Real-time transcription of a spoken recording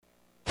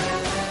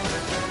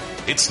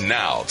It's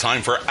now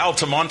time for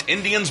Altamont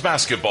Indians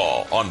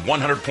basketball on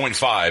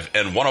 100.5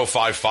 and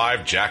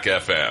 105.5 Jack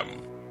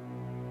FM.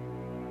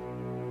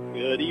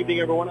 Good evening,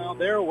 everyone out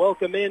there.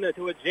 Welcome in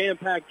to a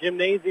jam-packed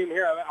gymnasium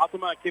here at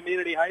Altamont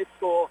Community High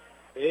School.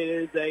 It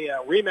is a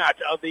rematch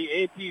of the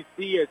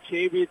NTC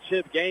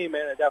championship game,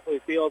 and it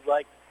definitely feels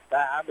like the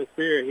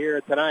atmosphere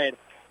here tonight.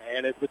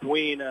 And it's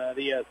between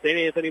the St.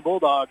 Anthony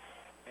Bulldogs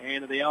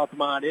and the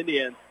Altamont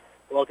Indians.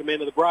 Welcome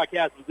into the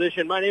broadcast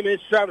position. My name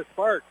is Travis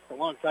Sparks.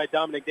 Alongside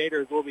Dominic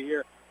Daters, we'll be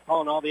here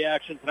calling all the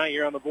action tonight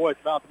here on the voice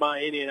of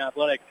Altamont Indian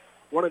Athletics.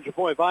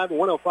 100.5 and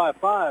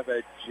 105.5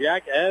 at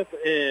Jack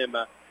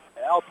FM.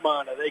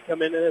 Altamont, they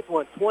come into this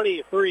one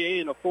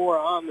 23-4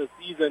 on the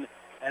season,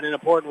 and an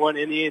important one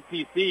in the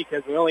NTC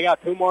because we only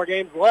got two more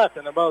games left,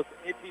 and they're both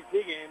NTC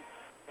games,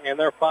 and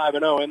they're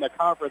 5-0 in the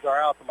conference.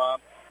 Are Altamont.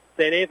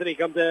 St. Anthony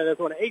comes into this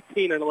one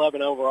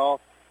 18-11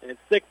 overall, and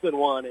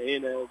 6-1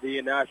 in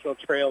the National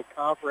Trails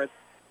Conference.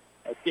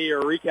 Let's get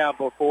your recap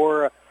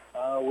before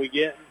we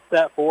get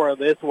set for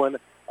this one.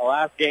 The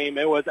last game,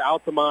 it was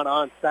Altamont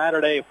on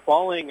Saturday,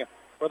 falling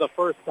for the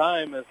first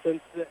time since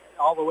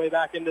all the way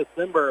back in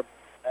December,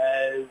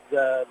 as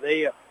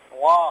they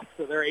lost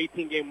their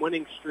 18-game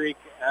winning streak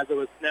as it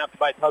was snapped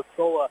by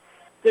Tuscola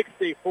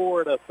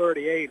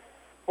 64-38.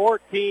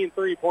 14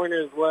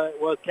 three-pointers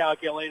was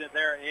calculated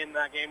there in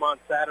that game on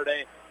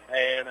Saturday,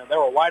 and there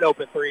were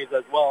wide-open threes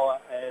as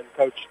well, and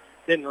Coach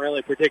didn't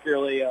really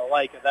particularly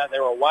like that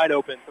there were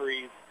wide-open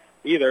threes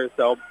either.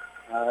 So,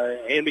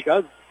 and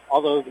because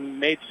all those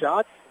made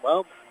shots,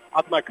 well,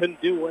 Altamont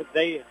couldn't do what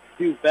they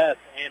do best,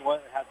 and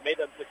what has made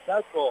them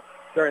successful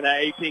during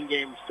that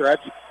 18-game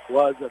stretch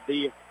was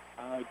the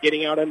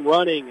getting out and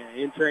running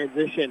in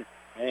transition,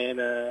 and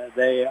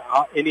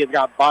Indians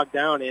got bogged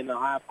down in the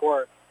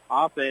half-court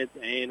offense,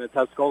 and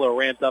Tuscola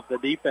ramped up the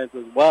defense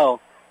as well,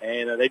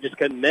 and they just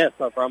couldn't miss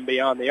from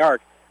beyond the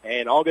arc.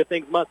 And all good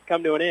things must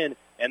come to an end,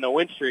 and the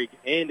win streak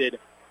ended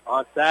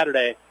on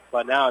Saturday,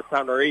 but now it's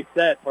time to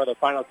reset for the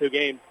final two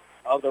games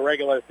of the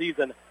regular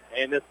season,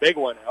 and this big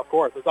one, of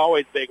course, it's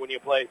always big when you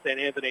play St.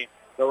 Anthony,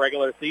 the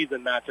regular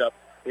season matchup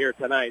here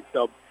tonight.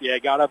 So, yeah,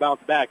 got to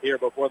bounce back here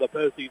before the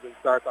postseason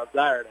starts on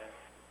Saturday.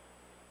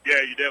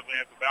 Yeah, you definitely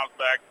have to bounce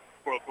back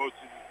before the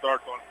postseason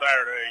starts on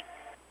Saturday.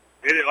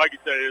 Like you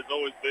said, it's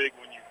always big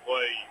when you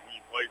play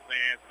St.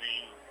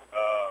 Anthony.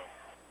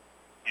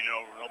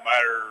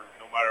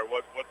 No matter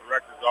what the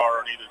records are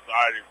on either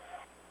side,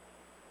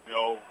 it's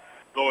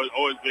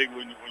always big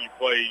when you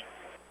play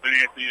St.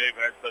 Anthony. They've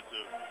had such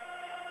a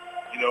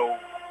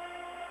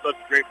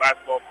great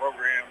basketball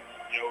program,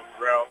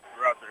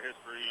 throughout their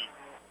history.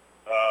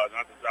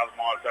 Not that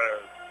Altamont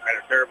had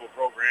a terrible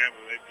program,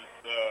 but they've just,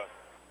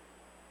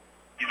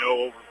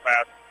 over the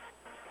past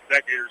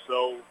decade or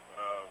so,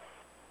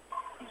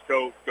 since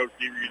Coach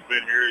Deary's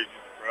been here,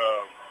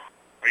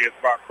 he's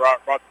brought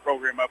the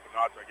program up a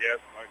notch, I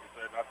guess. Like I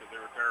said, not that they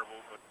were terrible,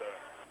 but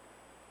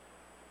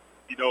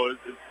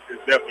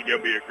it's definitely going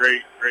to be a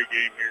great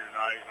game here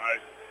tonight. And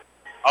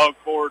I look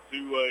forward to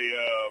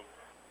a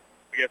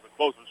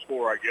closer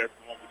score, than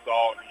what we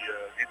saw in the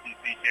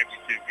NTC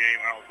championship game.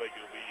 I don't think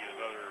it'll be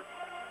another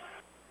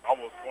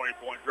almost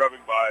 20-point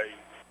drubbing by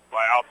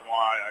Altamont.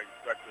 I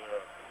expect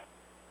a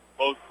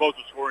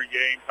closer scoring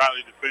game,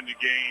 tightly defended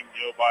game,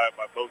 by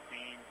both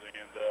teams, and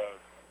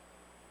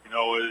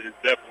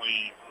it's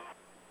definitely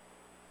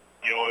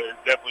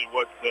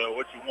what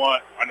you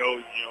want. I know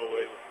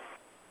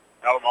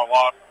Altamont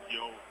lost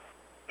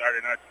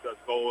Saturday night to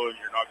Tuscola.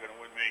 You're not going to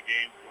win many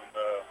games when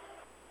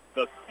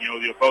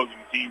the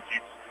opposing team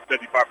shoots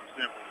 75%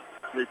 from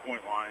the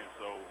three-point line.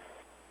 So,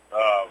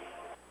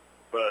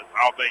 but I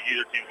don't think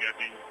either team's going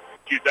to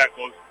shoot that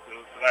close to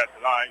that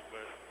tonight.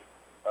 But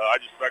I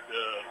just expect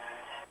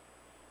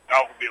that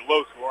will be a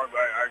low scoring,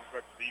 but I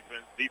expect the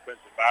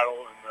defensive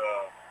battle,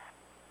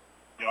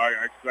 and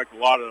I expect a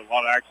lot of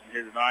action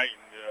here tonight.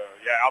 And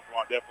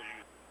Altamont definitely,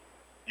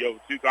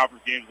 two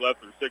conference games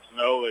left. They're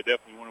 6-0. They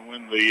definitely want to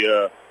win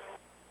the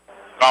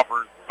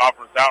conference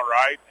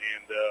outright,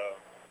 and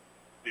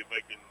see if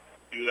they can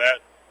do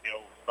that.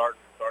 Start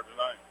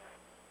tonight.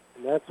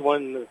 And that's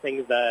one of the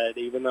things that,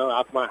 even though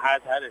Altamont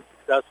has had a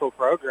successful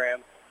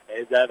program,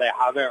 is that they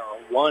haven't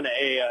won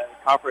a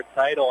conference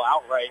title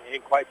outright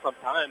in quite some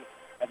time.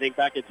 I think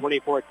back in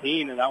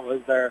 2014, and that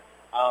was their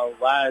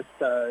last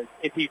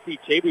NTC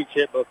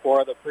championship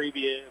before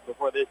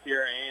this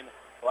year and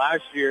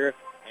last year,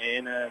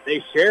 and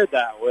they shared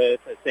that with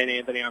St.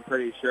 Anthony, I'm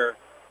pretty sure,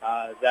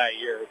 that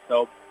year.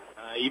 So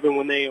even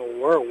when they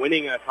were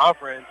winning a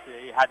conference,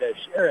 you had to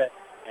share it,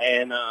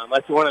 and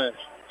unless you want to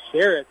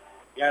share it,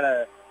 you got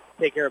to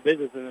take care of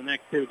business in the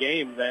next two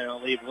games, and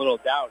it'll leave little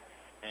doubt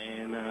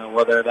and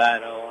whether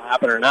that will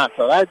happen or not.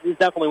 So that is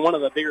definitely one of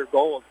the bigger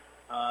goals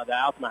that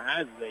Altamont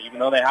has, is that even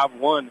though they have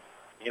won,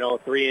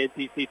 3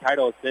 NTC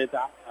titles since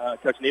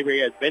Coach Newberry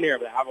has been here,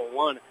 but they haven't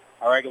won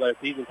a regular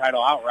season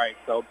title outright.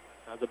 So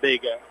that's a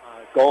big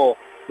goal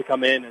to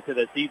come into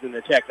the season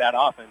to check that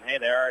off. And, hey,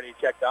 they already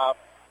checked off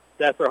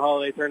Sesser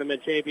Holiday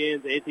Tournament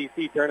champions,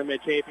 NTC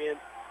Tournament champions,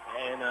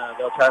 and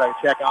they'll try to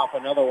check off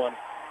another one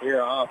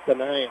here off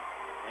tonight.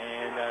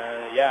 And,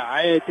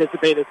 I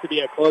anticipate this to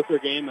be a closer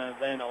game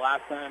than the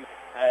last time,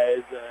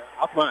 as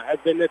Altamont has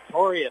been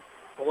notorious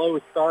slow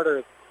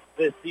starters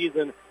this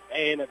season,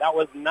 and that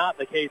was not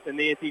the case in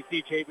the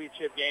NTC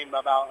championship game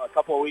about a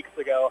couple of weeks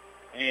ago.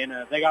 And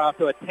they got off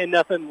to a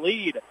 10-0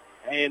 lead,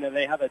 and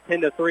they have a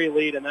 10-3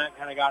 lead, and that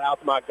kind of got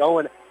Altamont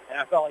going. And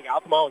I felt like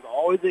Altamont was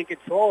always in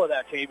control of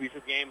that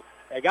championship game.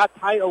 It got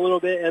tight a little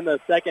bit in the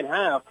second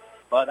half,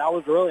 but that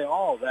was really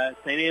all that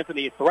St.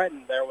 Anthony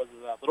threatened. There was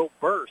a little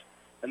burst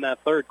in that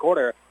third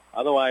quarter.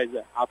 Otherwise,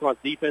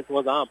 Altamont's defense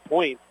was on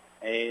point,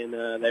 and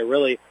they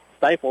really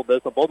stifled the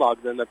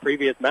Bulldogs in the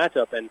previous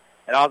matchup, and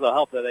it also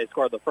helped that they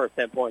scored the first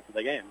 10 points of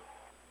the game.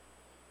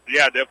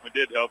 Yeah, it definitely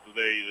did help that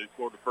they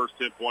scored the first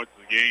 10 points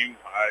of the game.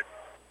 I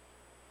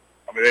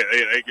mean,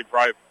 they could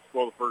probably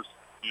score the first,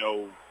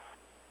 score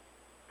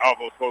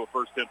the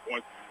first 10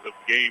 points of the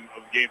game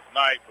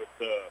tonight, but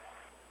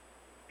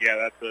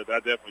that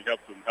definitely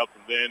helped them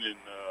then, and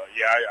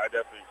I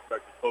definitely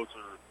expect a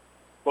closer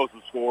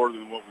score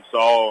than what we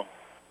saw in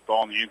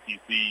the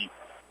NTC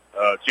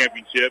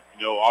championship.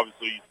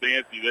 Obviously, St.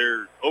 Anthony,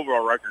 their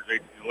overall record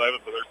is 18-11,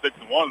 but they're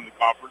 6-1 in the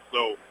conference,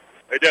 so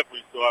they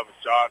definitely still have a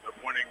shot of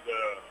winning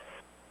the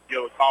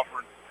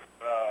conference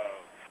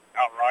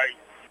outright,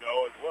 as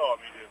well. I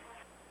mean,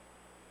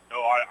 I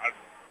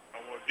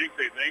don't want to jinx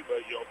anything, but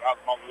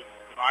Altamont loses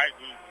tonight,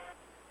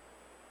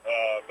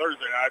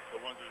 Thursday night, so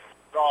Windsor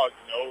draws.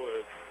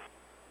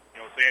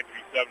 St.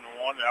 Anthony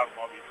 7-1, and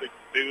Altamont be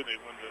 6-2. They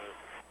win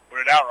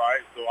it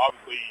outright. So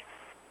obviously,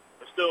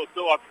 there's still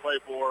a lot to play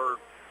for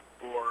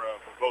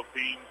both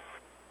teams.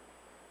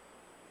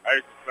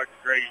 I expect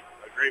a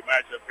great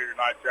matchup here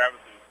tonight. Travis,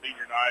 is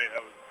senior night.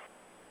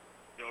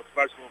 That was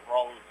special for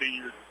all of the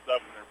seniors and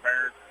stuff and their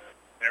parents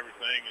and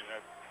everything. And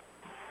that's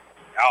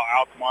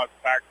Altamont's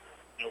packed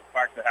the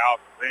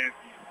house. St.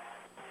 Anthony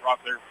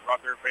brought their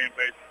fan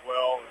base as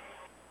well, and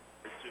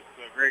it's just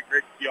great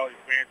to see all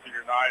these fans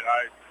here tonight.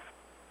 I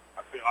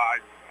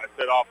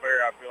said off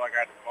air, I feel like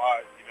I had to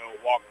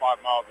walk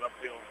 5 miles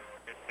uphill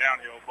and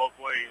downhill both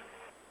ways,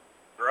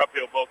 or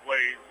uphill both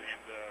ways,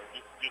 and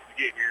just to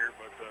get here.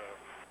 But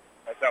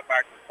that's how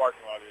packed this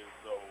parking lot is.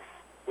 So,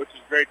 which is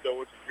great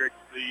to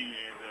see,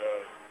 and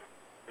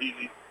these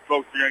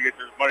folks are gonna get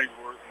their money's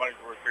worth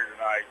here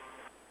tonight.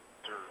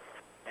 Sure.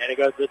 And it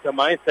goes to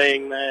my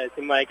saying that it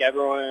seemed like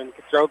everyone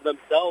drove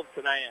themselves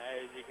tonight.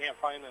 You can't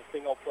find a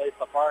single place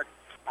to park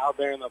out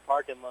there in the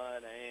parking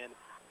lot, and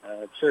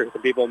sure,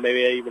 some people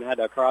maybe even had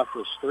to cross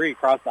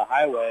the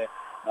highway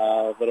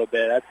a little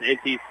bit. That's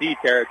NTC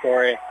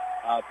territory,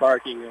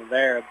 parking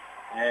there.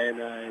 And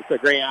it's a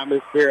great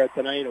atmosphere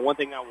tonight. And one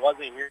thing that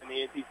wasn't here in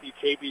the NTC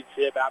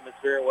championship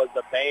atmosphere was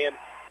the band.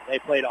 They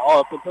played all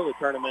up until the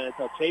tournament,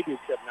 until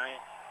championship night.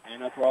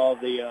 And that's where all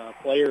the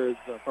players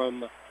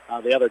from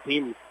the other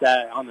teams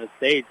sat on the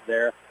stage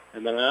there.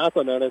 And then I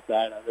also noticed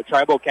that the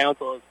tribal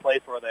council is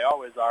placed where they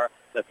always are.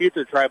 The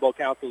future tribal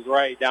council is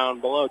right down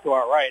below to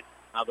our right.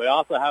 We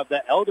also have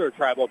the elder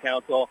tribal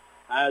council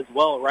as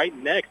well right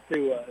next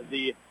to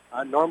the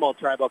normal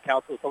tribal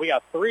council. So we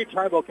got 3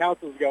 tribal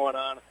councils going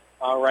on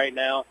right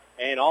now,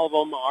 and all of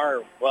them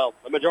are, the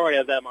majority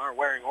of them are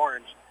wearing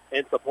orange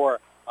in support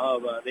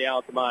of the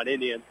Altamont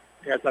Indians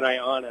here tonight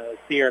on a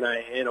senior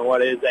night in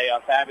what is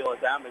a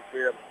fabulous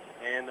atmosphere.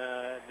 And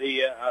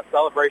the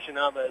celebration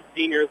of the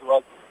seniors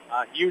was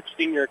a huge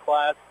senior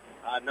class,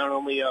 not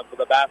only of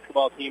the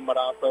basketball team, but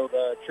also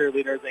the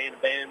cheerleaders and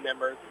band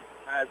members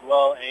as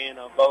well, and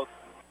both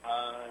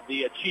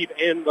the Chief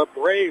and the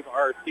Brave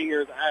are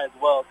seniors as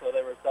well, so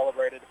they were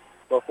celebrated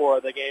before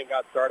the game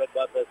got started.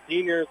 But the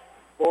seniors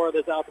for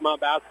this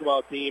Altamont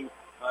basketball team,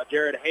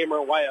 Jared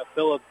Hamer, Wyatt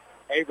Phillips,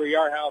 Avery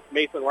Yarhouse,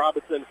 Mason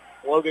Robinson,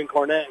 Logan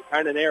Cornett,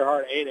 Kynan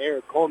Earhart, and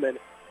Eric Coleman.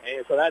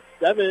 And so that's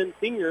 7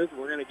 seniors.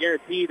 We're going to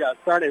guarantee seniors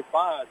starting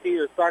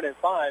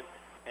 5.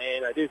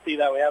 And I do see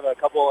that we have a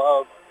couple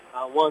of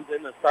ones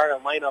in the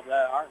starting lineup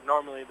that aren't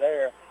normally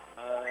there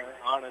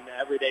on an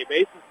everyday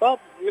basis. But,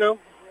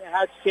 it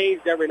has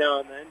changed every now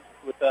and then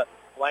with the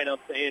lineups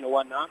and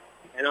whatnot.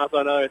 And also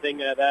another thing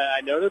that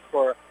I noticed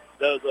for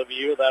those of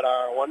you that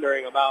are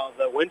wondering about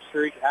the win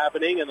streak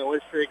happening and the win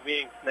streak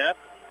being snapped,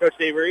 Coach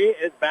Avery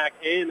is back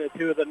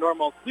into the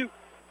normal suit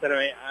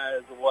tonight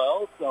as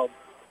well. So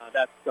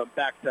that's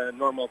back to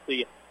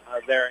normalcy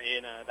there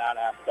in that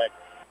aspect.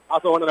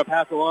 Also wanted to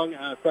pass along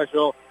a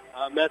special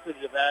message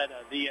that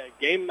the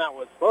game that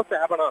was supposed to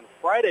happen on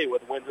Friday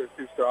with Windsor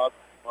Sioux Straws,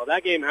 well,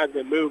 that game has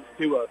been moved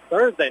to a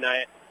Thursday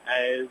night,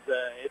 as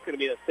it's going to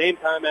be the same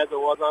time as it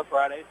was on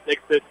Friday,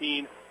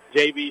 6:15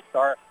 JV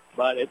start,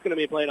 but it's going to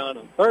be played on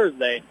a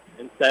Thursday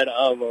instead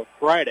of a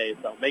Friday.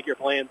 So make your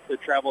plans to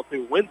travel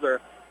to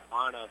Windsor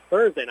on a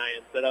Thursday night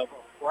instead of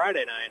a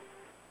Friday night.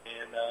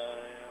 And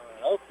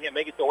if you can't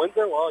make it to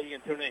Windsor, well, you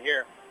can tune in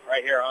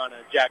right here on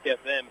Jack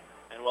FM,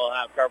 and we'll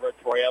have coverage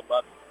for you.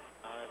 But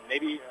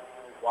maybe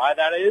why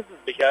that is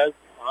because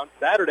on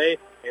Saturday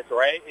it's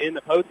right in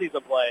the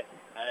postseason play,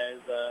 as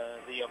the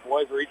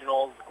boys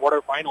regionals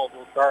quarterfinals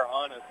will start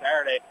on a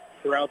Saturday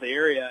throughout the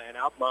area, and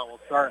Altamont will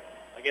start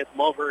against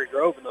Mulberry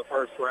Grove in the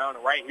first round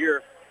right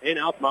here in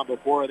Altamont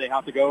before they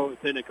have to go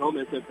to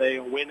Nokomis if they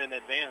win in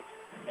advance.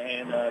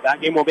 And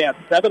that game will be at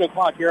 7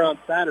 o'clock here on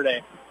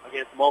Saturday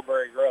against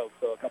Mulberry Grove.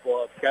 So a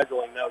couple of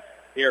scheduling notes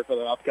here for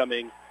the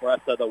upcoming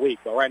rest of the week.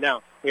 But right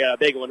now, we got a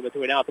big one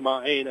between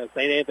Altamont and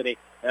St. Anthony.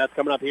 And that's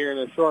coming up here in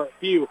a short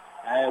few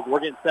as we're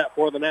getting set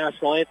for the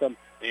national anthem.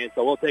 And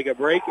so we'll take a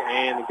break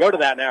and go to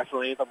that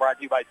national anthem brought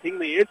to you by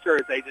Tingley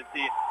Insurance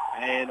Agency.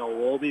 And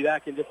we'll be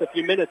back in just a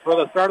few minutes for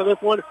the start of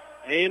this one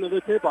and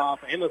the tip-off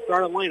and the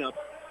start of lineup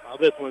of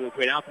this one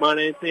between Altamont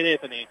and St.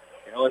 Anthony.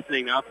 You're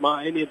listening to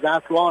Altamont Indians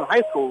basketball and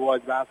high school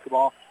boys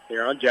basketball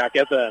here on Jack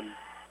FM.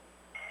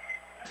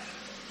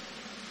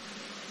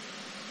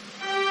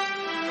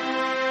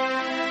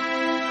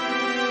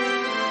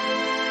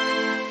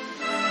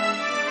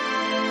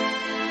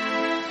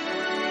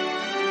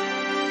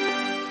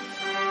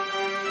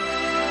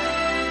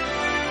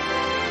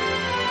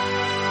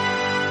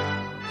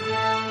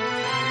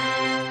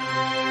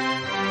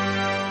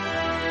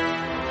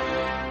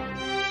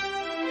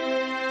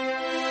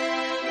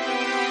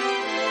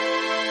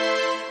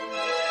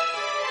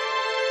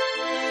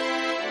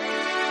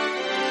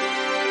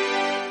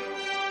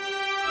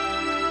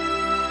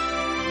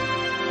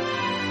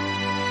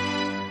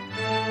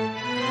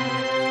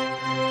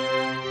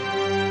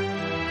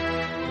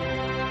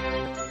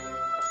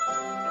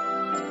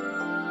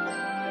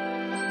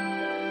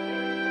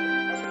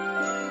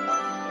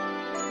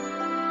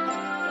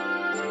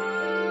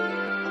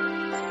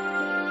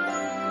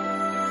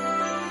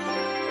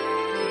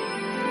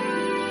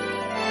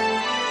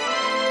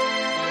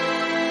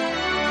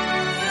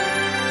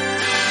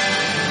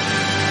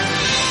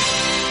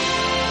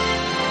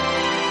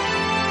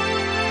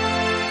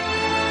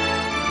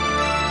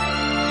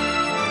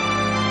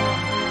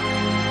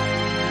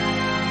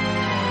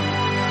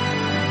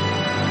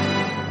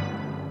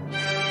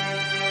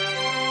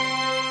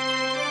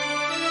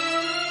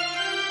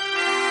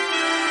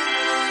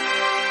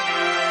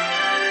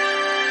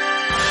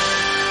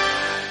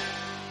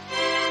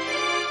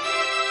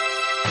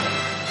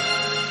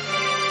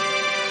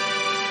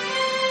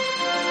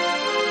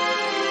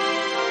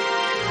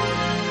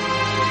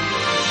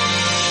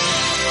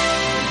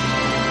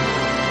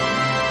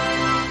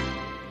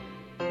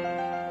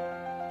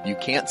 You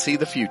can't see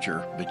the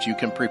future, but you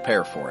can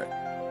prepare for it.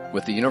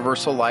 With the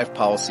Universal Life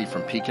Policy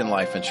from Pekin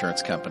Life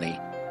Insurance Company,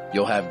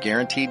 you'll have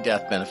guaranteed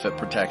death benefit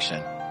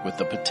protection with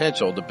the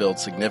potential to build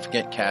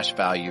significant cash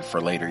value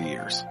for later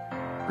years.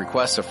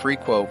 Request a free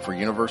quote for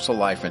Universal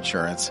Life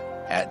Insurance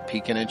at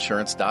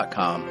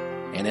PekinInsurance.com,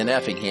 and in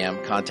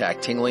Effingham,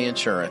 contact Tingley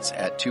Insurance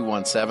at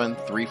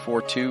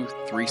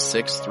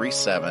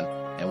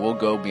 217-342-3637, and we'll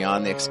go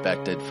beyond the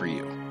expected for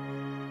you.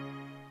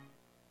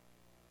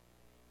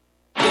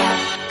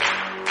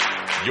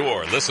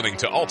 You're listening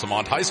to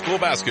Altamont High School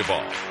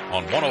basketball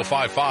on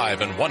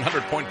 105.5 and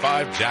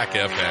 100.5 Jack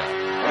FM.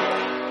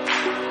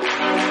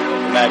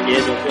 Back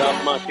in with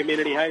Altamont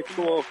Community High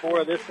School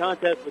for this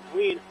contest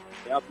between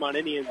the Altamont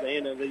Indians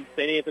and the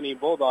St. Anthony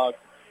Bulldogs.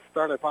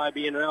 Starting five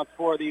being announced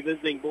for the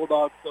visiting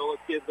Bulldogs, so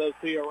let's give those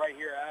to you right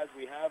here as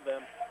we have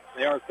them.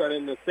 They are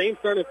starting the same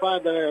starting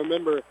five that I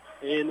remember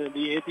in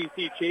the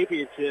NTC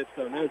Championship,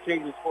 so no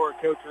changes for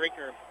Coach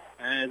Rinker,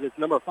 as it's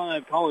number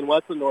 5, Colin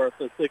Wessendorf,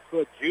 a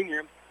 6-foot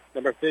junior.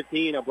 Number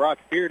 15, Brock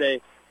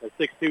Spearday, a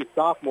 6'2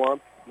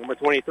 sophomore. Number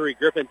 23,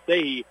 Griffin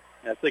Sahi,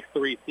 a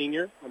 6'3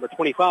 senior. Number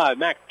 25,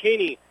 Max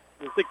Caney,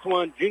 a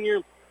 6'1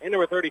 junior. And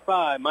number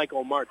 35,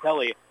 Michael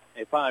Martelli,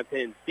 a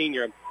 5'10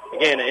 senior.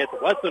 Again, it's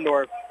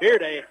Wessendorf,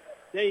 Spearday,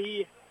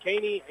 Sahi,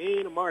 Caney,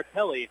 and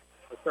Martelli.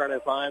 The starting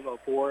five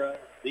for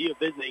the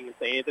visiting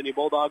St. Anthony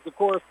Bulldogs, of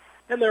course,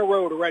 and their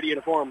road red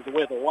uniforms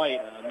with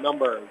white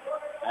numbers.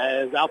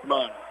 As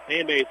Altamont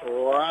fan base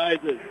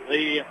rises,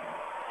 the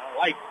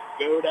lights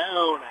go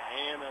down,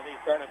 and the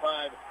starting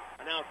five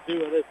announced to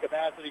this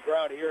capacity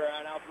crowd here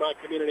at Altamont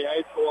Community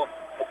High School.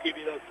 Let's give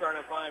you the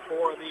starting five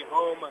for the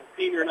home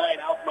senior night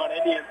Altamont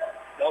Indians.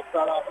 They'll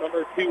start off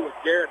number 2 with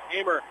Jared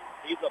Hammer.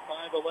 He's a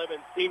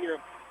 5'11 senior.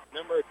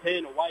 Number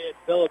 10, Wyatt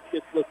Phillips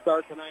gets the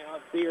start tonight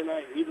on senior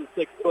night. He's a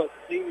 6-foot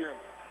senior.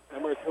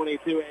 Number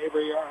 22,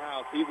 Avery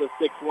Yarhouse. He's a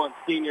 6'1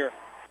 senior.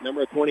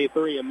 Number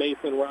 23,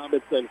 Mason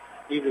Robinson.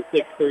 He's a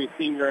 6'3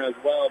 senior as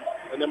well.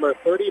 And number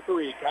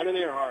 33, Kynan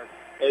Earhart,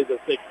 is a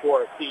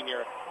 6'4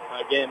 senior.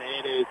 Again,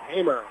 it is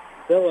Hammer,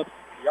 Phillips,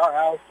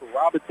 Yarhouse,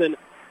 Robinson,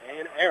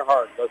 and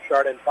Earhart, the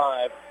starting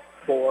five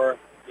for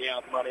the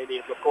Altamont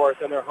Indians, of course,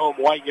 in their home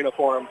white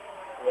uniforms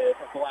with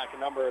black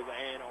numbers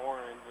and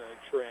orange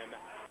trim.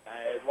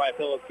 As Wyatt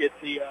Phillips gets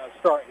the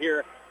start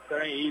here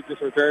tonight, he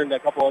just returned a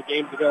couple of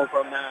games ago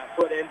from that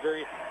foot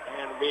injury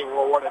and being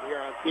rewarded here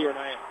on senior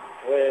night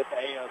with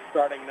a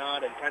starting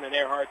nod. And Kynan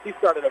Earhart, he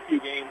started a few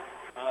games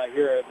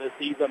here this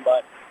season,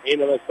 but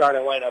into the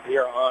starting lineup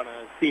here on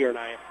senior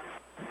night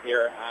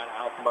here at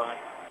Altamont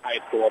High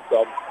School.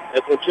 So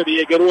this one should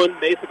be a good one.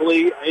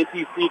 Basically,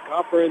 NTC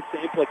conference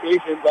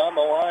implications on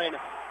the line.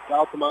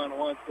 Altamont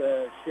wants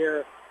to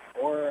share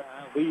or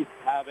at least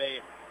have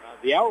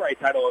the outright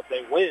title if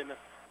they win.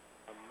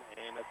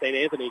 And St.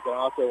 Anthony can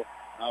also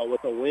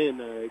with a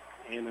win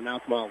and an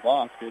Altamont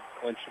loss could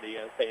clinch the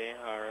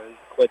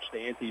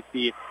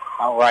NTC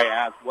outright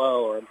as well,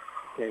 or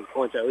can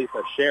clinch at least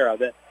a share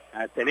of it.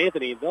 At St.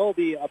 Anthony, they'll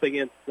be up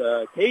against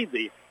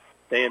Casey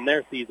to end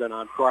their season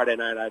on Friday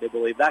night. I do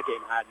believe that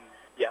game hadn't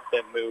yet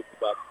been moved,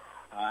 but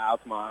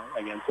Altamont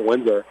against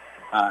Windsor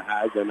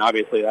has, and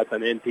obviously that's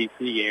an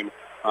NTC game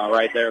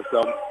right there.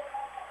 So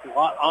a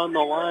lot on the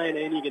line,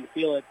 and you can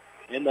feel it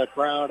in the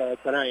crowd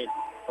tonight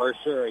for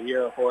sure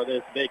here for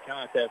this big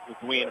contest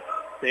between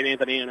St.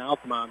 Anthony and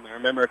Altamont. I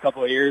remember a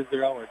couple of years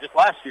ago, or just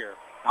last year,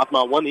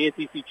 Altamont won the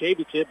NTC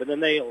championship, but then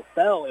they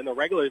fell in the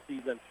regular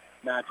season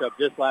matchup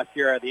just last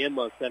year at the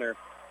Inmo Center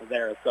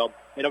there. So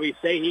it'll be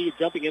Sahi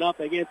jumping it up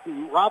against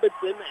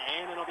Robinson,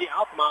 and it'll be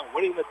Altamont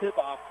winning the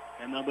tip-off,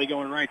 and they'll be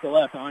going right to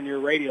left on your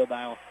radio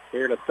dial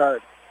here to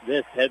start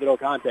this pivotal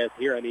contest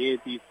here on the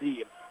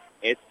NTC.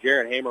 It's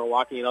Jared Hamer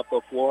walking up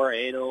the floor,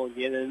 and he'll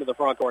get into the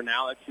front court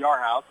now. It's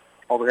Yarhouse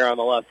over here on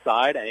the left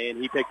side,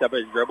 and he picks up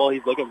his dribble.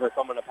 He's looking for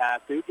someone to pass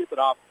to. Gets it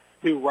off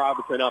to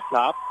Robinson up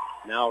top.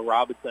 Now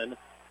Robinson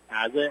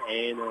has it,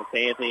 and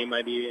St. Anthony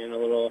might be in a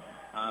little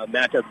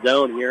matchup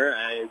zone here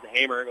as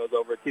Hamer goes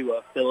over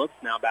to Phillips.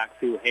 Now back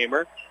to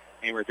Hamer.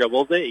 Hamer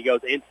dribbles it. He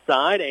goes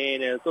inside,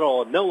 and it's a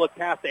little no-look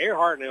pass to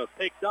Earhart, and it was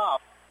picked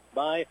off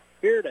by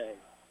Fearday.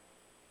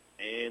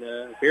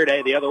 And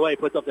Fearday the other way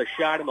puts up the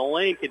shot in the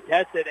lane,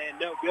 contested, and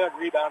no good.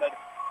 Rebounded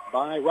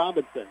by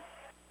Robinson.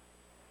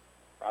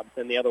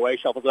 Robinson the other way,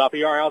 shuffles it off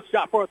the RL.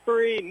 Shot for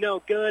three,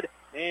 no good.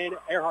 And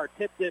Earhart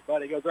tips it,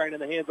 but it goes right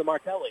into the hands of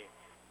Martelli.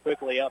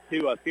 Quickly up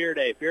to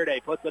Fearday.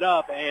 Fearday puts it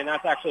up, and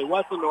that's actually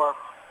Westendorf.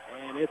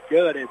 And it's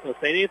good, and so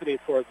St. Anthony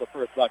scores the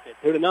first bucket,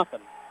 2-0.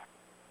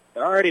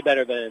 They're already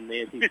better than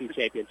the NTC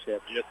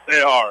championship. Yes, they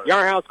are.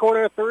 Yarhouse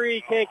corner three,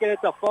 can't get it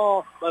to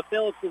fall, but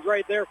Phillips is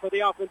right there for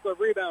the offensive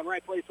rebound.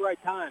 Right place,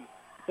 right time.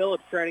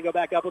 Phillips trying to go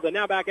back up with it.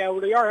 Now back out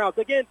over to Yarhouse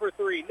again for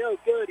three. No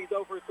good. He's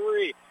over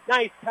three.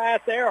 Nice pass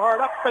to Earhart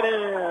up and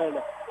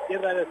in.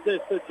 Give that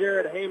assist to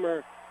Jared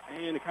Hamer,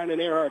 and kind of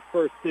Earhart's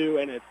first two,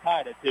 and it's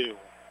tied at 2.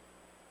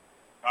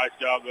 Nice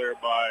job there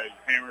by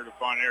Hamer to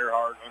find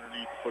Earhart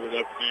underneath to put it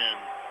up and in.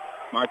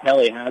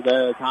 Martelli has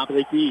the top of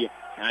the key.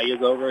 Now he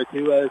is over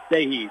to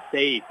Sahi.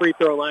 Sahi, free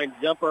throw line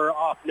jumper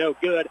off, no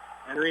good,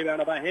 and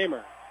rebounded by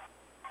Hamer.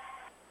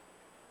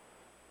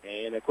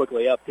 And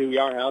quickly up to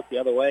Yarhouse the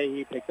other way.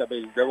 He picked up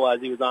his dribble as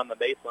he was on the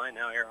baseline.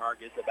 Now Earhart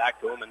gets it back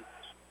to him, and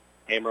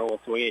Hamer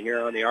will swing it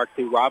here on the arc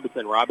to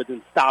Robinson.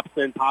 Robinson stops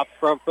and pops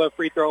front foot,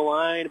 free throw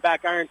line.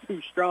 Back iron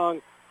too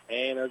strong,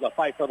 and there's a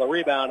fight for the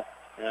rebound.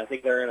 And I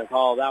think they're going to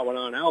call that one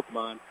on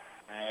Altamont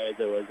as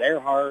it was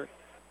Earhart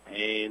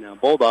and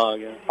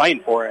Bulldog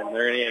fighting for it, and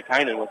they're going to get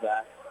Kynan with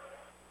that.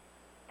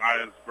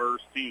 Kynan's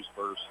first, team's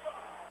first.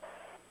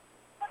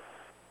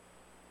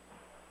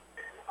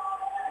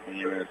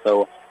 And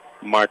so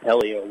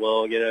Martelli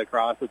will get it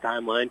across the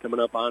timeline coming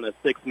up on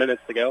 6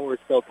 minutes to go. We're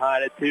still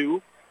tied at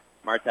 2.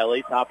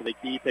 Martelli, top of the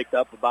key, picked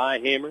up by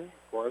Hamer.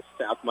 Of course,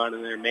 Altamont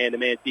in their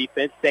man-to-man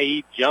defense.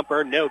 Saeed,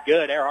 jumper, no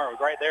good. Earhart was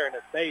right there in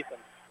his face, and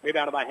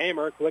rebounded by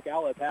Hamer. Quick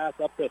outlet pass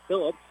up to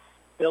Phillips.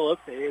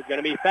 Phillips is going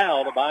to be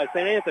fouled by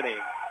St. Anthony.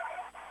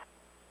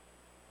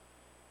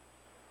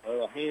 A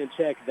little hand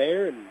check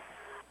there, and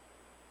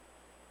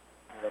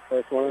the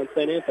first one on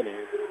St. Anthony.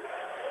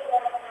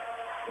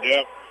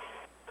 Yep.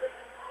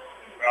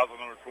 Foul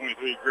number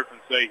 23, Griffin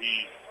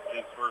Sahi,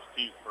 his first,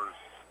 team's first.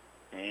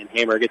 And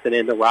Hamer gets it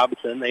into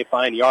Robinson. They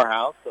find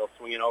Yarhouse. They'll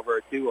swing it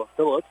over to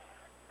Phillips.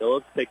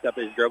 Phillips picked up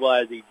his dribble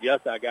as he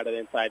just got it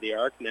inside the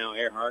arc. Now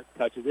Earhart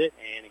touches it,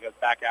 and it goes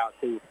back out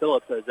to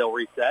Phillips as they'll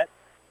reset.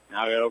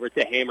 Now get over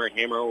to Hamer.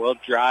 Hamer will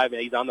drive.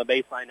 He's on the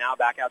baseline now.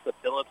 Back out to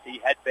Phillips. He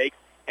head fakes,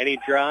 and he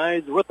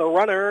drives with the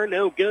runner.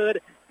 No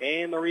good.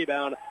 And the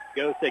rebound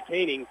goes to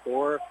Koenig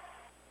for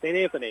St.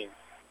 Anthony.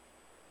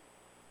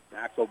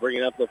 Max will bring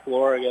it up the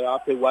floor and get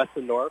off to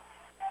Westendorf.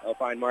 They'll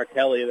find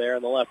Martelli there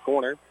in the left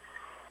corner.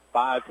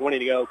 5:20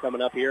 to go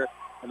coming up here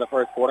in the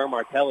first quarter.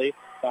 Martelli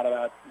thought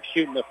about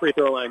shooting the free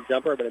throw line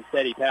jumper, but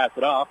instead he passed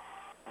it off.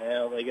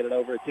 And they get it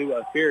over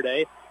to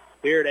Fearday.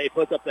 Fearday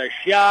puts up the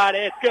shot.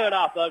 It's good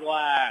off the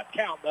glass.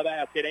 Count the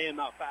basket and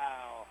the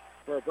foul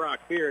for Brock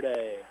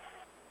Fearday.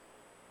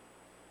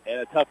 Had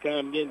a tough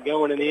time getting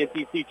going in the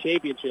NTC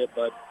championship,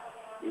 but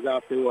he's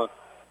off to a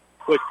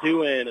quick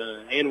 2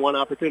 and 1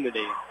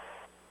 opportunity.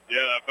 Yeah,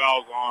 that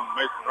foul's on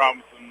Mason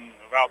Robinson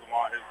of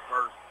Altamont, his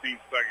first, team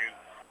second.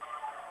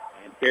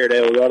 And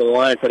Fearday will go to the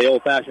line for the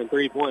old-fashioned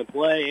three-point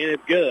play, and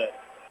it's good.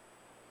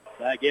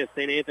 That gives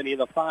St. Anthony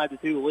the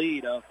 5-2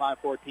 lead.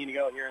 5:14 to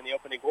go here in the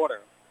opening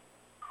quarter.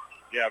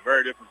 Yeah,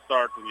 very different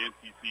start to the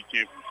NTC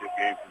championship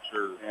game for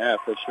sure. Yeah,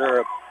 for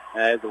sure.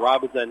 As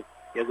Robinson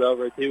gives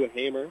over to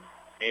Hamer.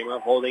 Hamer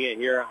holding it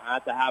here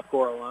at the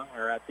half-court line,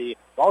 or at the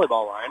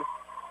volleyball line.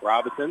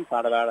 Robinson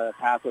thought about a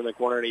pass in the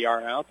corner to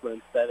Yarhouse, but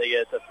instead they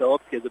get it to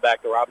Phillips. Gives it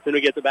back to Robinson,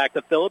 who gets it back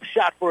to Phillips.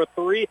 Shot for a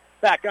 3.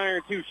 Back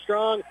iron too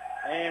strong,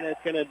 and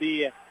it's going to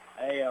be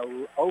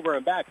a over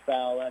and back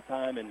foul that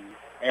time, and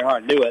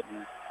Earhart knew it.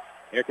 And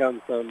here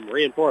comes some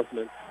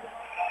reinforcements.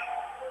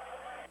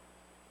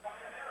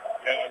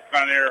 Yeah, it's kind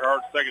Ryan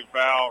Earhart, second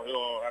foul.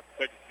 He'll have to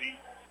take a seat.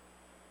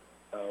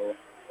 So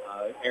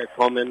Eric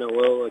Coleman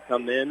will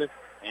come in,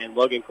 and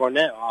Logan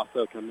Cornett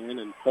also come in,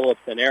 and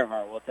Phillips and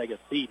Earhart will take a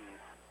seat.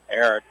 And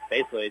Earhart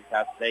basically just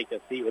has to take a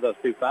seat with those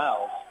two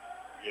fouls.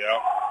 Yeah.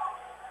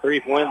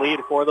 3-point lead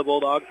for the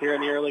Bulldogs here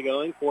in the early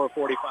going.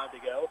 4:45 to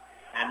go.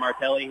 And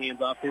Martelli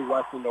hands off to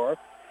Westendorf.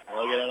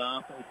 They'll get it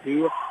off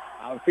to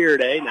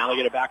Fearday. Now they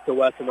get it back to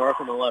Westendorf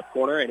in the left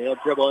corner, and he'll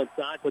dribble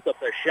inside, puts up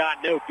the shot,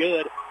 no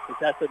good.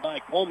 Contested by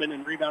Coleman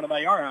and rebounded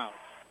by Yarhouse.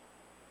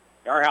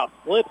 Yarhouse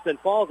slips and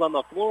falls on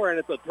the floor, and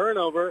it's a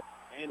turnover.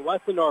 And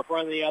Westendorf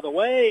running the other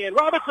way, and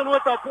Robinson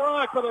with the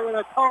block, but they're going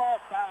to call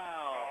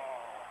foul.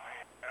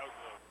 That was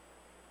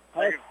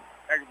a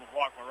heck of a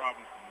block by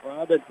Robinson.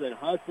 Robinson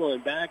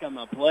hustling back on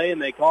the play,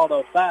 and they called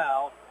a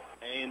foul.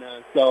 And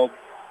so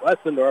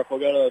Westendorf will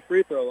go to the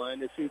free throw line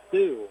to shoot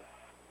two.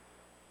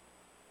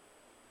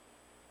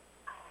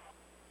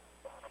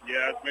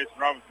 Yeah, that's Mason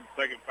Robinson's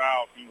second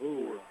foul.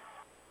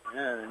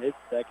 Yeah, his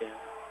second.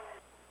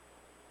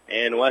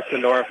 And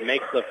Westendorf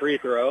makes the free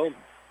throw.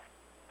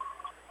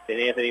 St.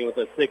 Anthony with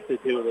a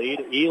 6-2 lead.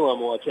 Elam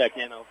will check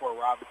in for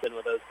Robinson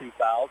with those two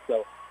fouls.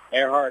 So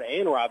Earhart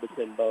and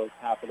Robinson both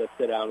have to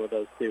sit down with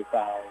those two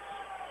fouls.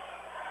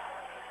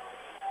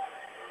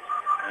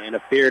 And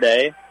a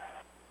Fearday.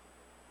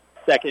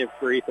 Second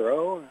free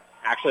throw.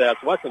 Actually, that's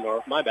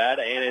Westendorf, my bad.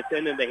 And it's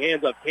in the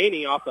hands of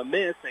Taney off the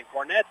miss. And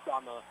Cornett's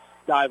on the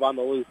dive on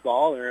the loose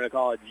ball. They're going to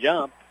call it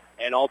jump.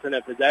 And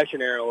alternate possession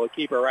area will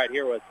keep her right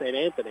here with St.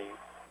 Anthony.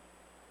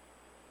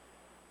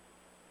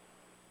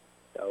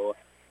 So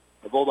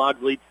the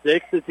Bulldogs lead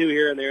 6-2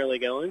 here in the early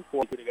going.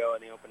 4 to go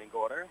in the opening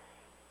quarter.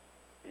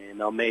 And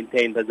they'll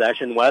maintain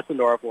possession.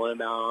 Westendorf will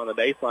inbound on the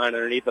baseline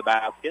underneath the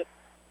basket.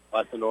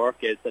 Westendorf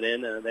gets it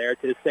in there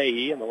to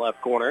Sahi in the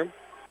left corner.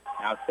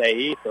 Now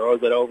Sahi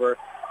throws it over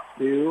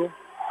to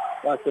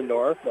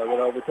Westendorf. Throws it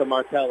over to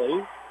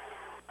Martelli.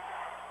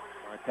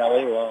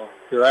 Martelli will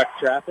direct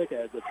traffic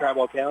as the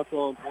tribal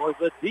council implores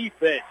the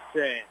defense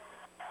change.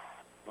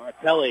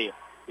 Martelli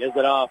gives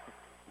it off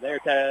there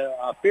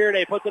to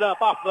Fearday, puts it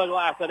up off the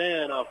glass and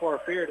in for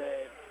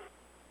Fearday.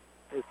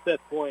 His fifth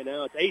point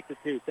now. It's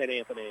 8-2 St.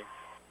 Anthony.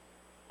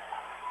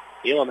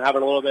 Elam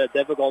having a little bit of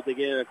difficulty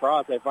getting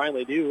across. They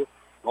finally do.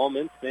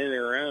 Coleman spinning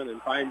around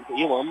and finds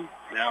Elam.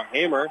 Now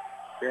Hammer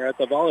here at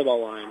the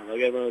volleyball line. They'll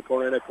give him the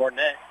corner to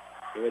Cornett.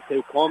 Give it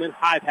to Coleman.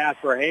 High pass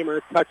for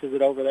Hammer. Touches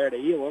it over there to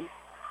Elam.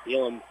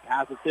 Elam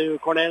passes to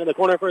Cornett in the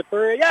corner for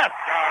three. Yes!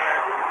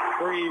 Got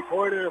it!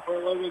 Three-pointer for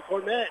Logan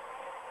Cornett.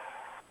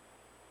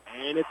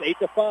 And it's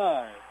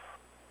 8-5.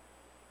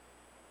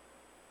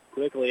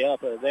 Quickly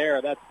up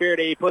there. That's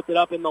Fearday. He puts it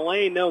up in the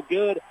lane. No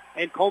good.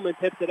 And Coleman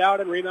tips it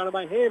out and rebounded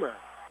by Hammer.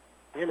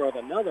 Hammer with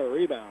another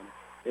rebound.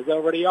 Is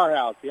over to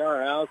Yarhouse.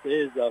 Yarhouse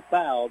is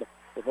fouled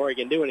before he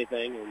can do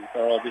anything. And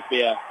so it'll just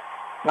be a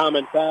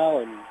common foul,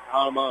 and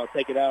Altamont will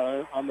take it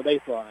out on the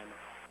baseline.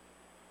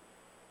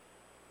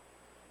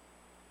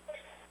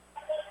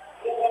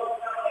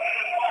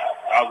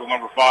 That was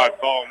number 5,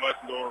 Colin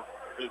Westendorf,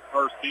 his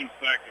first team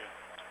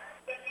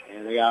second.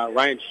 And they got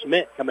Ryan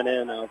Schmidt coming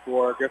in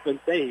for Griffin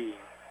Sahi.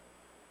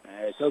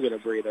 He'll get a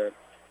breather.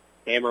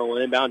 Hammer will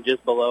inbound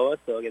just below us,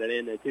 so he'll get it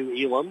in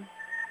to Elam.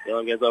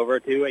 Elam gets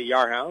over to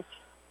Yarhouse.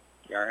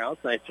 Yarhouse,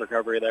 nice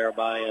recovery there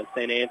by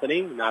St.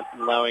 Anthony, not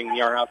allowing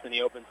Yarhouse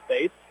any open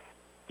space.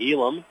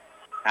 Elam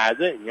has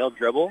it, and he'll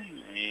dribble,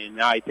 and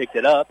now he picked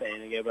it up,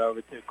 and he gave it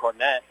over to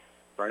Cornett.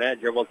 Cornett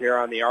dribbles here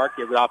on the arc,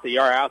 gives it off to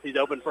Yarhouse. He's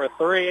open for a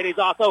three, and he's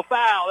also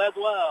fouled as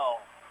well.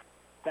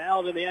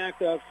 Fouled in the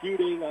act of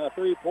shooting a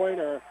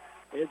three-pointer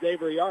is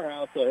Avery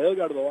Yarhouse, so he'll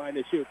go to the line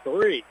to shoot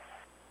three.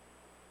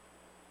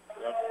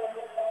 Yep.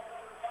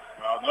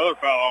 Another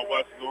foul on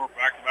Westendorf,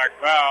 back-to-back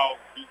foul.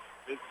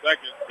 His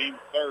second, team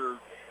third.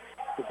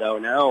 So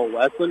now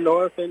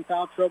Westendorf in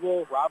foul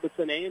trouble,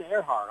 Robinson and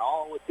Earhart,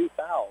 all with two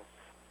fouls.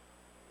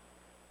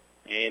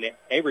 And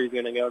Avery's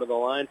going to go to the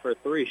line for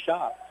three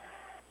shots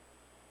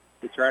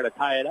to try to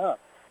tie it up.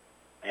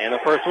 And the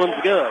first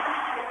one's good.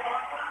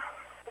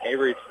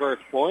 Avery's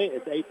first point,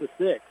 it's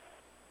 8-6.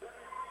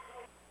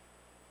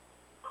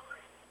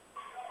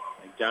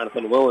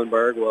 Jonathan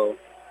Willenberg will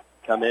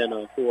come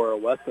in for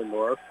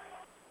Westendorf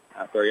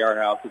after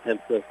Yarhouse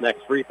attempts this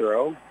next free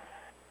throw.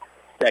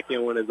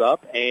 Second one is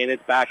up, and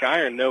it's back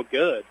iron, no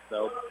good.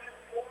 So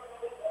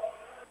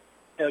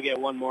he'll get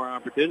one more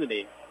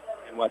opportunity.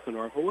 And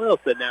Westendorf will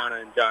sit down,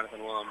 and Jonathan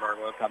Willenberg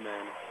will come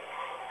in.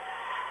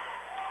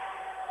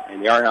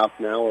 And Yarhouse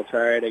now will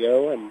try to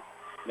go and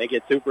make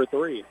it 2 for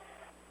 3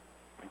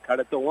 and cut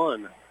it to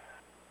 1.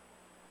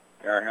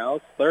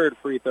 Yarhouse, third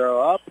free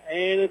throw up,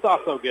 and it's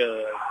also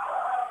good.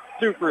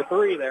 2 for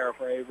 3 there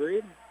for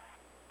Avery.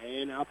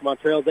 And Altamont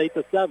trails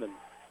 8-7.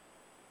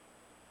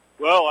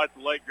 Well, that's a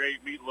late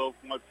great meatloaf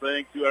one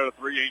thing. 2 out of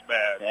 3 ain't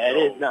bad. That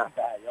is not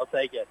bad. You'll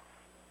take it.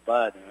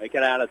 But they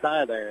could have had a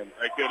tie there.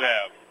 They could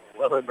have.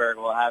 Willenberg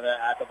will have it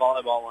at the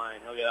volleyball line.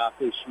 He'll get off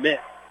to Schmidt.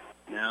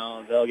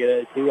 Now they'll get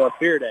it to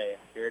Fearday.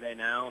 Fearday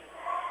now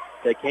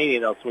to Caney.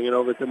 They'll swing it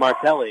over to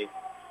Martelli.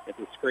 It's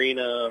a screen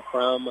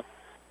from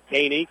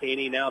Caney.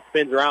 Caney now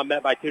spins around,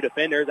 met by two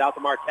defenders. Out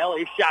to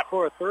Martelli. Shot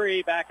for a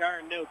three. Back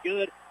iron, no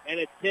good. And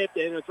it's tipped,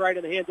 and it's right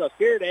in the hands of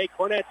Fearday.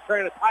 Cornett's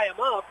trying to tie him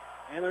up,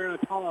 and they're going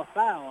to call a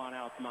foul on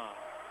Altamont.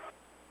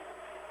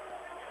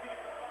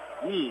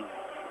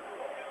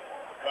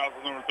 Foul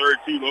for number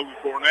 32, Logan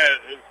Cornett,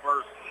 his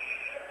first,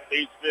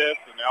 team's fifth,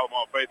 and the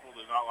Altamont faithful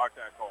did not like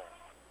that call.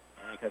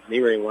 Because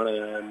Neary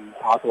wanted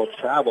possible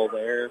travel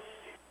there,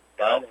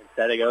 but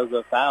instead it goes to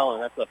a foul,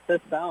 and that's the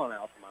fifth foul on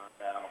Altamont.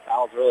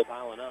 Fouls really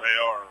piling up. They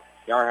are.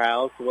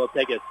 Yarhouse will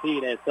take a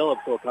seat, and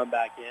Phillips will come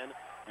back in.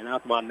 And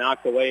Altamont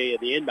knocked away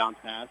the inbound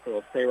pass, so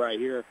it'll stay right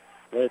here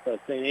with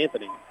St.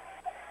 Anthony.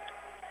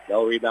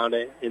 They'll inbound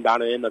it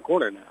in the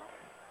corner now.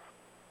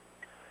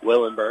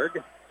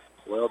 Willenberg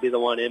will be the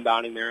one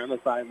inbounding there on the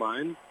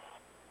sideline.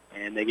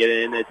 And they get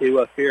it into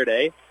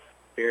Fearday.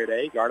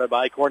 Fearday, guarded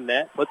by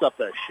Cornett, puts up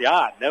the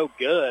shot. No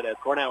good, as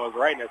Cornett was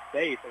right in his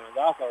face, and it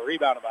was also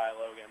rebounded by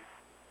Logan.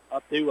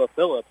 Up to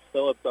Phillips.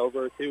 Phillips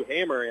over to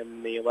Hammer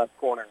in the left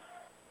corner.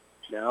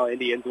 Now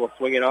Indians will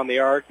swing it on the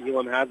arc.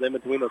 Elam has it in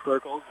between the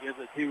circles. Gives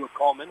it to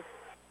Coleman.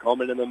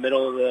 Coleman in the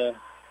middle of the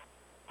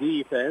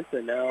defense,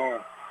 and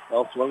now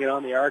they'll swing it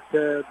on the arc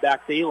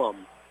back to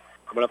Elam.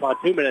 Coming up on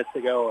 2 minutes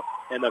to go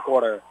in the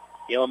quarter.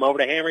 Elam over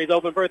to Hammer. He's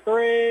open for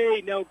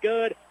three. No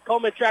good.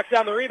 Coleman tracks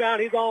down the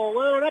rebound. He's all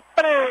alone. Up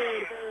and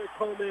in.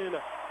 Coleman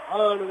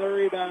on the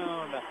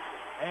rebound.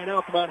 And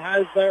Altamont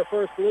has their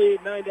first lead,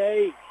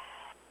 9-8.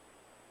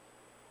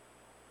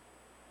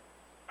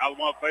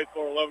 Altamont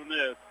faithful 11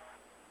 this.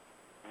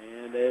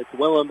 And it's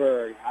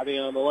Willenberg having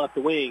on the left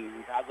wing.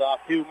 Has off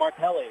to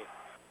Martelli.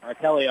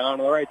 Martelli on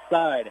the right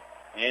side.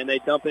 And they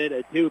dump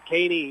it to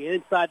Caney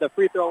inside the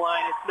free throw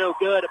line. It's no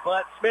good,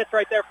 but Smith's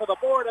right there for the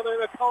board, and they're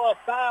going to call a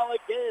foul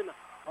again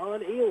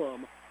on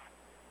Elam.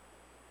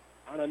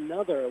 On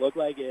another, looked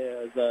like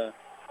it was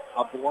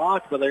a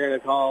block, but they're going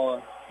to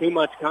call too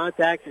much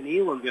contact, and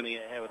Elam's going to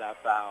get hit with that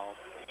foul.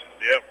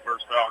 Yep,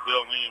 first foul,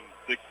 Dylan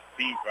Elam,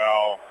 16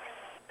 foul.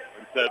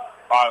 Instead,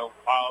 fouls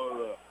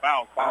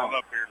piling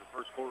up here in the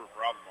first quarter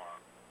for Altamont.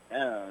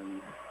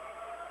 And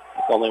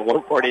it's only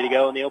 1:40 to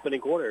go in the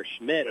opening quarter.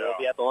 Schmidt will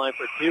be at the line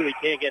for two. He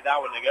can't get that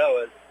one to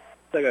go. It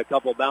took a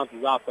couple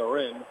bounces off the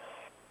rim.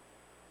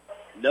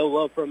 No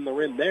love from the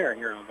rim there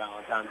here on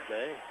Valentine's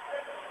Day.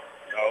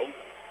 No.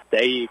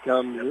 Day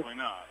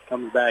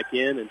comes back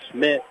in, and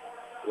Schmidt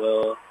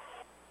will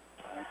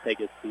take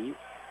his seat.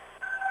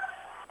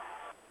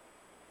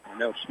 I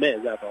know Schmidt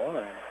is at the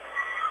line.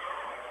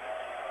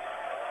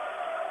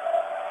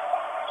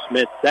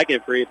 Smith's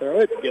second free throw.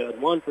 It's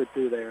good. 1 for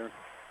 2 there.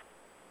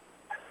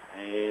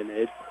 And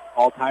it's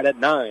all tied at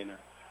 9.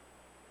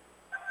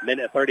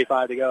 Minute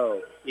 35 to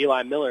go.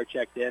 Eli Miller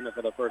checked in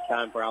for the first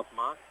time for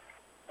Altamont.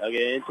 They'll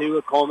get into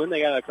Coleman.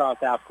 They got it across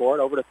half court.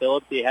 Over to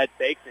Phillips. He head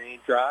fakes and he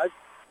drives.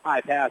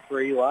 High pass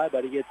for Eli,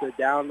 but he gets it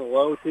down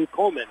low to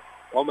Coleman.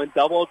 Coleman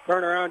double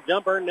turnaround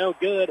jumper. No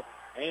good.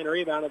 And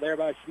rebounded there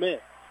by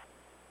Schmidt.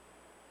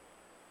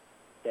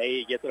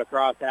 Day gets it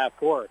across half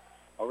court.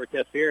 Over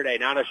to Fearday.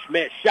 Now to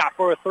Schmidt. Shot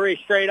for a three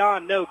straight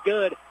on. No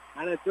good.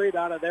 And it's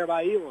rebounded there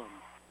by Elam.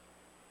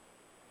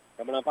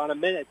 Coming up on a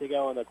minute to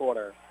go in the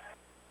quarter.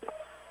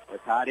 We're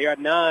tied here at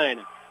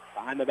 9.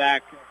 Behind the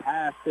back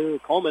pass to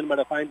Coleman, but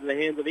it finds the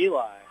hands of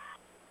Eli.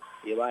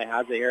 Eli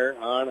has it here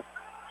on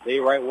the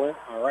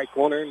right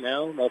corner.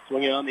 Now they'll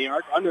swing it on the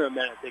arc. Under a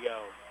minute to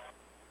go.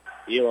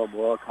 Elam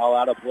will call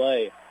out a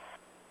play.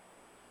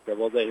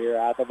 Dribbles it here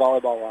at the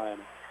volleyball line.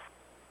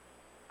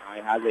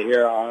 He has it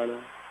here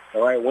on the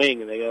right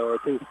wing, and they go over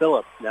to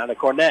Phillips. Now to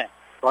Cornett.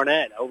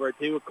 Cornett over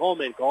to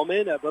Coleman.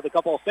 Coleman with a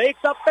couple of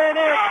fakes up and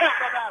in. Tap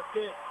the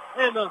basket.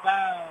 And the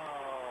foul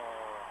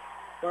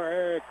for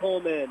Eric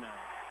Coleman.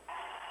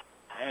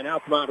 And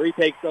Altamont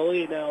retakes the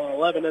lead now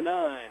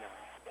 11-9.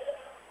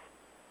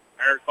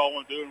 Eric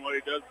Coleman doing what he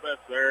does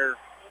best there.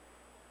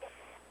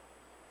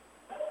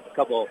 A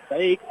couple of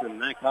fakes, and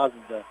that causes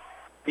the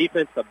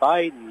defense to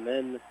bite, and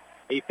then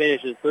he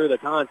finishes through the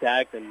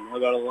contact, and he'll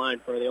go to the line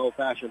for the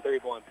old-fashioned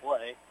three-point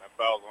play. That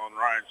foul's on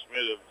Ryan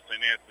Schmidt of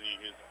St.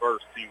 Anthony, his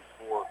first, team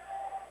 4.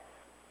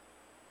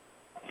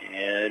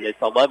 And it's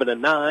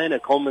 11-9. A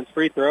Coleman's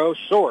free throw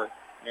short,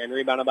 and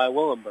rebounded by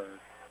Willenberg.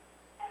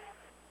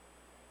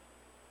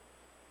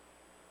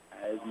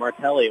 As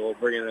Martelli will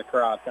bring it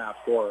across half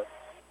court.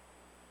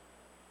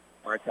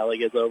 Martelli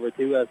gets over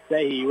to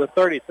Sehi with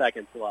 30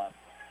 seconds left.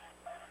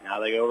 Now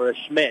they go over to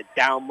Schmidt,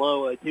 down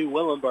low to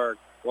Willenberg.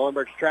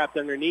 Willenberg's trapped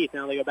underneath.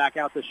 Now they go back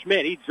out to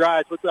Schmidt. He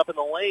drives, puts up in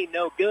the lane,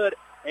 no good.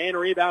 And a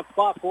rebound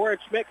spot for it.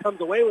 Schmidt comes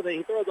away with it.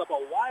 He throws up a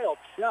wild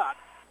shot.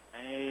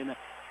 And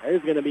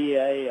there's going to be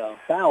a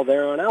foul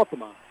there on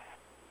Altamont.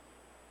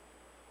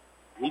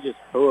 He just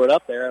threw it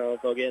up there. I don't know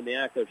if they'll get in the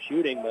act of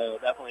shooting, but it'll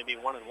definitely be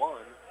 1-1.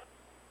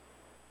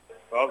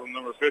 Foul on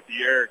number 50,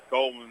 Eric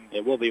Coleman.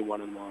 It will be 1-1.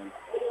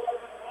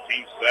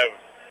 Team 7.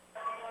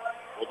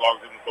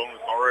 Bulldogs in the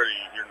bonus already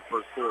here in the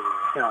first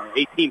quarter.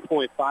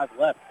 18.5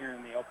 left here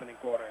in the opening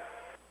quarter.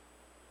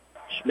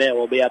 Schmidt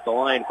will be at the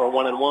line for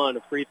 1-1.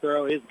 The free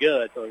throw is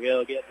good, so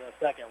he'll get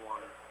the second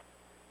one.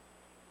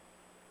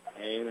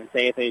 And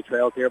St. Anthony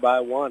trails here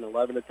by 1,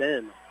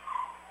 11-10.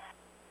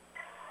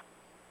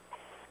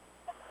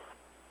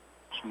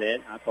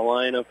 Schmidt at the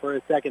line up for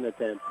his second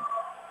attempt.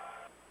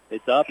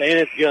 It's up, and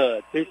it's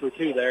good. 2 for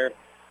 2 there.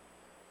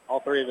 All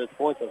 3 of his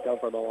points have come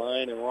from the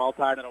line, and we're all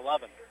tied at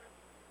 11.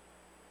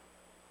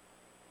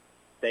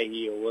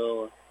 Fahey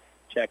will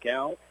check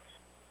out.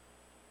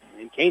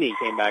 And Caney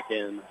came back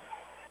in.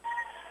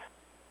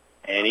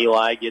 And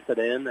Eli gets it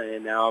in,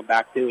 and now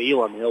back to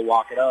Elam. He'll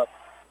walk it up,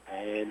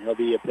 and he'll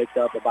be picked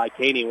up by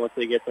Caney once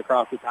he gets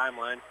across the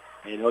timeline,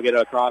 and he'll get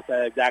it across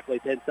at exactly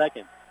 10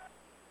 seconds.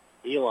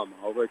 Elam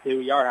over to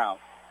Yarhouse.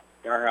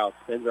 Yarhouse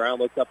spins around,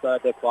 looks up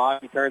at the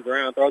clock. He turns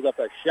around, throws up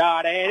a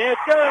shot, and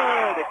it's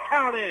good!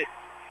 Count it!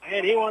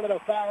 And he wanted a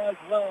foul as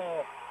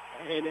well.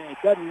 And it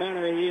doesn't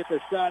matter, he hit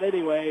the shot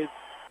anyways.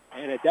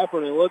 And it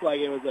definitely looked like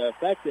it was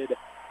affected.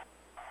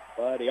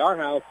 But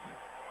Yarhouse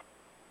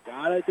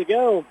got it to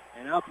go.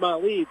 And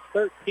Altamont leads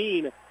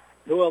 13-11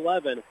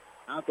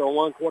 after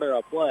 1 quarter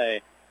of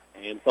play.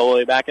 And so we'll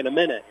be back in a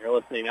minute. You're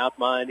listening to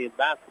Altamont Indians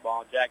basketball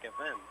on Jack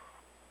FM.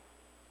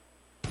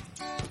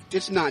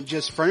 It's not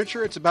just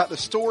furniture, it's about the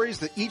stories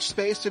that each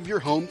space of your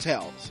home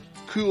tells.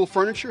 Cool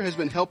Furniture has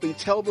been helping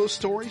tell those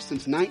stories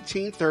since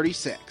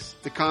 1936.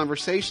 The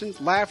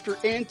conversations, laughter,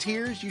 and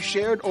tears you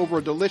shared over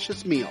a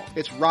delicious meal.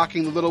 It's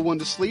rocking the little one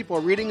to sleep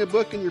while reading a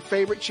book in your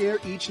favorite chair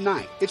each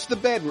night. It's the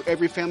bed where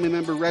every family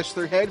member rests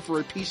their head for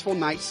a peaceful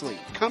night's sleep.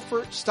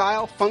 Comfort,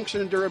 style,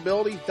 function, and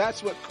durability,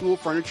 that's what Cool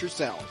Furniture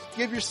sells.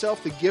 Give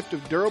yourself the gift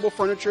of durable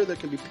furniture that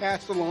can be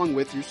passed along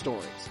with your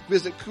stories.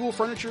 Visit Cool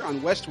Furniture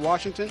on West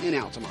Washington in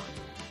Altamont.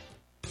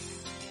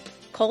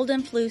 Cold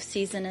and flu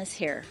season is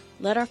here.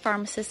 Let our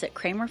pharmacists at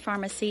Kramer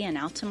Pharmacy in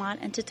Altamont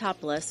and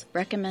Teutopolis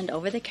recommend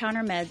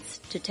over-the-counter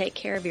meds to take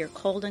care of your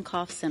cold and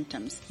cough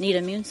symptoms. Need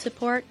immune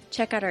support?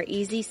 Check out our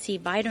Easy C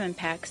vitamin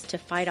packs to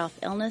fight off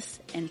illness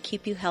and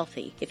keep you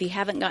healthy. If you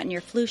haven't gotten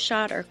your flu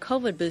shot or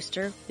COVID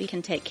booster, we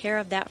can take care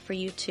of that for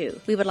you too.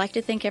 We would like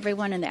to thank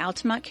everyone in the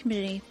Altamont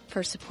community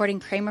for supporting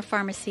Kramer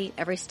Pharmacy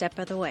every step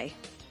of the way.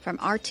 From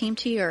our team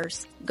to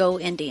yours, go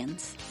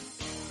Indians.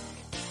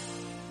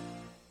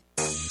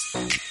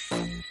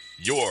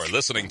 You're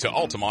listening to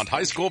Altamont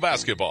High School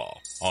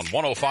basketball on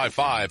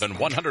 105.5 and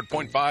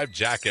 100.5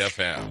 Jack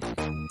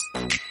FM.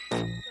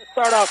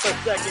 Start off the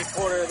second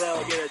quarter,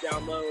 they'll get it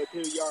down low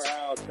to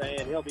Yarhouse,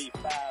 and he'll be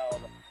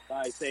fouled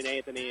by St.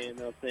 Anthony, and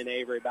they'll send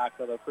Avery back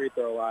to the free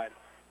throw line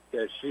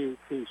to shoot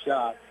 2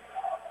 shots.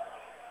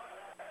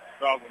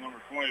 Foul with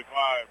number 25,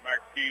 Max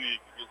Keeney,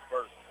 his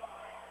first.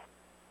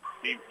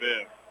 Team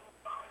 5th.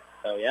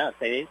 So, yeah,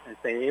 St.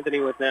 Anthony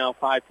with now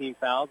 5 team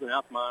fouls, and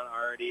Altamont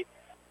already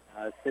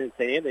St.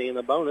 Anthony in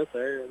the bonus.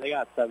 They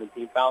got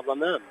 17 fouls on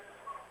them.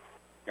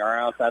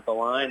 Yarhouse at the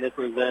line. This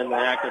was in the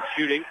act of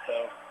shooting,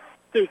 so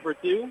 2 for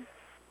 2.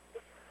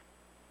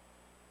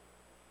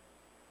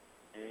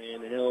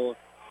 And he'll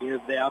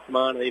give the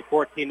Altamont a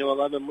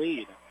 14-11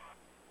 lead.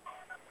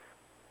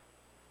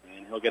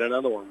 And he'll get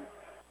another one.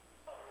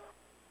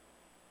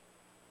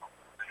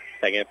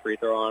 Second free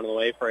throw on the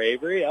way for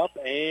Avery. Up,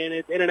 and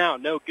it's in and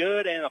out. No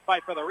good, and a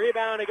fight for the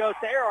rebound. It goes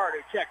to Earhart,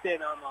 who checked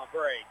in on the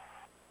break.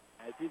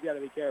 As he's got to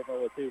be careful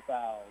with 2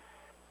 fouls.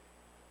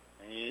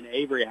 And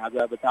Avery has it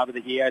at the top of the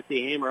key. I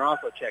see Hamer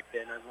also checked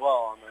in as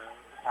well on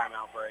the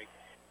timeout break.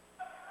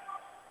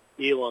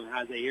 Elam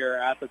has it here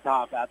at the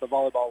top, at the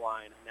volleyball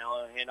line. Now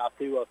a handoff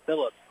to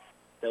Phillips.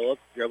 Phillips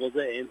dribbles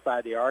it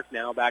inside the arc.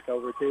 Now back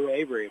over to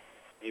Avery.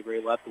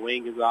 Avery left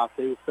wing is off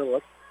to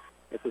Phillips.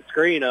 It's a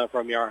screen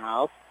from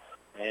Yarhouse.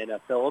 And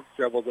Phillips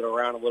dribbles it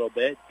around a little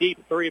bit.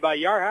 Deep 3 by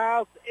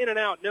Yarhouse. In and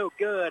out, no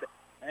good.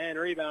 And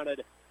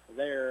rebounded.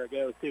 There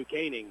goes to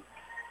Koenig.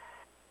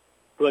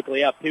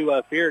 Quickly up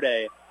to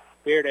Fearday.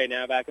 Fearday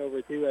now back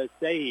over to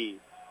Sahi.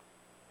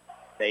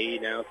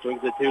 Sahi now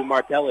swings it to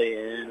Martelli,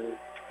 and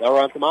they'll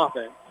run some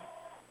offense.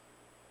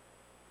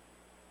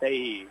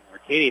 Sahi, or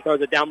Katie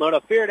throws it down low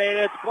to Fearday, and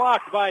it's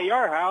blocked by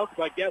Yarhouse,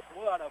 but guess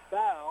what? A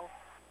foul.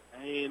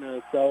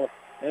 And so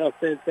they'll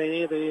send St.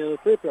 Anthony to the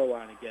free throw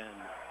line again.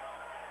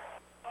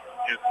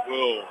 Yes,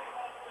 will.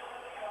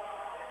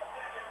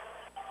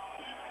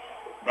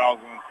 Fouls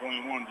on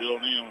 21,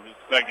 Dylan Neal, his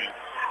second.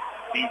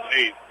 Team's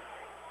 8th.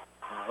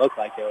 Looks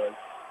like it was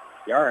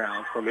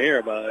Yarhouse from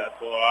here, but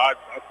that's what I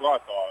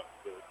thought. But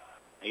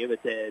I give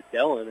it to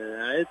Dylan,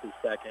 and that is his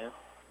second.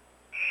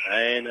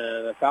 And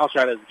the foul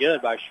shot is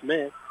good by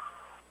Schmidt.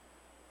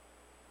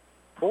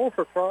 4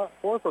 for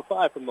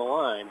 5 from the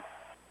line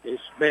is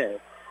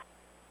Schmidt.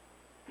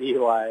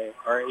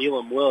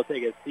 Elam will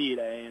take a seat,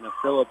 and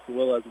Phillips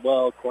will as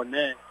well.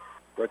 Cornett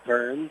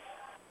returns.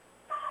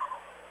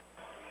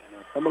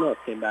 And someone else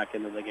came back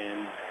into the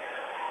game.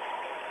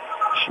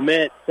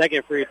 Schmidt,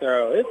 second free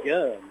throw. It's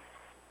good.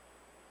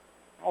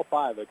 All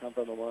 5 that come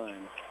from the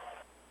line.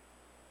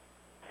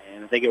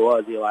 And I think it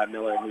was Eli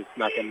Miller who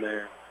snuck in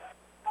there.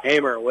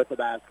 Hamer with the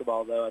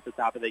basketball, though, at the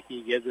top of the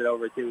key. Gives it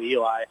over to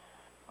Eli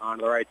on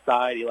the right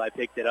side. Eli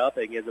picked it up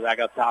and gives it back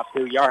up top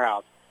to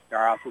Yarhouse.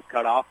 Yarhouse is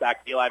cut off.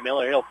 Back to Eli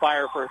Miller. He'll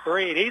fire for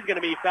 3, and he's going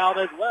to be fouled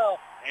as well.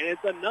 And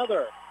it's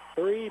another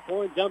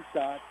 3-point jump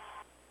shot.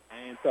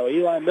 And so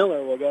Eli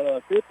Miller will go to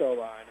the free throw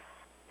line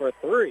for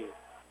 3.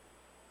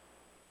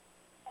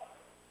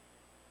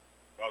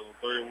 Foul on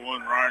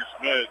 31, Ryan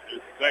Schmidt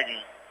is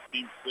second,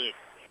 team 6.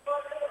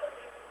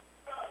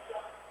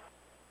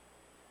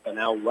 So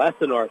now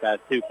Westendorf has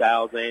 2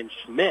 fouls, and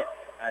Schmidt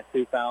has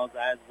 2 fouls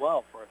as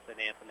well for St.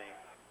 Anthony.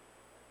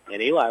 And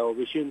Eli will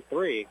be shooting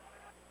 3.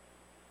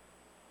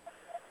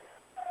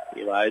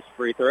 Eli's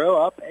free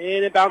throw up, and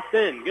it bounced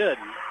in. Good.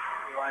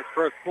 Eli's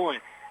first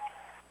point.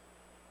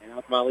 And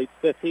Altamont leads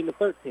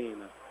 15-13.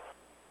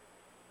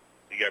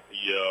 You got the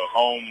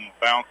home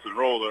bounce and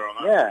roll there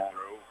on that free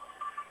throw.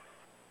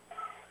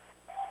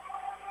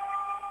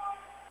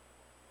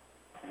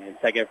 And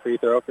second free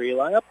throw for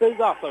Eli up is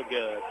also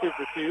good. 2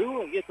 for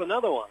 2. He gets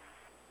another one.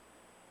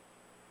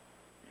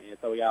 And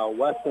so we got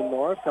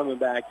Westendorf coming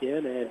back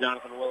in, and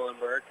Jonathan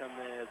Willenberg coming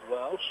in as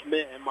well.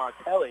 Schmidt and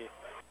Martelli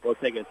will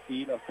take a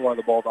seat for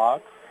the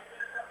Bulldogs.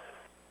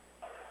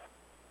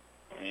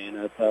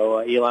 And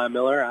so Eli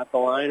Miller at the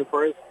line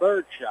for his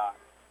third shot.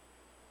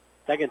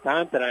 Second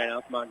time tonight,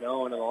 Altamont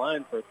going to the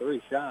line for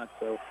 3 shots.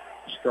 So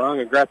strong,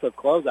 aggressive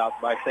closeouts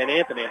by St.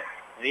 Anthony.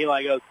 And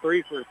Eli goes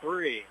 3 for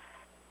 3.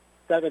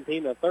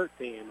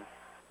 17-13.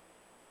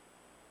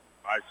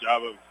 Nice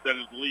job of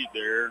extending the lead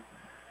there.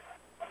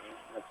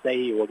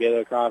 Sahi will get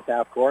it across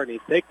half court, and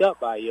he's picked up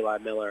by Eli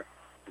Miller.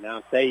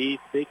 Now Sahi,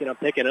 speaking of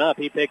picking up,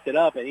 he picked it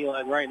up, and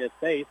Eli's right in his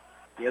face.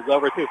 He is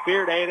over to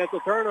Fearday, and it's a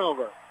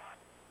turnover.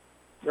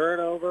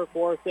 Turnover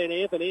for St.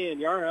 Anthony,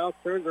 and Yarhouse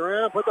turns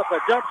around, puts up a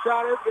jump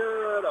shot. It's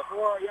good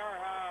for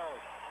Yarhouse.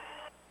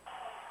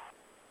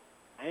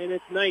 And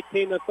it's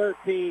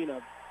 19-13,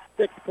 a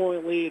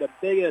 6-point lead, a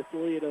biggest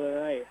lead of the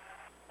night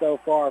so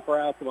far for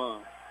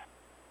Altamont.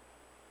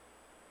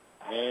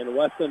 And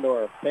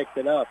Westendorf picked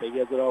it up. He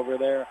gives it over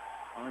there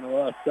on the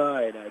left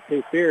side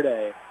to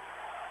Fearday.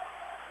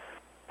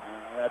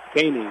 That's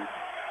Caney.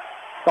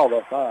 Called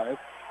a 5.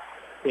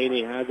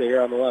 Caney has it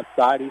here on the left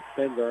side. He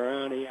spins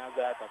around. He has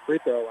it at the free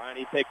throw line.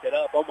 He picked it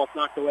up, almost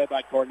knocked away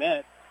by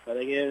Cornett, but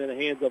they get it in the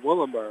hands of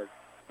Willenberg.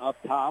 Up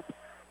top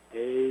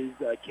is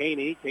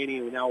Caney.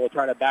 Caney now will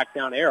try to back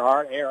down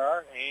Earhart,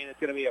 and it's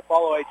going to be a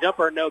follow-away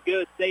jumper. No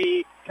good.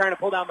 Stay trying to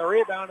pull down the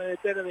rebound, and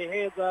it's into the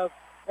hands of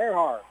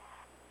Earhart.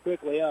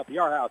 Quickly up,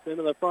 Yarhouse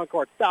into the front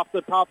court, stops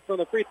and pops from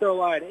the free throw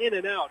line, in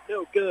and out,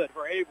 no good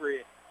for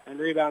Avery, and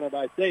rebounded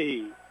by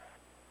Sahi.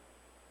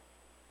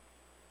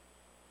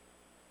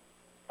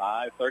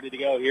 5:30 to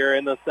go here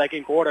in the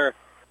second quarter.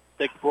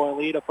 6-point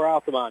lead for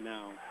Altamont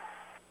now.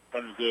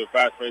 Turned into a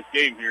fast-paced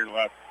game here in the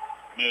last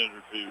minute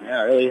or 2.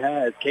 Yeah, it really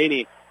has.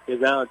 Caney is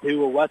down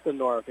to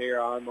Westendorf here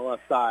on the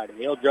left side.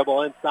 He'll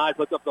dribble inside,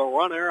 puts up the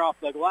runner off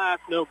the glass,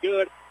 no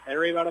good, and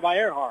rebounded by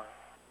Earhart.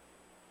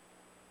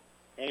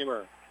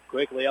 Hamer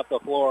quickly up the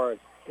floor,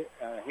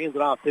 hands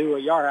it off to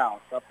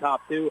Yarhouse. Up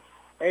top to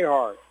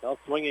Earhart. They'll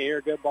swing it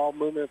here. Good ball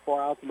movement for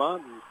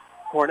Altamont. And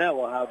Cornett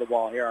will have the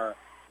ball here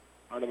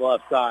on the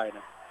left side.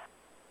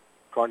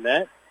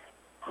 Cornett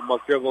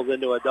almost dribbles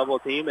into a double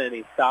team, and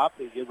he stops.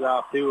 He gives it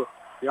off to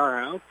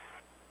Yarhouse.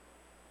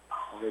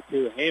 Over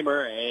to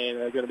Hamer, and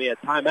there's going to be a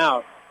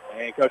timeout.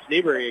 And Coach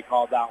Niebury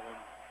called that one.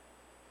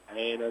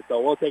 And so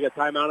we'll take a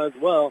timeout as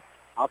well.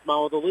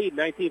 Altamont with the lead,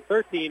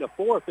 19-13,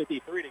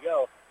 4:53 to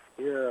go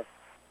here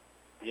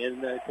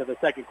into the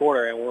second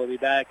quarter, and we'll be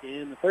back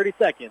in 30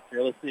 seconds.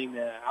 You're listening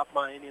to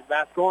Altamont Indians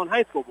basketball and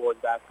high school boys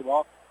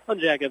basketball on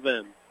Jack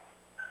FM.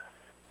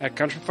 At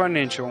Country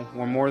Financial,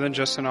 we're more than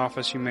just an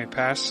office you may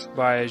pass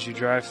by as you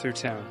drive through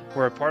town.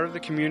 We're a part of the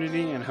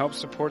community and help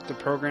support the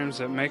programs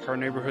that make our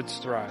neighborhoods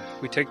thrive.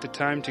 We take the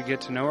time to get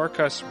to know our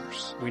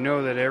customers. We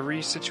know that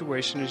every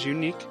situation is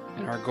unique,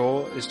 and our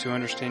goal is to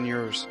understand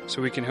yours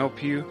so we can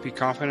help you be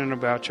confident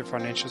about your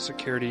financial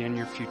security and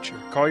your future.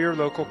 Call your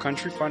local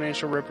Country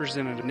Financial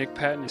representative, Nick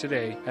Patton,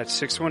 today at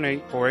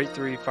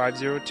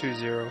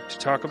 618-483-5020 to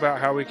talk about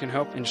how we can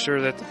help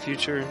ensure that the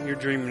future you're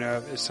dreaming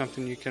of is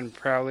something you can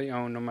proudly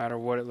own no matter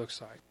what it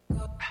looks like.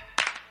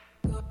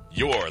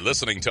 You're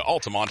listening to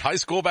Altamont High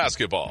School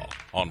basketball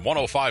on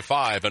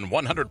 105.5 and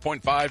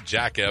 100.5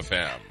 Jack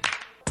FM.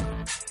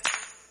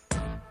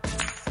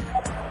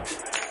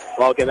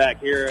 Welcome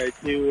back here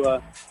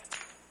to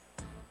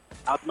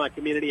Altamont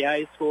Community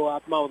High School.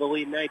 Altamont with the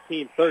lead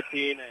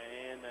 19-13,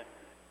 and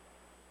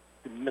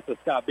Mr.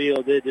 Scott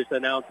Beal did just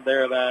announce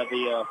there that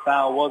the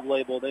foul was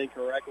labeled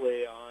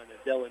incorrectly on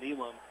Dylan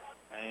Elam,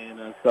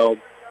 and so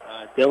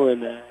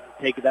Dylan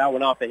take that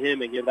one off of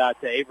him and give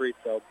that to Avery.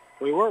 So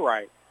we were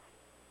right.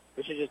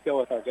 We should just go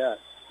with our gut.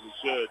 We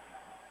should.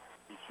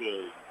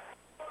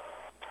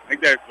 I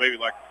think that's maybe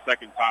like the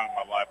second time in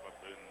my life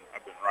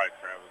I've been right,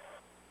 Travis.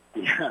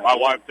 Yeah. My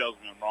wife tells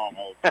me I'm wrong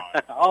all the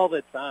time. All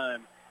the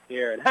time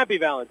here. And happy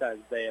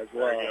Valentine's Day as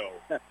well. There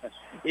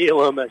you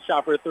go. Elam, a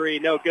shot for 3,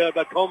 no good,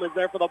 but Coleman's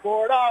there for the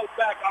board. Oh, it's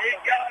back. He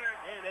got it.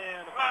 And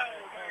in.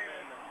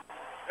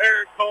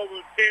 Eric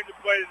Coleman came to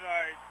play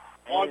tonight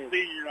on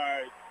senior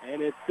night.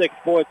 And it's 6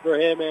 points for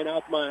him, and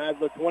Altamont has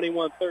the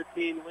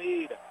 21-13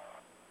 lead.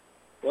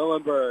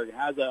 Willenberg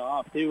has it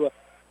off to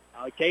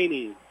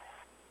Caney.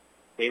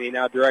 Caney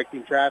now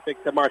directing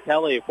traffic to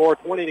Martelli.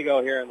 4:20 to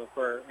go here in the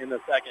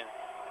second.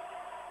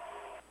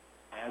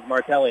 As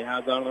Martelli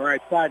has it on the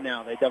right side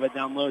now. They dub it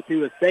down low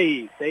to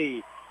Sahi.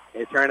 Sahi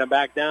He's trying to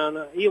back down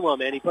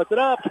Elam, and he puts it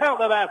up. Count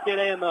the basket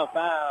and the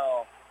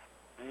foul.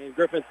 And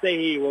Griffin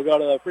Stahey will go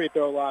to the free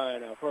throw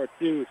line for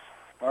two,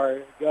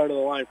 or go to the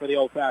line for the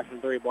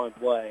old-fashioned three-point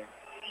play.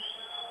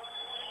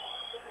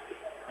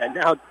 And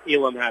now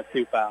Elam has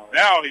 2 fouls.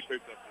 Now he picks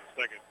up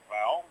his second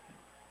foul.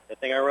 I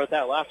think I wrote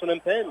that last one in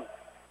pen.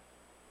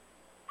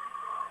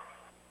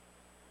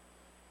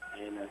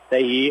 And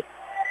Stahey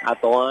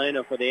at the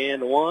line for the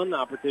and one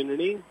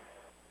opportunity.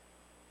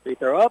 Free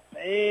throw up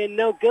and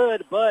no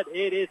good, but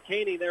it is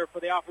Caney there for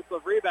the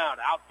offensive rebound.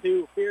 Out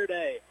to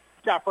Fearday.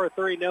 Shot for a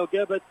 3, no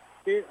good, but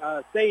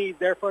Stahey's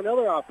there for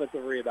another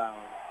offensive rebound.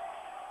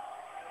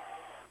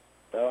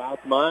 So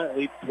Altamont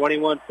leads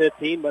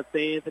 21-15, but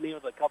St. Anthony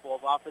with a couple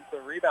of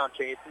offensive rebound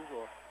chases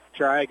will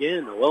try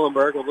again.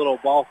 Willenberg, a little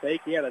ball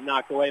fake. He had it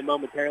knocked away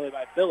momentarily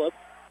by Phillips.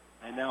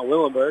 And now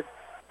Willenberg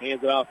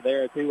hands it off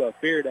there to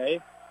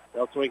Fearday.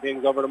 They'll swing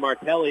things over to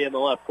Martelli in the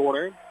left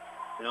corner.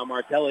 Now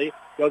Martelli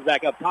goes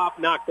back up top,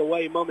 knocked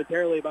away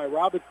momentarily by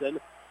Robinson,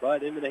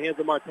 but into the hands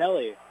of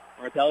Martelli.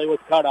 Martelli was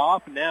cut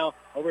off. Now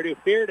over to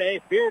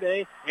Fearday.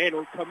 Fearday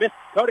and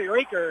Cody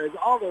Rinker is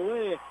all the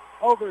way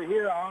over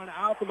here on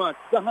Altamont's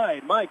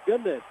side. My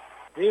goodness.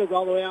 He was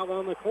all the way out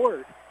on the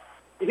court.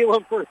 He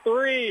went for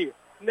 3.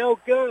 No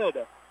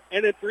good.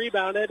 And it's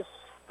rebounded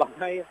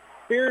by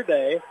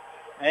Fearday.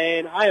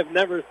 And I have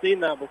never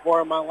seen that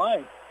before in my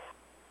life.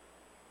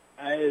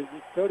 As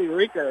Cody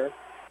Rinker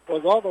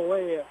was all the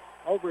way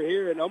over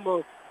here and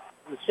almost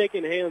was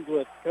shaking hands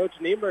with Coach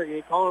Nienberg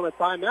and calling a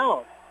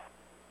timeout.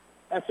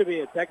 That should be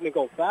a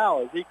technical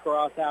foul as he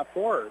crossed half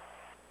court.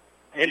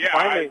 And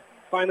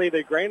finally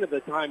they granted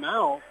the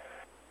timeout.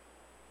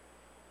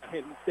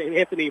 And St.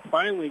 Anthony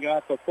finally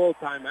got the full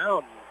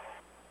timeout.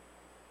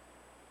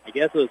 I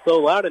guess it was so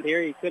loud in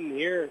here he couldn't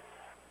hear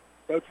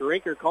Coach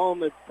Rinker calling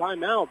the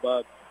timeout,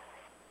 but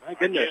my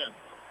goodness,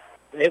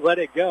 they let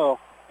it go.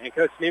 And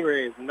Coach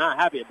Nienberg is not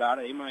happy about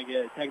it. He might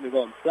get it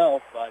technical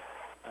himself, but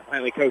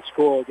finally Coach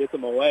School gets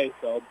him away.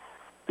 So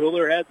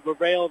cooler heads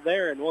prevailed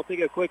there, and we'll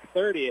take a quick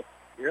 30.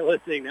 You're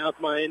listening now to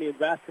my Indians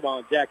basketball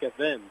on Jack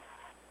FM.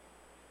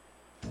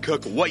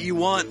 Cook what you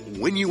want,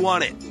 when you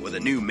want it, with a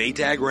new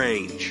Maytag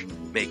range.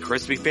 Make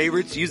crispy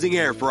favorites using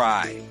air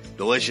fry.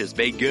 Delicious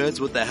baked goods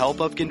with the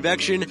help of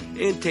convection,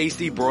 and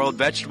tasty broiled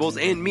vegetables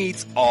and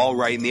meats all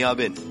right in the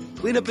oven.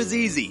 Cleanup is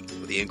easy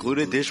with the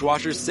included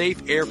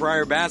dishwasher-safe air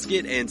fryer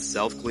basket and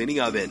self-cleaning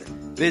oven.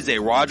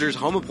 Visit Rogers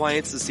Home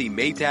Appliance to see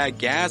Maytag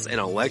gas and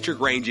electric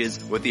ranges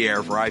with the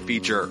air fry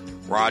feature.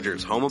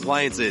 Rogers Home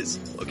Appliances,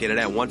 located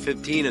at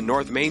 115 in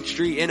North Main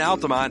Street in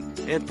Altamont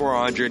and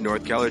 400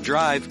 North Keller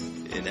Drive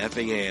in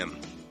Effingham.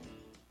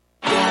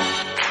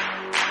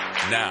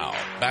 Now,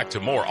 back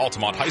to more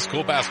Altamont High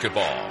School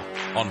basketball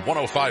on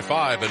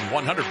 105.5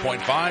 and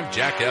 100.5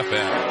 Jack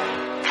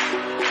FM.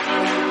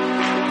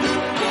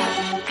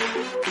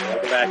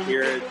 Welcome back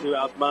here to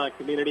Altamont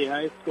Community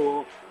High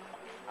School.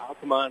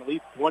 Altamont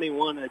leads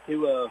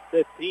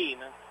 21-15,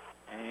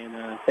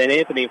 and St.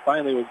 Anthony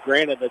finally was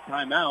granted the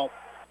timeout,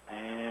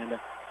 and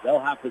they'll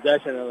have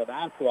possession of the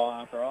basketball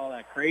after all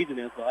that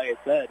craziness. But like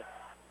I said,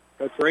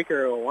 Coach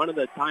Rinker wanted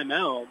the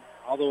timeout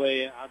all the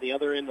way on the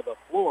other end of the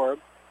floor,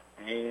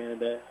 and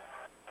the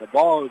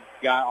ball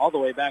got all the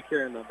way back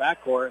here in the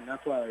backcourt, and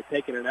that's why they're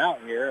taking it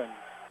out here. And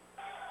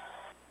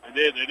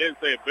They did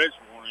say a bench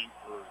warning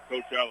for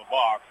Coach out of the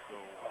box. So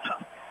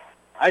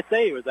I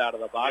say he was out of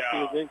the box. Yeah.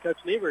 He was in Coach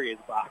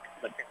Nieberg's box.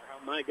 But,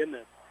 oh, my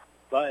goodness.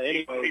 But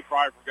anyway, he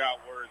probably forgot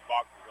where his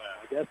box was at.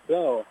 I guess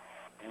so.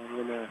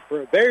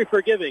 And very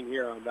forgiving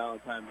here on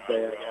Valentine's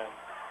Day, I guess.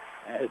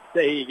 As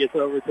Stahey gets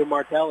over to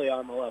Martelli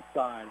on the left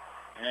side.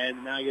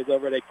 And now he gets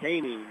over to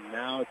Caney.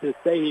 Now to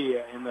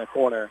Stahey in the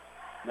corner.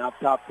 Now up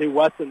top to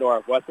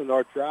Westendorf.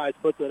 Westendorf tries,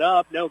 puts it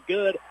up. No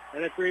good.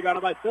 And it's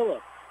rebounded by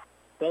Phillips.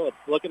 Phillips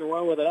looking to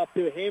run with it up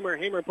to Hamer.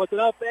 Hamer puts it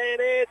up,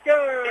 and it's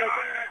good.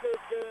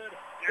 It's good.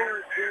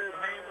 Good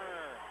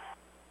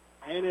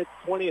Hamer. And it's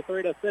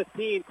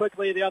 23-15.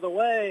 Quickly the other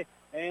way.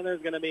 And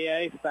there's going to be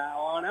a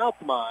foul on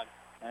Altamont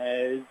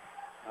as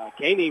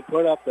Caney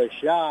put up the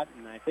shot.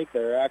 And I think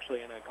they're actually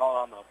going to call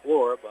it on the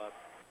floor, but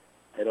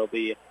it'll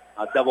be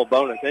a double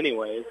bonus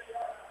anyways.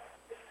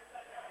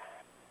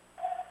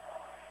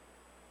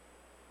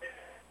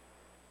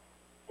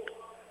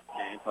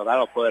 And so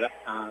that'll put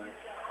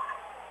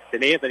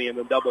St. Anthony in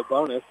the double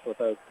bonus with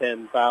those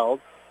 10 fouls.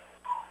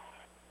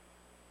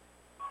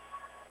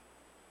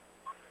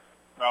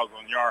 Fouls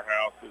on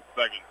Yarhouse, his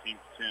second, team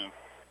 10.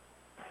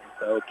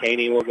 So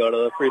Caney will go to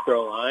the free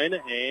throw line,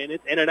 and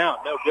it's in and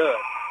out, no good.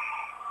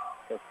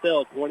 So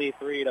still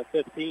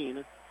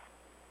 23-15.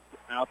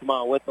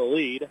 Altamont with the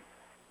lead.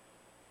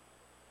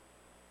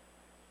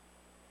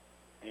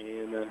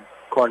 And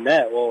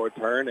Cornett will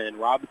return, and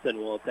Robinson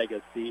will take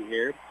a seat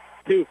here.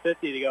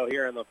 2:50 to go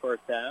here in the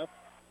first half.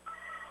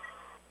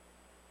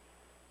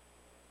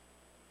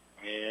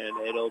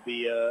 And it'll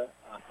be a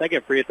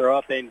second free throw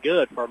up and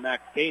good for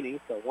Max Caney,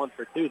 so 1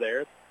 for 2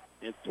 there.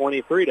 It's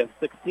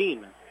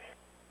 23-16.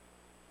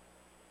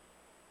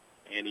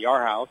 And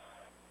Yarhouse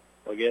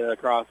will get it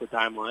across the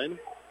timeline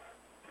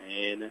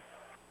and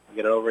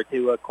get it over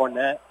to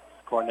Cornett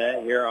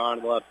Cornett here on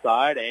the left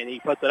side, and he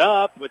puts it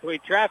up between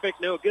traffic,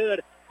 no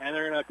good, and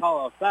they're going to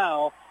call a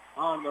foul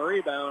on the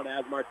rebound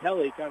as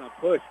Martelli kind of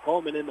pushed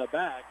Coleman in the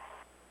back,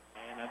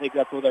 and I think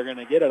that's what they're going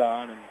to get it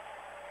on, and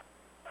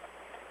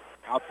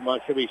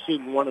Altamont should be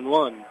shooting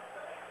 1-1.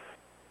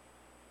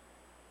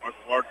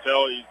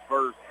 Martelli's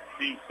first,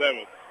 team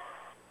 7th.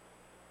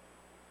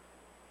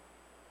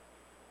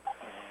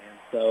 And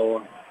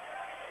so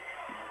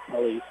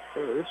Martelli's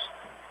first,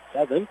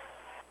 7th,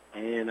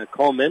 and a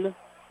Coleman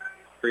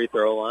free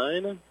throw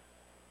line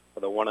for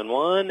the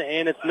 1-1,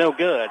 and it's no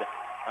good.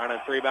 On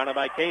a rebounded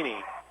by Caney.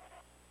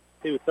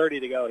 2:30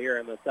 to go here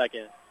in the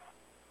second.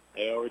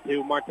 Over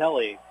to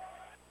Martelli.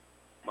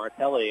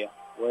 Martelli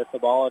with the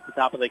ball at the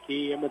top of the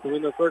key in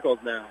between the circles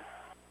now.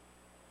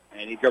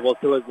 And he dribbles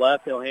to his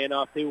left. He'll hand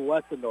off to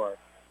Westendorf.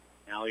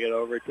 Now he'll get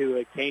over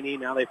to Caney.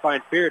 Now they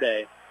find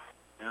Fearday.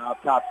 Now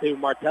up top to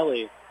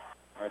Martelli.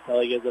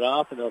 Martelli gives it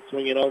off, and they'll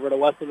swing it over to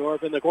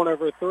Westendorf in the corner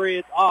for 3.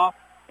 It's off,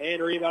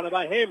 and rebounded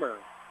by Hamer.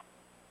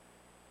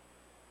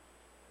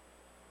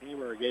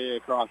 Hamer getting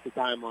across the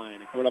timeline.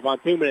 Coming up on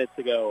 2 minutes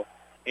to go.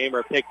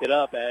 Hamer picked it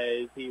up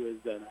as he was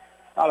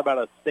thought about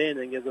a spin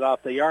and gives it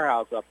off to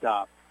Yarhouse up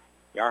top.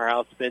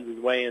 Yarhouse spins his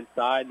way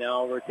inside.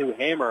 Now over to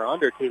Hamer.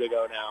 Under 2 to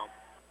go now.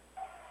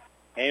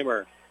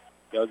 Hamer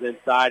goes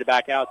inside,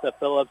 back out to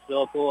Phillips.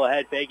 Phillips, a little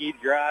head fake. He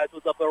drives.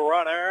 What's up the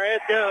runner?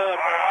 It's good.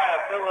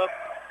 Phillips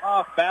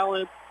off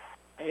balance.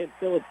 And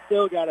Phillips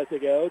still got it to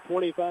go.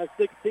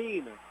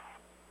 25-16.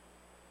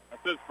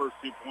 That's his first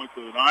 2 points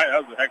of the night.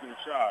 That was a heck of a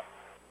shot.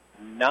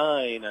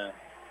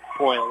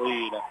 9-point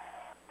lead.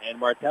 And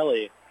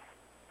Martelli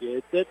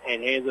gets it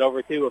and hands it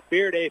over to a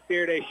Fearday.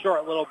 Fearday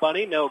short little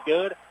bunny, no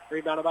good.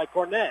 Rebounded by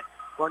Cornett.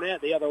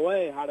 Cornett the other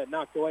way, had it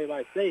knocked away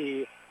by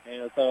Sehi.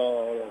 And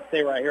so it'll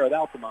stay right here with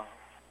Altamont.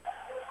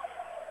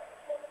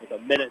 With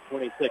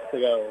 1:26 to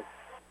go.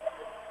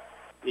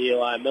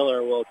 Eli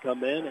Miller will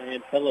come in,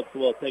 and Phillips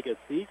will take a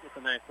seat with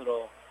a nice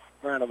little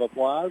round of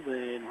applause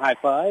and high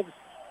fives.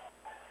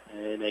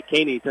 And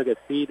Caney took a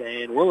seat,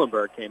 and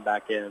Willenberg came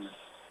back in.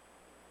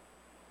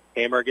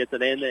 Hamer gets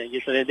it in, and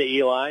gets it into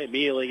Eli.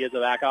 Immediately gives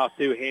it back off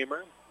to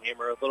Hamer.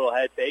 Hamer, a little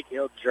head fake.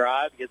 He'll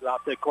drive. Gives it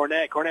off to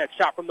Cornett. Cornett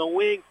shot from the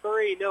wing.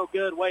 3, no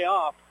good, way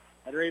off.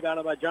 And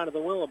rebounded by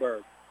Jonathan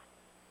Willenberg.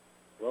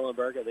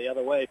 Willenberg the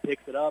other way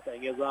picks it up and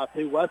gives it off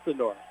to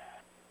Westendorf.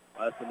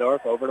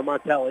 Westendorf over to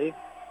Martelli.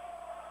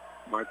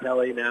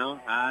 Martelli now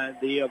at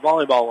the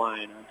volleyball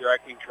line,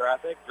 directing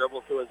traffic.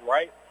 Dribbles to his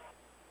right.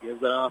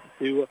 Gives it off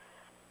to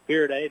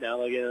Fearday. Now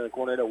they get in the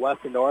corner to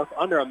Westendorf.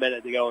 Under a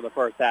minute to go in the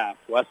first half.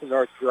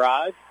 Westendorf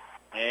drives,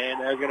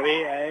 and there's going to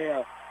be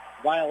a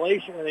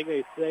violation. I think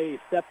they say he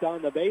stepped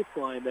on the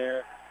baseline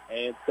there,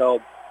 and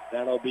so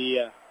that'll be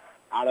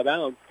out of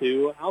bounds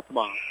to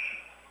Altamont.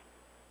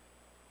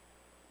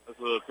 That's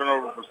a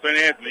turnover for St.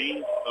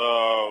 Anthony.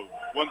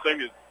 One thing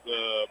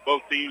that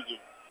both teams have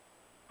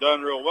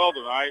done real well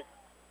tonight,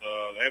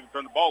 they haven't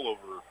turned the ball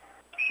over.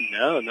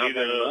 No, not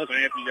very much.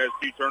 St. Anthony has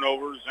 2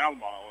 turnovers, and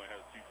Altamont only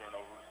has 2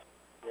 turnovers.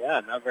 Yeah,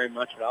 not very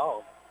much at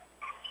all.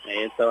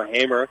 And so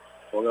Hamer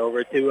will go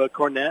over to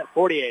Cornett.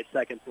 48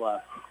 seconds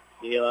left.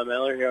 Eli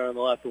Miller here on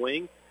the left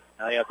wing.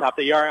 Now he up top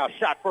the yard out.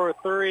 Shot for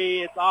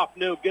 3. It's off,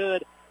 no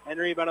good. And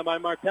rebounded by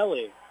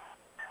Martelli.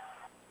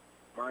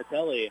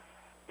 Martelli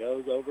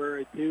goes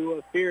over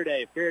to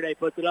Fearday. Fearday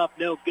puts it up,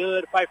 no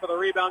good. Fight for the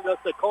rebound goes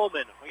to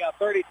Coleman. We got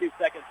 32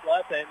 seconds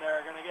left, and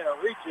they're going to get a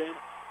reach-in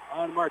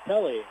on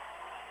Martelli.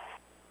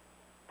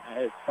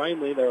 As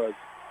finally there was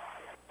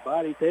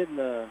bodies hitting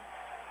the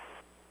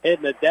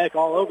deck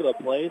all over the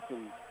place,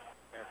 and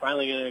they're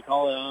finally going to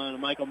call it on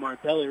Michael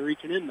Martelli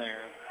reaching in there.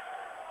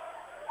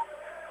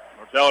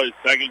 Martelli's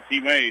second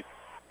teammate.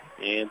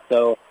 And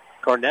so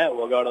Cornett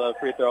will go to the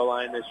free throw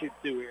line to shoot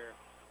 2 here.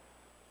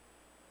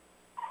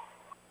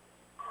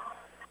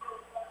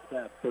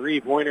 That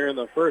 3-pointer in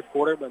the first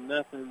quarter, but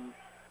nothing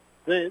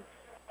since.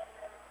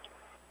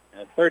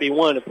 At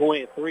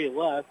 31.3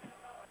 left,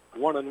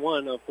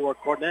 1-1 for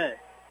Cornett.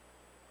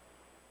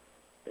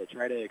 They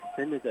try to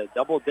extend it to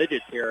double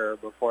digits here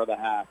before the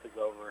half is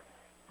over.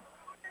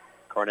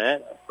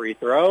 Cornett, free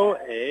throw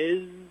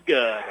is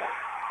good.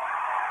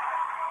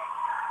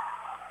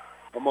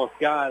 Almost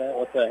got it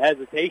with a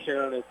hesitation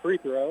on his free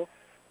throw,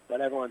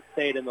 but everyone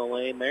stayed in the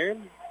lane there.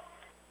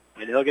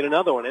 And he'll get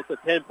another one. It's a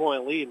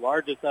 10-point lead,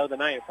 largest of the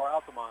night for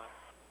Altamont,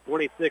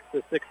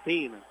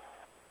 26-16.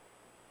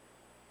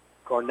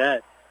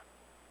 Cornett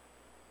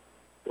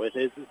with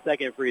his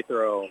second free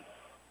throw.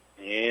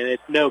 And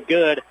it's no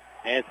good.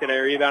 And it's going to be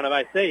rebounded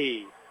by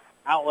Sehi.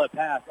 Outlet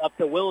pass up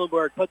to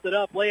Willenberg. Puts it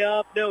up.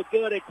 Layup. No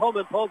good. And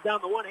Coleman pulls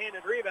down the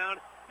one-handed rebound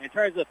and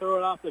tries to throw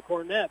it off to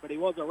Cornett, but he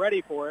wasn't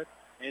ready for it.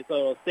 And so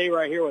it'll stay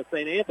right here with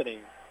St. Anthony.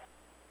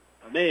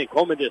 Man,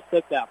 Coleman just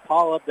took that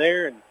ball up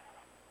there and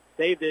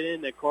saved it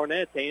into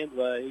Cornett's hands,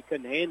 but he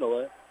couldn't handle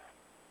it.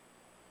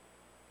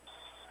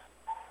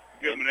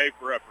 Give him an A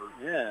for effort.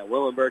 Yeah,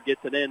 Willenberg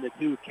gets it in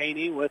to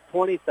Caney with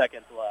 20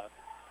 seconds left.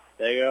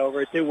 They go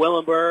over to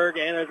Willenberg,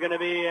 and there's going to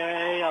be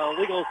a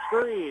illegal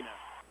screen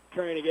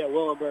trying to get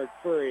Willenberg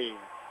free.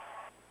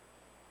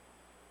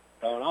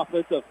 So an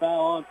offensive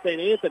foul on St.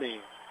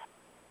 Anthony.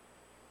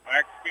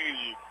 Max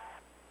Speedy.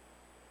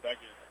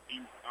 Second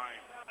team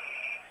time.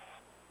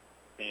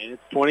 And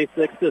it's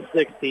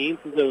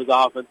 26-16 since it was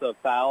offensive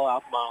foul.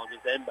 Altamont will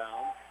just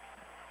inbound.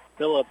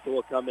 Phillips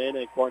will come in,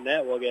 and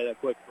Cornett will get a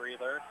quick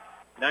breather.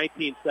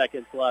 19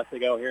 seconds left to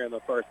go here in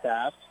the first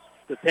half.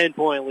 It's a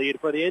 10-point lead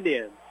for the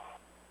Indians.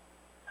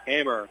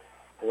 Hammer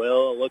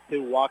will look to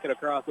walk it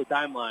across the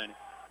timeline.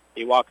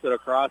 He walks it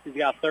across. He's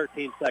got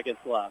 13 seconds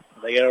left.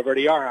 They get over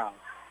to Yarhouse.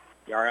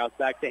 Yarhouse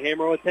back to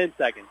Hammer with 10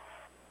 seconds.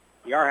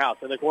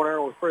 Yarhouse in the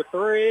corner for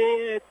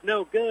three. It's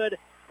no good.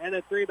 And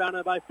it's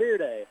rebounded by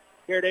Fearday.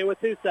 Fearday with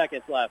 2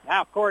 seconds left.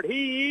 Half court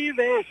heave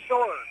is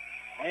short.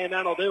 And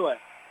that'll do it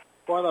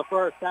for the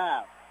first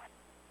half.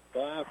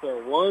 So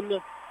after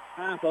one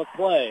half of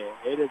play,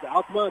 it is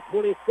Altamont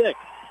 26,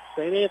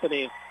 St.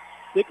 Anthony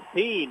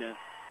 16.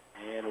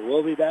 And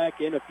we'll be back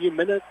in a few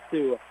minutes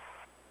to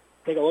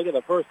take a look at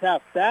the first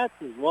half stats,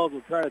 as well as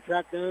we'll try to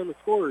track down the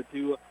score or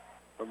two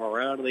from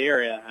around the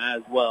area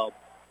as well.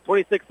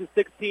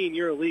 26-16,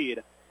 your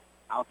lead,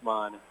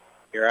 Altamont,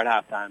 here at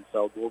halftime.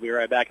 So we'll be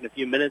right back in a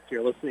few minutes.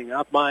 You're listening to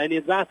Altamont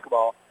Indians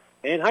basketball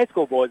and high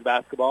school boys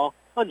basketball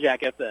on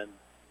Jack FM.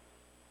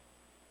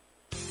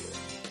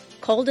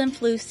 Cold and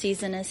flu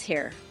season is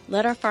here.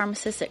 Let our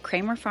pharmacists at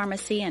Kramer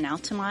Pharmacy in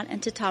Altamont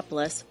and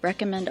Teutopolis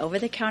recommend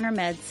over-the-counter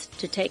meds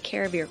to take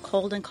care of your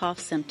cold and cough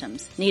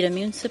symptoms. Need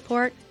immune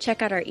support?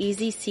 Check out our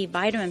Easy C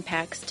vitamin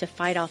packs to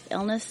fight off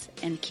illness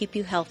and keep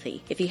you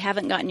healthy. If you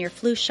haven't gotten your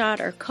flu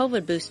shot or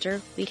COVID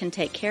booster, we can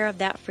take care of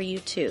that for you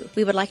too.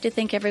 We would like to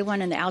thank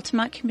everyone in the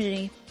Altamont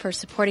community for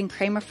supporting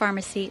Kramer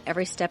Pharmacy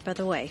every step of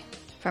the way.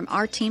 From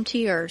our team to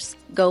yours,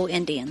 go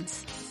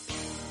Indians.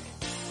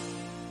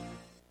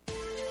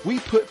 We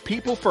put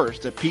people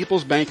first at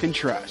People's Bank and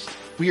Trust.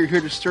 We are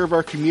here to serve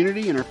our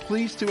community and are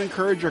pleased to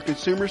encourage our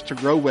consumers to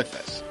grow with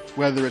us.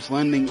 Whether it's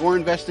lending or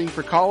investing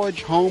for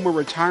college, home, or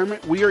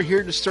retirement, we are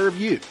here to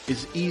serve you.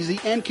 It's easy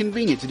and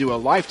convenient to do a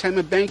lifetime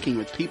of banking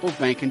with People's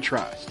Bank and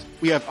Trust.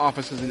 We have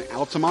offices in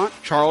Altamont,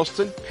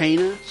 Charleston,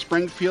 Pana,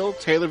 Springfield,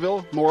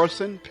 Taylorville,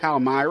 Morrison,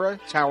 Palmyra,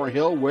 Tower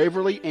Hill,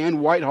 Waverly,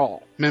 and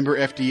Whitehall. Member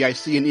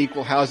FDIC and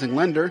equal housing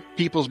lender,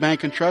 People's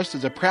Bank and Trust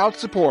is a proud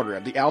supporter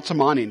of the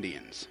Altamont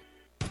Indians.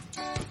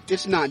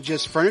 It's not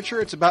just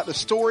furniture, it's about the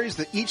stories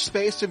that each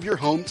space of your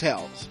home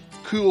tells.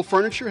 Cool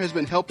Furniture has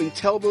been helping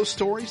tell those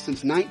stories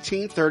since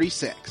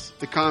 1936.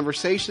 The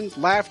conversations,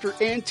 laughter,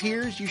 and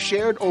tears you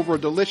shared over a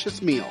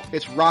delicious meal.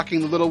 It's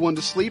rocking the little one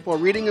to sleep while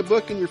reading a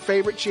book in your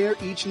favorite chair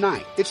each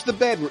night. It's the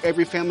bed where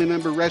every family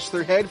member rests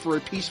their head for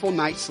a peaceful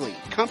night's sleep.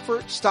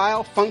 Comfort,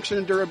 style, function,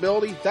 and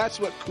durability, that's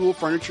what Cool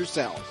Furniture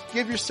sells.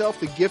 Give yourself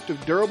the gift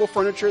of durable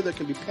furniture that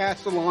can be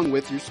passed along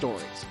with your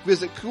stories.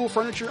 Visit Cool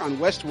Furniture on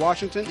West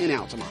Washington in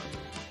Altamont.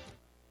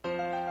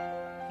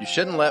 You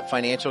shouldn't let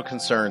financial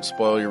concerns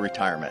spoil your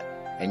retirement,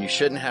 and you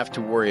shouldn't have to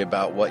worry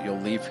about what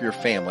you'll leave for your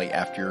family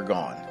after you're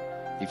gone.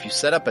 If you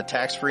set up a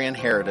tax-free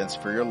inheritance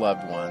for your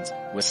loved ones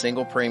with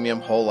single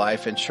premium whole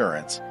life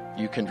insurance,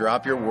 you can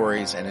drop your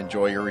worries and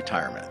enjoy your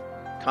retirement.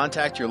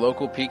 Contact your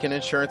local Pekin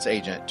Insurance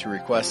agent to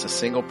request a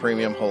single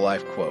premium whole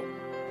life quote.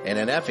 And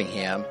in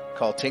Effingham,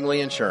 call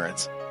Tingley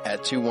Insurance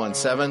at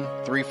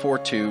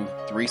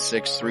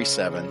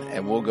 217-342-3637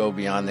 and we'll go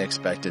beyond the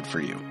expected for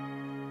you.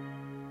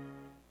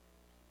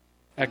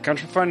 At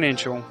Country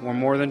Financial, we're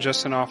more than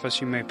just an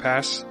office you may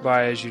pass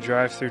by as you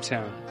drive through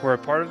town. We're a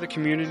part of the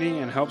community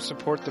and help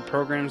support the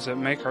programs that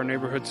make our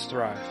neighborhoods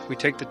thrive. We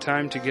take the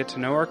time to get to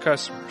know our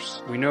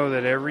customers. We know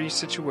that every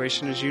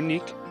situation is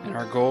unique, and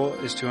our goal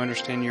is to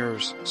understand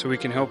yours so we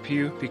can help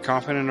you be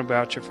confident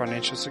about your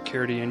financial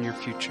security and your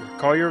future.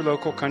 Call your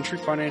local Country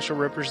Financial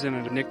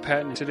representative, Nick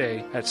Patton,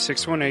 today at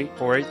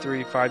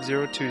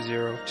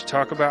 618-483-5020 to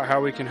talk about how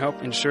we can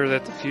help ensure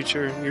that the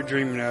future you're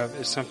dreaming of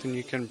is something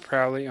you can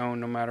proudly own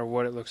no matter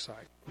what it looks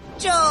like.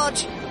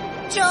 George!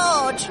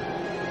 George!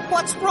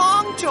 What's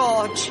wrong,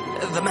 George?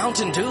 The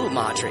Mountain Dew,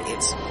 Marjorie.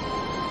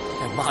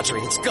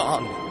 Marjorie, it's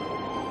gone.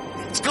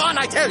 It's gone,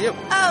 I tell you!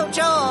 Oh,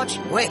 George!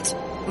 Wait,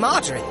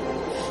 Marjorie!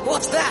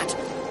 What's that?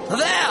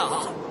 There!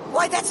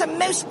 Why, that's a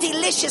most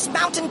delicious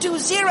Mountain Dew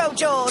Zero,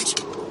 George!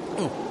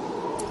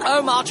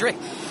 Oh, Marjorie!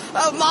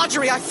 Oh,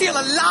 Marjorie, I feel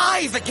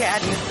alive again!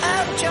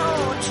 Oh,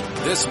 George!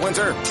 This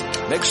winter,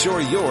 make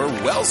sure you're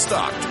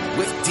well-stocked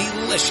with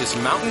delicious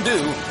Mountain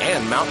Dew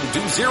and Mountain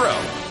Dew Zero.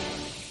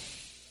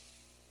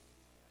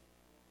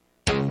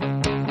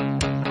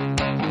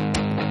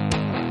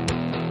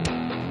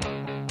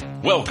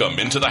 Welcome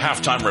into the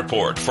halftime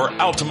report for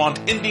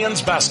Altamont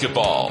Indians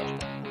basketball.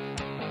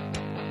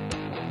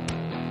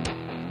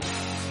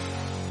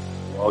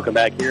 Welcome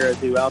back here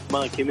to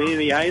Altamont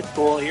Community High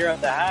School. Here at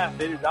the half,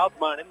 it is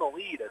Altamont in the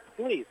lead at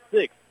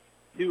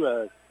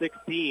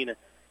 26-16.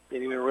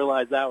 Didn't even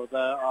realize that with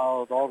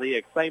all the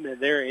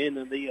excitement there in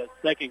the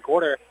second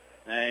quarter.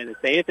 And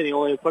St. Anthony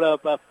only put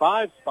up a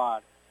 5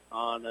 spot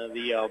on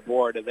the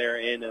board there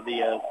in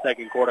the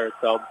second quarter.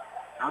 So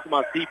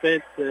Altamont's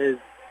defense is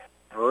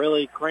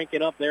really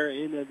cranking up there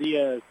in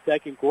the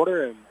second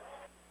quarter. And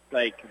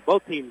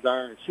both teams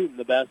aren't shooting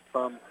the best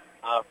from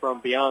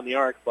beyond the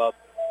arc, but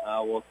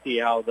we'll see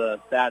how the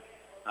stats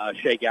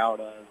shake out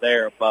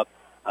there. But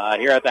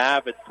here at the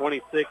half, it's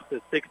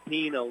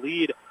 26-16, a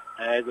lead.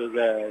 As it was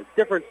a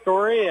different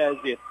story, as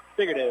you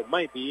figured it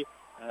might be,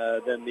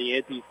 than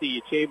the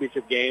NTC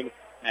championship game,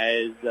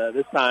 as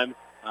this time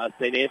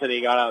St.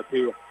 Anthony got out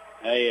to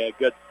a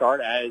good start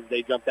as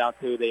they jumped out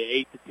to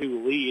the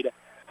 8-2 lead,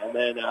 and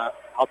then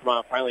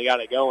Altamont finally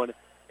got it going,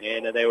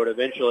 and they would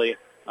eventually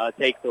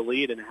take the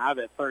lead and have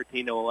it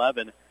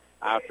 13-11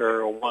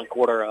 after one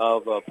quarter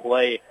of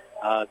play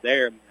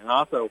there. And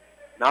also,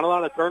 not a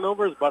lot of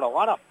turnovers, but a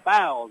lot of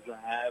fouls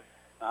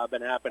have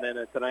been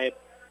happening tonight.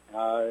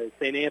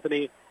 St.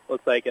 Anthony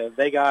looks like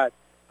they got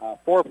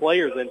 4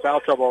 players in foul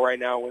trouble right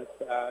now with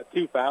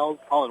 2 fouls.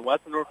 Colin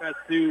Westendorf has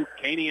 2,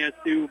 Caney has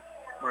 2,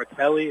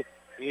 Martelli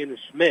and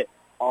Schmidt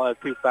all have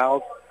 2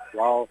 fouls,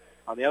 while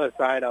on the other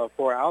side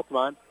for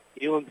Altamont,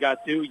 Elam's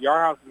got 2,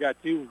 Yarhouse has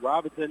got 2,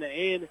 Robinson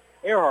and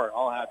Earhart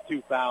all have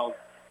 2 fouls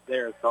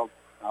there. So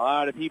a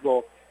lot of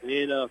people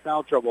in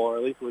foul trouble, or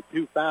at least with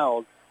 2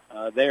 fouls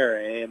there.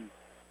 And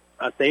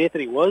St.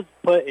 Anthony was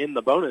put in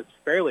the bonus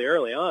fairly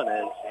early on,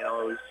 as it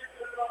was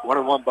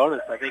 1-on-1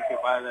 bonus, I think,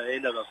 by the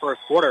end of the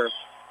first quarter,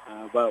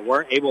 but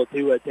weren't able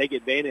to take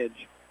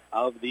advantage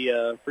of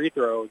the free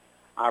throw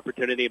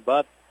opportunity.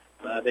 But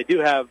they do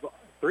have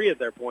 3 of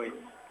their points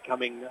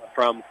coming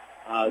from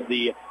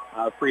the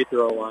free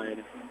throw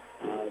line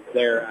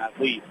there at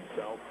least.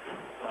 So,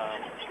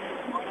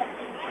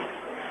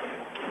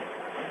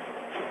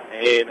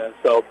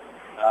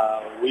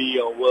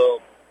 we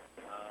will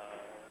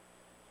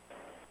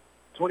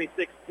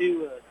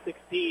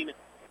 26-16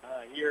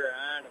 here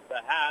at the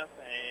half,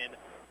 and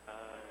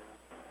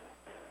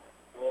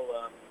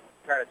we'll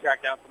try to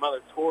track down some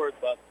other scores.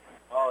 But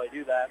while I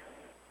do that,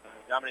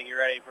 Dominic, you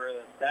ready for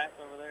the stats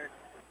over there?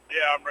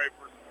 Yeah, I'm ready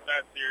for some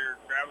stats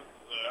here. Travis,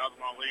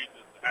 Altamont leads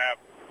at the half,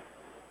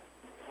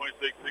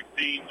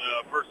 26-16.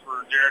 First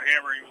for Jared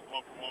Hammer, he was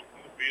 1 for 1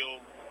 from the field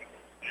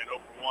and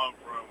 0 for 1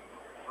 from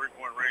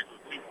three-point range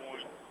with 2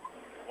 points.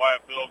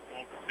 Wyatt Phillips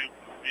 1 for 2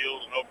 from the field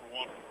and 0 for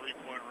 1 from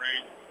three-point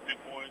range with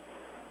 2 points.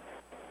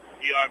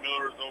 Eli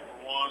Miller is 0 for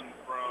 1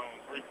 from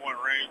three-point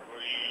range, but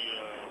he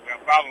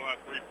got fouled on that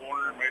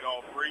three-pointer and made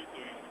all 3,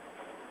 so he's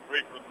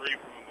 3 for 3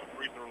 from the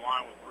free throw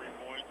line with 3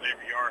 points.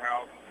 Avery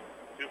Yarhouse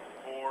 2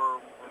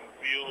 for 4 from the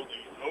field.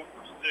 He's 0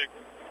 for 6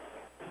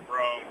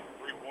 from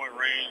three-point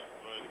range,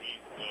 but he's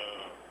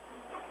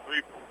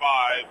 3 for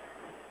 5.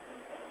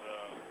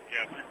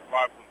 3 for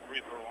 5 from the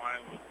free throw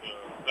line with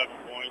 7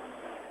 points.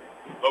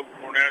 Logan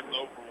Cornett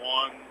 0 for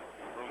 1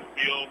 from the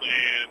field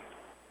and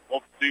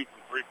 1 for 2 from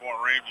three-point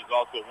range. He's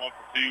also 1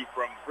 for 2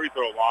 from the free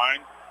throw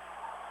line.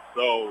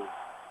 So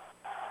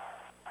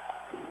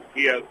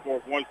he has 4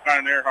 points.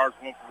 Tyron Earhart's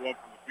 1 for 1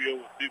 from the field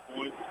with 2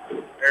 points.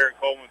 Eric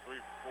Coleman 3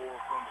 for 4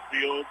 from the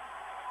field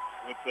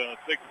with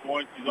 6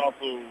 points. He's 0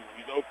 for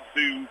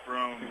 2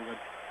 from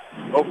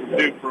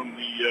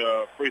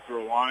the free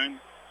throw line.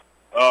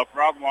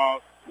 For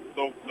Altamont,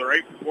 so they're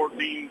 8 for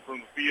 14 from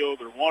the field.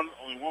 They're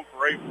only 1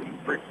 for 8 from the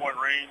three-point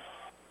range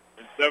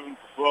and 7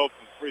 for 12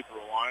 from the free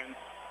throw line.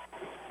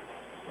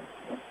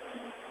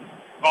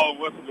 Colin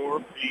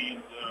Westendorf, he's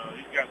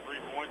got 3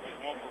 points.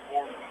 He's 1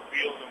 for 4 from the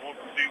field and 1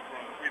 for 2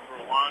 from the free throw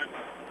line.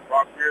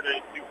 Brock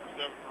Bearday, 2 for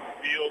 7 from the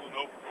field and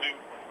 0 for 2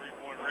 from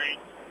three-point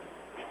range.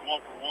 He's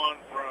 1 for 1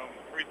 from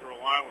the free throw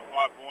line with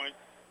 5 points.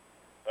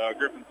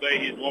 Griffin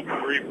Say, he's 1 for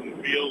 3 from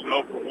the field and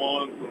 0 for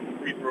 1 from the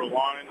free throw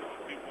line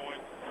with 2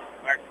 points.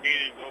 Max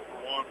Keenan, 0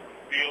 for 1 from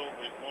the field.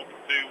 He's 1 for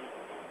 2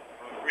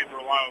 from the free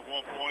throw line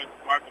with 1 point.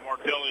 Michael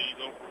Martelli, he's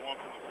 0 for 1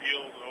 from the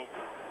field and 0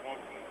 for 1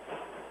 from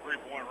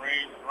three-point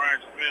range.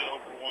 Ryan Smith, 0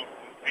 for 1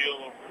 from the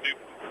field, 0 for 2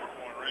 from the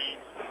three-point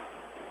range.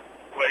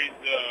 Plays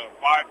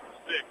 5 for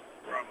 6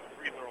 from the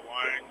free throw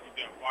line.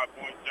 He's got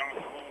 5 points.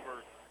 Jonathan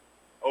Holmberg,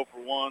 0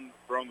 for 1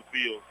 from the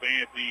field.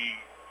 Fancy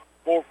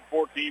 4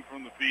 for 14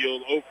 from the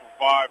field, 0 for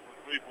 5 from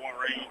the three-point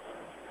range,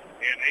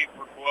 and 8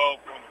 for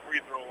 12 from the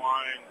free throw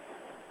line.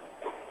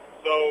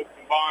 So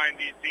combined,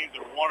 these teams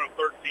are 1 of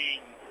 13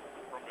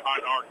 from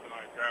behind the arc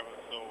tonight, Travis.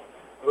 So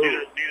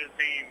neither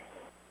team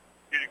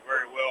hitting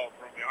very well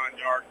from behind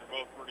the arc.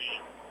 They're both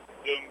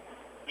doing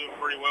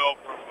pretty well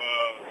from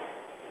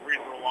free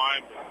throw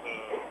line, but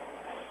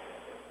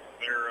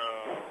they're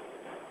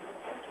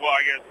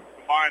I guess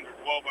combined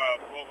they're 12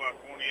 out of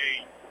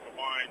 28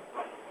 combined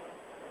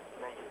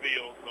from the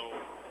field. So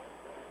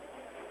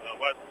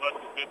less than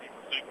 50%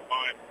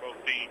 combined for both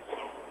teams.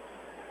 So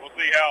we'll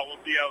see how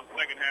the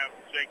second half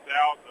shakes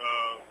out.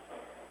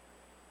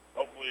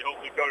 Hopefully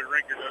Cody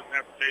Rinker doesn't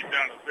have to chase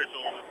down an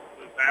official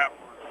this half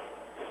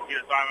or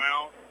get a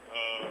timeout.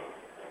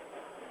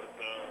 But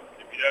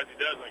if he does, he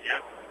does, I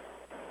guess.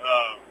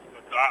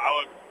 But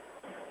I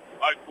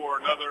like for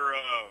another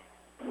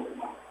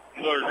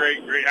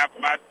great half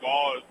of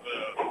basketball. As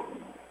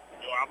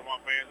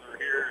Altamont fans are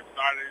here,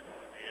 excited,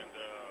 and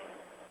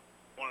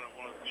want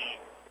to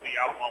see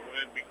Altamont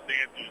win, beat St.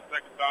 Anthony the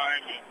second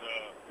time, and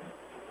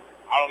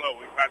I don't know.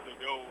 We've had to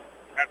go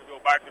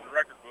back in the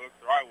record books,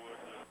 or I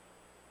would.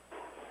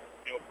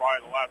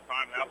 Probably the last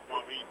time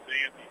Altamont beat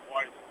St. Anthony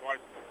twice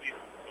in the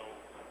season. So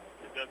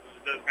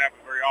It doesn't happen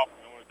very often.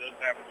 And when it does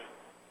happen,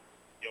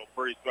 it's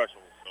pretty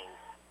special. So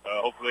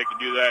hopefully they can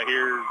do that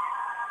here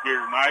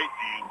tonight,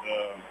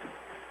 and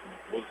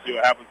we'll see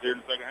what happens here in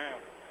the second half.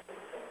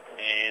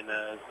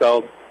 And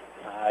so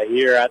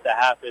here at the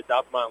half, it's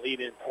Altamont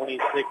leading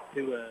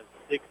 26-16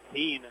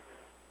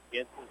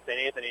 against St.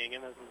 Anthony.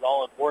 Again, this is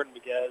all important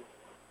because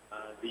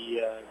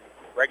the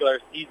regular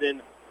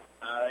season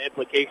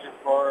implications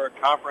for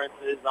conference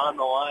is on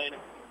the line.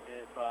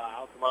 If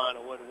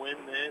Altamont would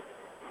win this,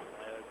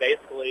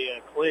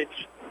 basically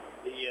clinch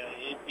the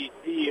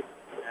NTC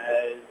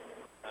as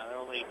their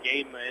only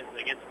game is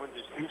against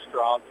Windsor Sioux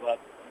Straws, but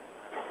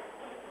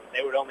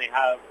they would only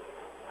have,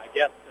 I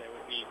guess it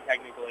would be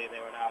technically they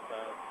would have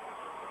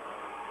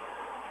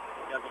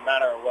it doesn't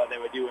matter what they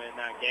would do in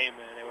that game,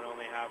 and they would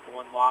only have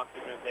one loss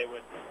even if they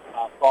would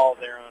fall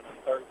there on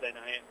a Thursday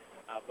night.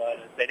 But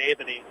St.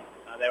 Anthony,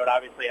 they would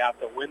obviously have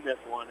to win this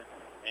one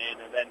and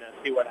then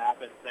see what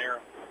happens there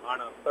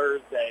on a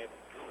Thursday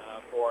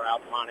for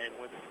Altamont and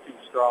Windsor Sioux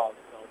Straws.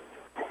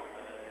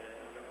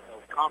 So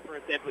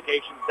conference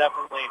implications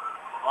definitely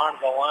on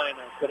the line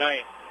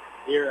tonight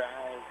here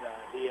as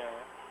the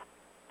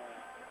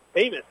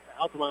famous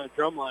Altamont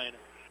Drumline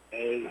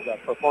is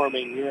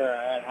performing here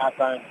at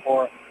halftime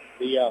for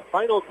the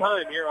final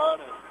time here on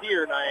a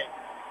senior night,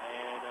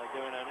 and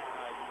doing a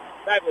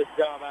fabulous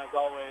job as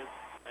always,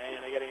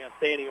 and getting a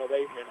standing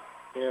ovation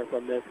here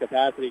from this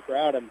capacity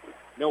crowd. And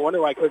no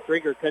wonder why Coach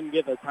Drinker couldn't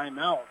get the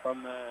timeout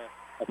from the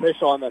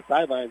official on the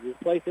sidelines. This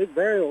place is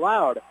very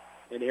loud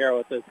in here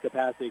with this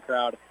capacity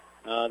crowd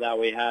that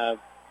we have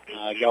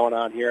going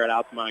on here at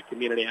Altamont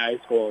Community High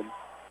School.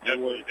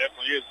 Definitely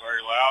is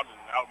very loud, and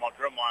Altamont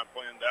Drumline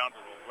playing down to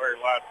the very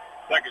last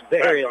second.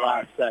 Very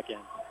last second.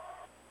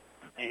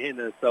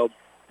 And so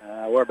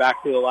we're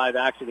back to the live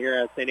action here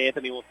as St.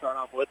 Anthony will start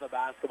off with the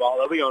basketball.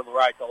 They'll be going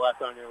right to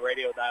left on your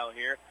radio dial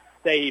here.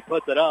 Say he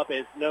puts it up.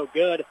 It's no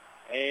good.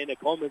 And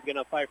Coleman's going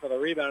to fight for the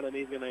rebound, and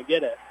he's going to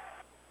get it.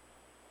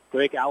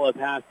 Quick outlet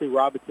pass to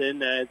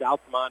Robinson as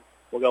Altamont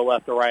will go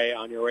left to right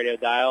on your radio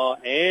dial.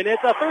 And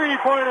it's a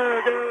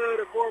three-pointer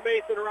good for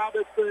Mason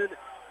Robinson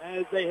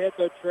as they hit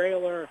the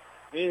trailer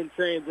in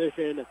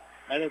transition.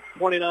 And it's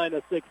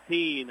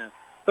 29-16,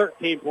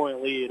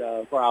 13-point lead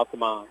for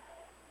Altamont.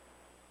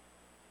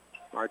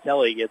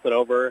 Martelli gets it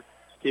over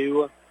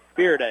to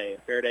Fearday.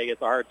 Fearday gets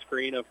a hard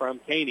screen from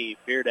Caney.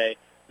 Fearday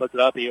puts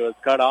it up. He was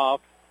cut off.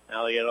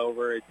 Now they get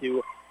over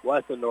to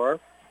Westendorf.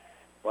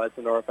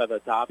 Westendorf at the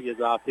top. He gets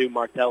off to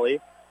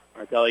Martelli.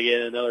 Martelli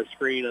getting another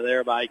screen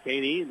there by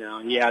Caney. Now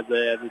he has it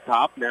at the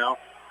top. Now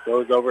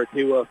goes over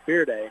to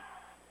Fearday.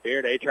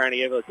 Fearday trying to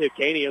give it to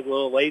Caney. It was a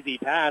little lazy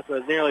pass, but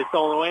it's nearly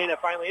stolen away, and it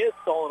finally is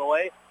stolen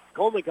away.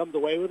 Coleman comes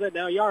away with it.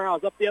 Now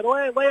Yarhouse up the other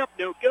way. Layup,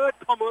 no good.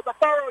 Coleman with the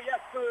throw. Yes,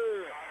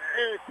 sir.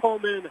 Eric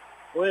Coleman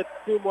with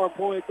 2 more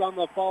points on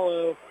the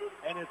follow,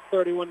 and it's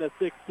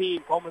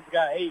 31-16. Coleman's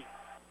got 8.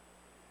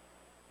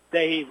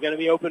 He's going to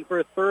be open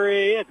for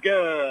 3. It's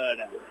good.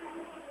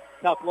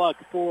 Tough luck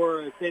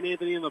for St.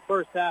 Anthony in the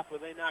first half,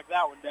 but they knocked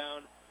that one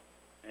down,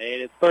 and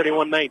it's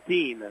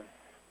 31-19.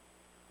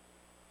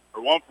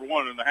 Or 1 for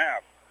 1 in the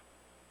half.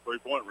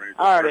 3-point range.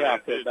 Already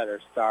off to a better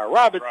start.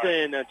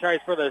 Robinson tries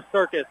for the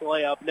circus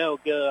layup. No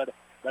good,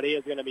 but he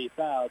is going to be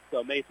fouled.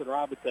 So Mason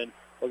Robinson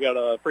will go to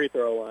the free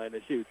throw line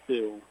and shoot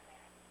 2.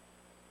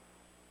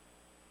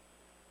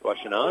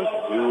 Question on,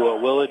 who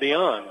will it be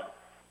on?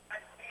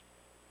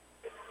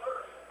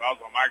 Fouls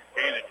on Max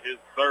Koenig, his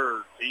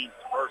third, team's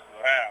first of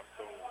the half.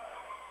 So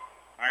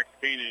Max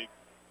Koenig,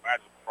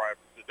 imagine probably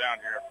sit down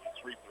here after his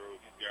free throws.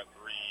 He's got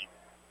 3.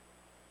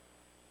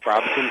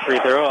 Robinson free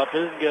throw up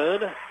is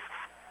good.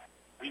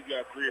 He's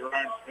got 3.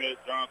 Ryan Schmidt,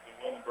 Jonathan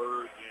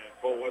Willenberg,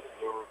 and Cole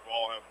Westendorf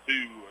all have 2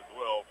 as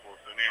well for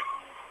St.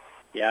 Anthony.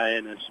 Yeah,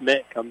 and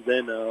Schmidt comes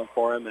in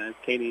for him as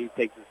Caney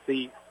takes a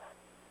seat.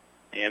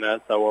 And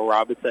so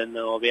Robinson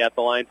will be at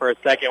the line for a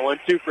second. 1,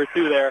 2 for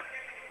 2 there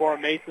for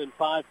Mason.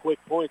 5 quick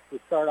points to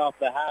start off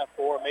the half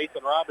for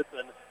Mason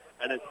Robinson.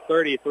 And it's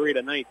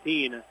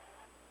 33-19.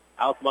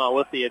 Altamont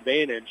with the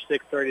advantage.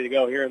 6:30 to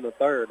go here in the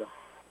third.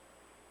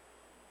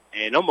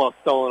 And almost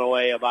stolen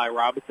away by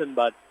Robinson,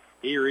 but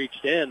he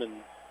reached in, and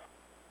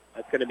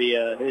that's going to be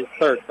his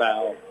third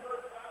foul.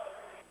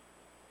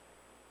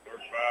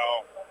 First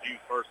foul, team's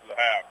first of the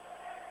half.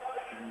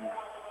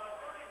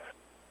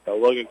 So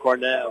Logan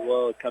Cornett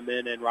will come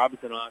in, and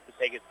Robinson will have to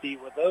take a seat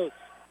with those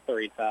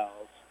 3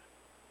 fouls.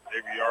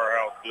 David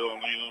Yarhouse,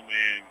 Dylan Needham,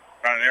 and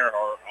Conor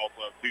Earhart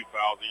also have 2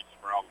 fouls each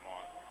for Altamont.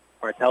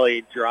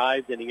 Martelli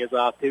drives, and he gives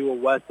off to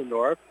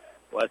Westendorf.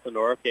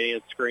 Westendorf getting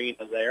a screen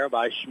there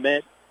by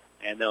Schmidt,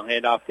 and they'll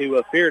hand off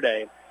to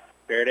Fearday.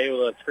 Fearday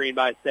with a screen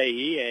by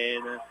Sahi,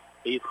 and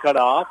he's cut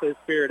off. It's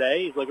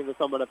Fearday. He's looking for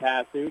someone to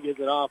pass to. Gives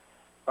it off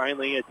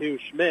finally to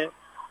Schmidt.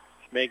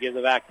 Schmidt gives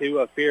it back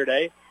to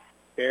Fearday.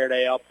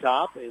 Fearday up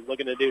top. He's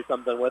looking to do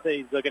something with it.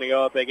 He's looking to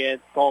go up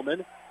against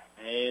Coleman,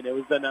 and it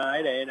was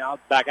denied, and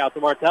back out to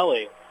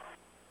Martelli.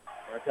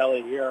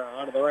 Martelli here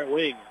onto the right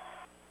wing.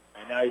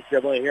 And now he's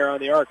dribbling here on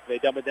the arc. They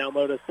dump it down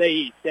low to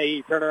Sahi.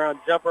 Sahi, turnaround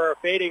jumper,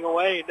 fading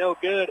away, no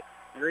good.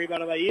 And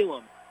rebounded by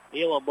Elam.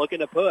 Elam looking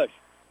to push.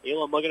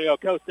 Elam looking to go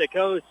coast to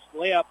coast.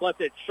 Layup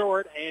left it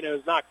short, and it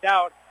was knocked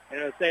out, and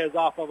it stays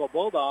off of a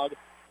Bulldog,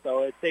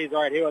 so it stays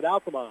right here with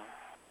Altamont.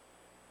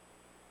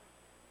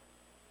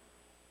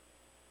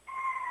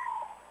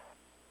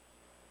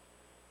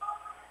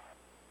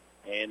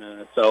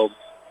 And so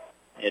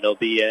it'll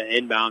be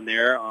inbound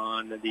there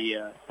on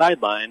the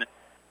sideline,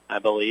 I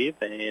believe.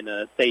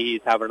 And say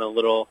he's having a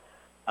little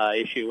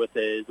issue with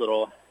his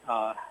little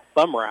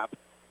thumb wrap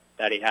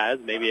that he has,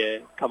 maybe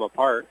it come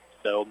apart.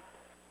 So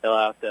he'll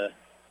have to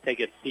take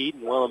his seat,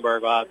 and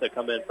Willenberg will have to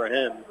come in for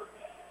him.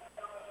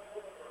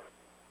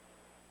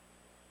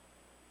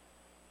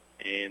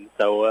 And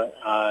so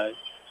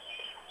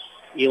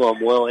Elam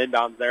will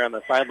inbound there on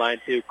the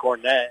sideline to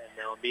Cornett, and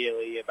they'll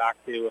immediately back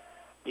to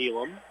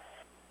Elam.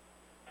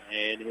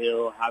 And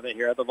he'll have it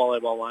here at the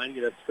volleyball line.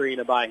 Get a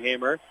screen by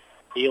Hammer.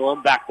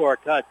 Elam, backdoor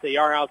cuts. The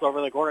Yarhouse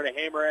over the corner to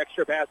Hammer.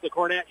 Extra pass to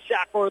Cornett.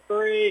 Shot for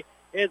three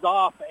is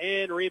off,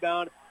 and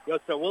rebound goes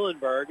to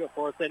Willenberg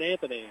for St.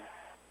 Anthony.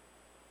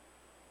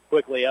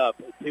 Quickly up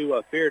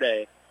to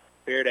Fearday.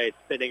 Fearday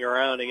spinning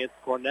around against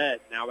Cornett.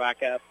 Now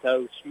back up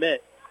to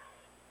Schmidt.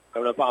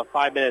 Coming up on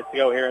 5 minutes to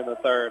go here in the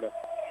third.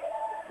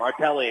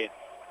 Martelli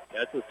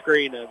gets a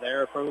screen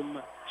there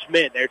from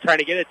Schmidt. They're trying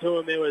to get it to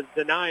him. It was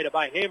denied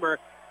by Hammer,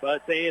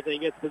 but St. Anthony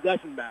gets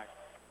possession back.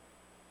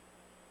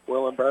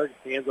 Willenberg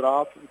hands it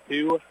off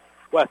to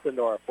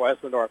Westendorf.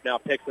 Westendorf now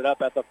picks it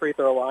up at the free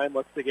throw line.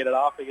 Looks to get it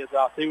off. He gets it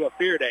off to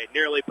Fearday.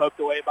 Nearly poked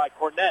away by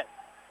Cornett.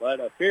 But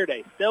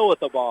Fearday still with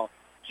the ball.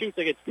 Shoots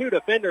against two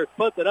defenders,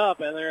 puts it up,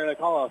 and they're going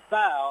to call a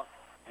foul.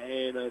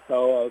 And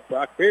so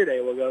Brock Fearday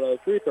will go to the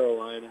free throw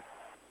line.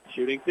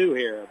 Shooting two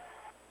here.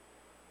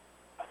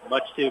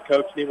 Much to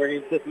Coach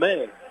Niebergen's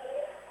dismay.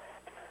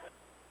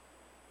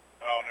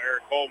 Oh, and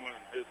Eric Coleman,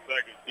 his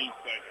second, team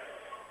second.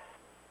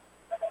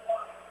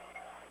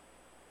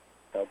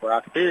 So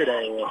Brock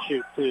Fearday will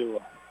shoot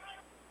two.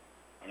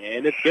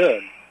 And it's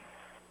good.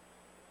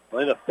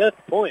 Only the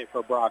fifth point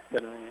for Brock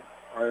tonight.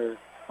 Or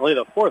only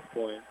the fourth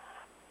point.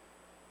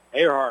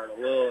 Earhart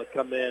will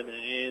come in,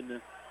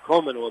 and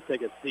Coleman will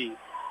take a seat.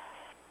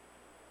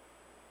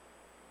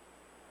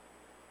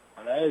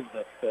 And that is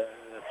the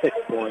 6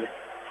 point.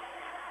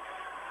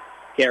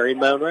 Can't read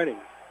my own writing.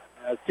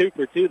 2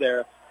 for 2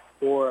 there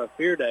for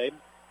Fearday.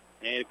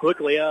 And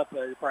quickly up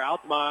for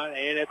Altamont,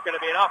 and it's going to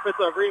be an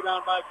offensive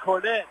rebound by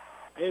Cornett.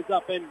 It's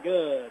up and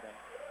good.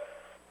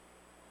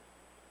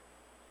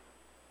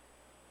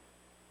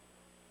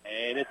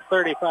 And it's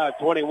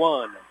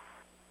 35-21.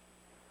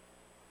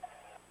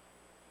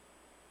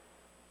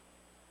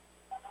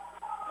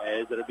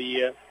 As it'll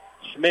be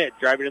Schmidt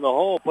driving in the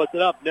hole, puts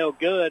it up, no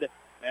good.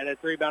 And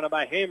it's rebounded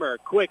by Hammer.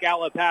 Quick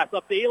outlet pass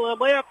up to Elam.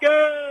 Layup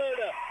good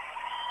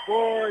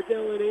for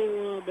Dylan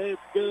Elam.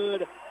 It's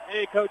good.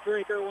 And Coach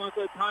Rinker wants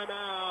a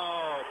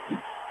timeout.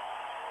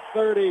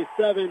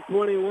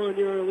 37-21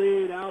 your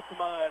lead.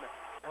 Altamont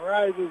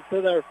rises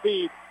to their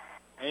feet.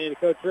 And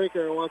Coach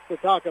Rinker wants to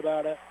talk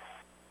about it.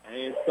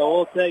 And so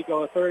we'll take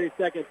a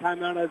 30-second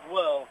timeout as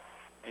well.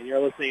 And you're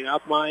listening to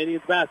Altamont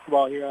Indians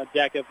basketball here on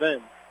Jack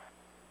FM.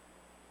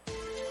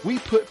 We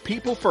put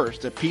people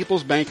first at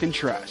People's Bank and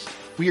Trust.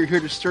 We are here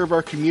to serve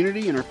our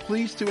community and are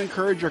pleased to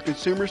encourage our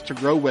consumers to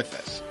grow with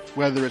us.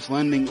 Whether it's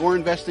lending or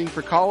investing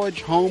for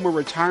college, home, or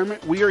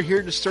retirement, we are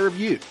here to serve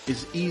you.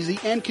 It's easy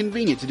and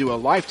convenient to do a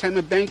lifetime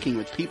of banking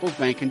with People's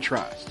Bank and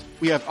Trust.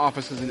 We have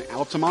offices in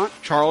Altamont,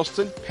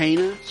 Charleston,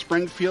 Pana,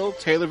 Springfield,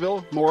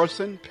 Taylorville,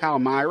 Morrison,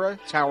 Palmyra,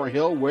 Tower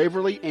Hill,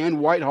 Waverly,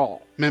 and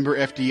Whitehall. Member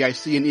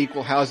FDIC and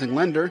equal housing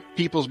lender,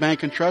 People's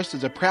Bank and Trust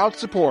is a proud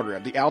supporter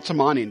of the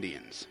Altamont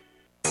Indians.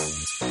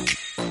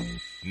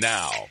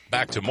 Now,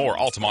 back to more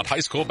Altamont High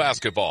School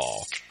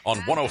basketball on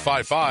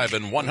 105.5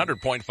 and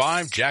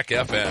 100.5 Jack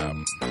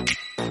FM.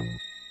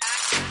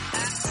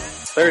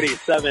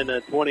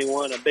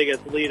 37-21, the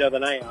biggest lead of the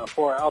night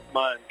for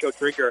Altamont. Coach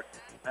Rinker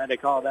had to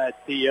call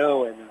that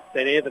CO, and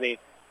St. Anthony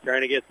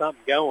trying to get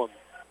something going.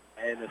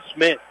 And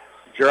Schmidt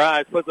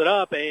drives, puts it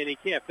up, and he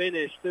can't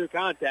finish through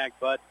contact,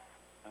 but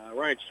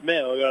Ryan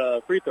Schmidt will go to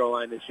the free throw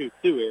line to shoot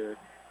two here.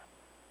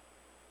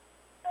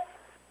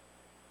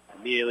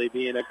 Immediately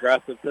being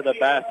aggressive to the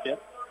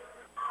basket.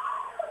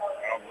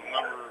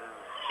 Number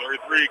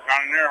 33,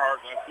 Conor Earhart,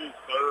 that's his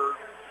third.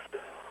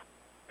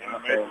 And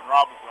Mason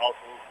Robinson also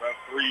has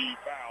 3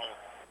 fouls.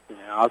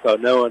 Yeah, also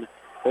knowing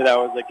who that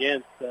was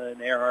against,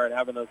 and Earhart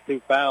having those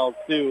 2 fouls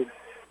too.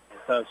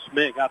 So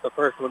Schmidt got the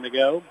first one to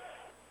go.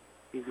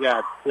 He's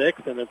got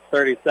 6, and it's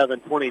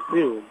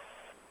 37-22.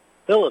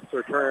 Phillips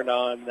returned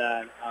on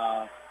that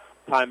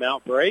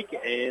timeout break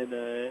and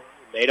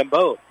made them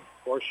both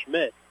for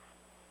Schmidt.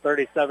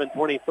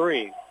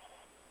 37-23.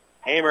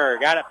 Hammer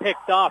got it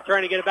picked off,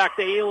 trying to get it back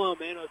to Elam,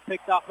 and it was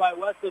picked off by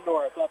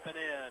Westendorf up and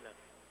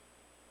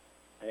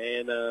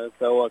in. And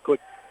so a quick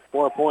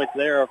 4 points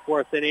there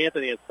for St.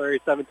 Anthony. It's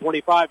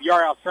 37-25.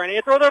 Yarhouse trying to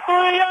answer with a 3.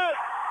 Yes!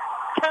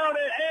 Count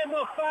it, and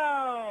the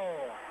foul.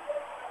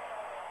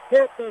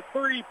 Hit the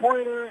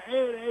three-pointer,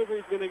 and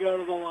Avery's going to go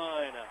to the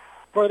line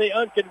for the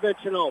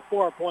unconventional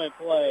 4-point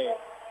play.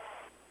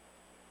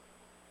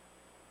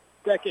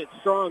 second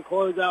strong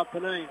closeout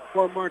tonight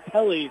for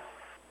Martelli.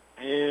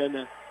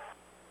 And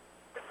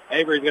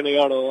Avery's going to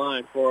go to the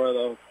line for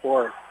the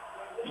fourth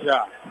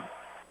shot.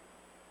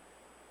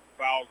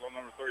 Fouls on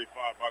number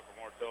 35, Michael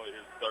Martelli,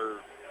 his third,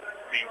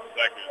 team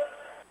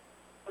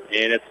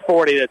second. And it's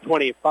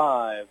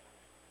 40-25.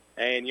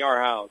 And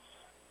Yarhouse,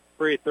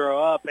 free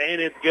throw up, and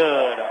it's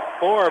good.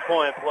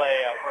 4-point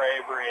play for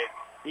Avery.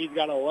 He's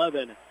got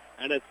 11,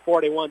 and it's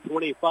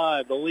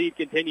 41-25. The lead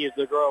continues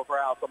to grow for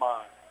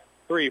Altamont.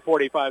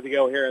 3:45 to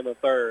go here in the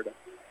third.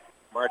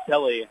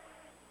 Martelli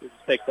just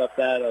picks up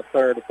that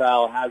third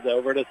foul, has it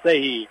over to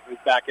Sehi, who's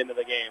back into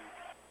the game.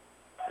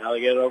 Now they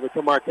get it over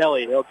to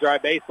Martelli. He'll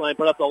drive baseline,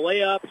 put up the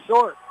layup,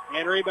 short,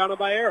 and rebounded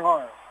by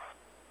Earhart.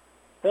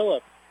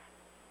 Phillips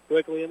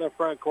quickly in the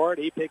front court.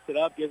 He picks it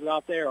up, gives it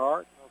off to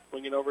Earhart.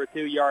 Swing it over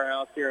to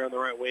Yarhouse here on the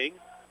right wing.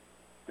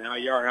 Now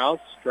Yarhouse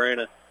trying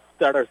to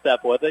stutter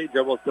step with it. He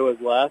dribbles to his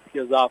left,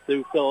 gives off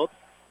to Phillips.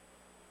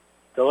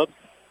 Phillips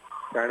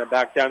trying to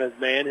back down his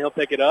man. He'll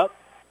pick it up.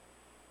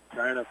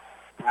 Trying to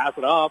pass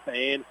it off,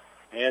 and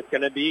it's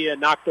going to be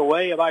knocked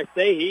away by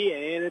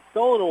Sehi, and it's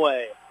stolen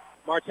away.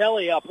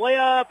 Martelli up,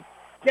 layup,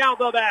 count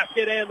the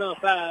basket and the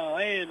foul,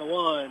 and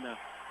one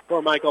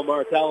for Michael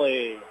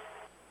Martelli.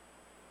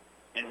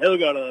 And he'll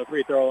go to the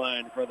free throw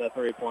line for the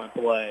 3-point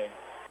play.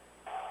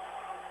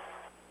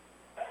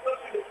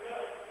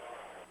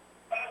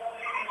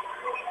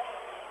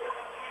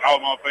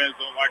 Altamont fans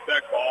don't like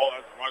that call.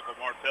 That's Michael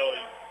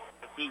Martelli.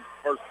 That's his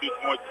first 2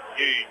 points of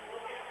the game.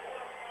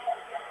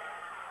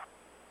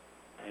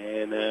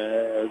 And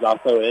there's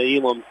also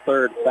Elam's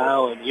third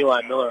foul, and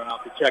Eli Miller will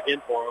have to check in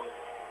for him.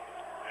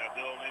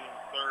 Yeah, Dylan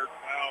Elam's third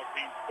foul,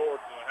 team fourth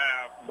and a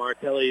half.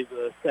 Martelli's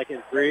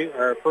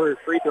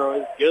first free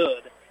throw is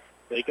good.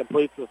 So he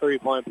completes the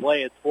 3-point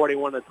play. It's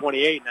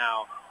 41-28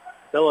 now.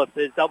 Phillips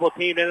is double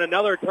teamed, and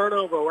another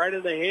turnover right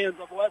in the hands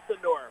of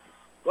Westendorf.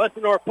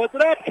 Westendorf puts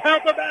it up,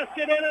 count the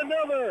basket, and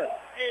another.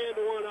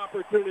 And one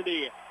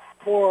opportunity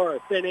for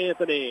St.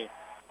 Anthony.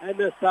 And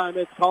this time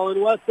it's Colin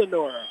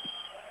Westendorf.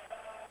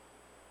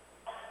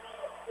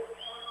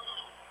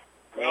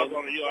 Fouls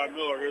on Eli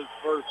Miller, his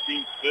first,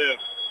 team fifth.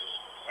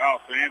 Wow,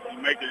 St.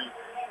 Anthony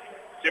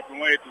chipping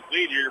away at the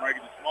lead here,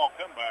 making a small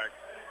comeback.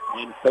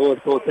 And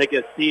Phillips will take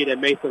a seat, and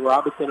Mason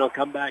Robinson will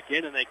come back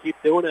in, and they keep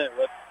doing it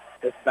with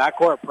this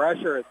backcourt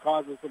pressure. It's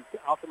causing some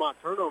Altamont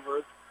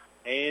turnovers,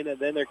 and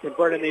then they're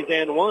converting these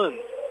and ones.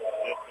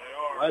 Yes,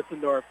 they are.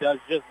 Westendorf does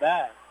just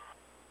that.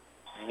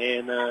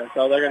 And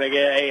so they're going to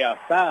get a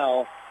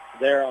foul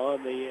there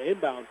on the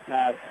inbound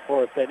pass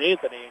for St.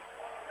 Anthony.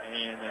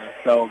 And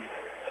so...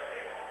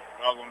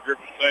 I was going to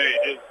Griffin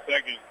say his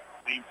second,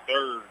 team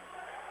third.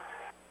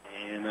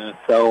 And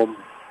so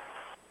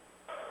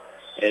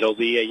it'll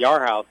be a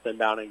Yarhouse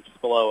inbounding just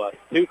below us.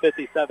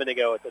 2:57 to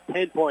go. It's a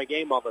 10-point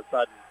game all of a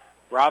sudden.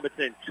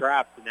 Robinson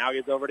trapped, and now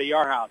gets over to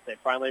Yarhouse. They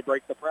finally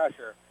break the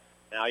pressure.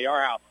 Now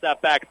Yarhouse,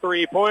 step back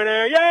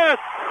three-pointer. Yes!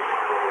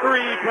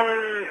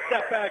 Three-pointer,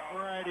 step back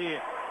variety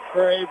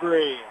for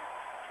Avery.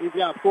 He's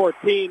got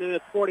 14, and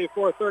it's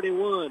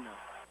 44-31.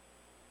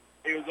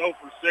 He was 0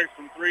 for 6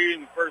 from 3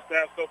 in the first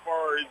half so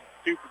far. He's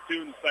 2 for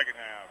 2 in the second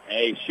half.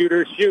 Hey,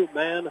 shooter, shoot,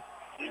 man.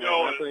 You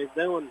know that's what he's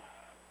doing.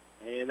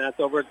 And that's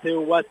over to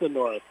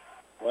Westendorf.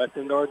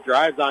 Westendorf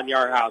drives on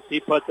Yarhouse. He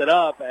puts it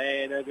up,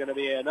 and there's going to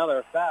be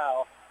another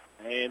foul.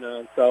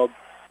 And so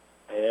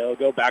he'll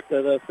go back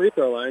to the free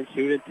throw line.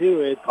 Shoot it,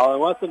 too. It's Colin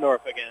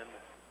Westendorf again.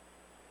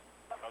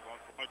 That's on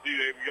 22,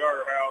 Avery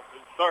Yarhouse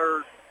is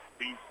third,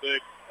 team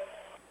 6.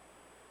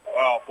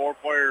 Wow, 4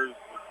 players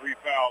with 3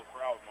 fouls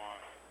for Altamont.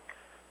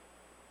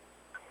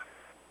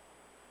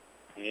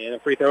 And the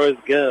free throw is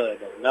good.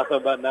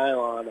 Nothing but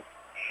nylon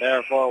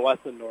there for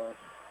Westendorf.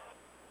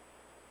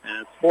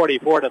 And it's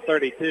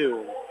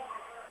 44-32.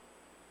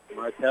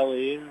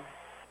 Martelli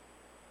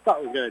thought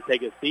he was going to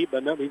take his seat,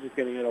 but no, he's just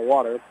going to get a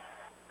water.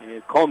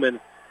 And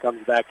Coleman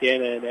comes back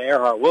in, and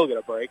Earhart will get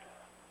a break.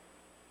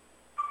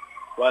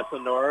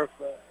 Westendorf,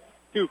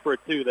 2 for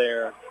 2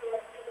 there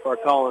for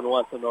Colin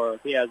Westendorf.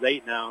 He has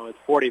 8 now. It's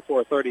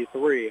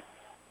 44-33.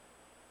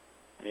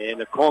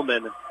 And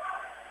Coleman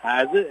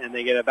has it, and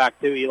they get it back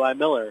to Eli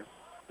Miller.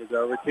 It's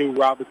over to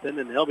Robinson,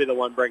 and he'll be the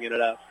one bringing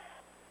it up.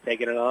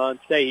 Taking it on,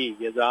 Sehi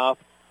gives off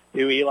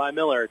to Eli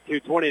Miller.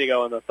 2:20 to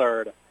go in the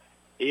third.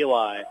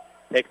 Eli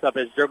picks up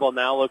his dribble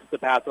now, looks to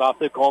pass it off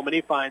to Coleman. He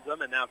finds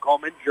him, and now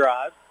Coleman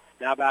drives.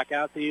 Now back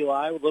out to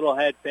Eli with a little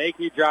head fake.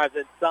 He drives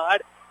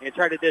inside and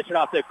tried to dish it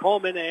off to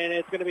Coleman, and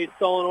it's going to be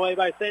stolen away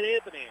by St.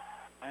 Anthony.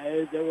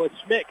 As it was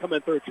Schmidt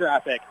coming through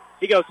traffic.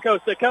 He goes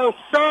coast to coast.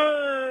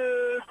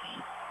 Charge!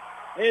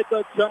 It's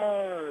a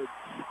charge.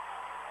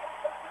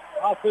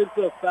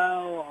 Offensive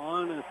foul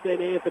on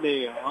St.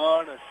 Anthony,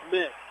 on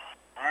Schmidt.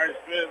 All right,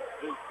 Smith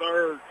is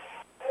third.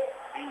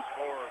 Team's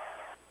fourth.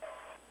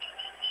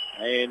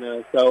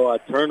 And so a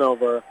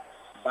turnover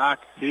back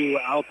to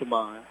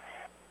Altamont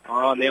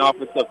on the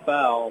offensive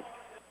foul.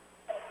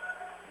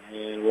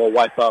 And we'll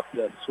wipe up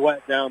the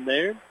sweat down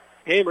there.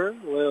 Hamer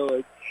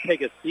will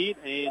take a seat,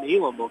 and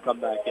Elam will come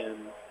back in.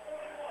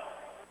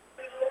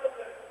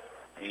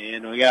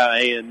 And we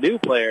got a new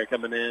player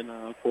coming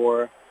in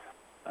for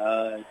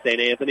St.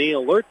 Anthony.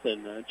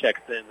 Alertson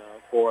checks in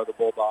for the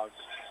Bulldogs.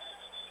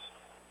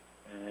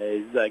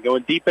 He's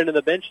going deep into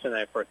the bench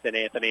tonight for St.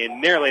 Anthony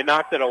and nearly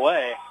knocked it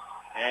away.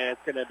 And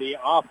it's going to be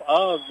off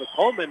of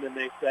Coleman, and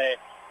they say,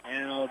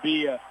 and it'll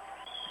be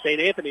St.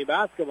 Anthony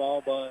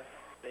basketball, but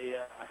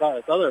I thought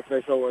this other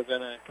official was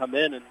going to come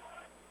in and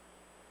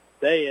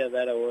say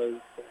that it was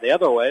the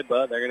other way,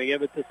 but they're going to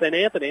give it to St.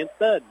 Anthony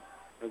instead.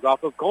 It was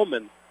off of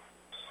Coleman.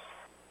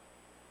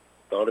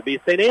 So it'll be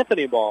St.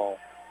 Anthony ball.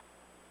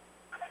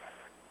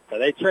 So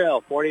they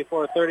trail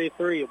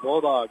 44-33.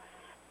 Bulldogs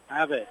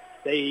have it.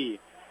 Sehi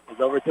is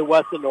over to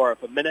Westendorf.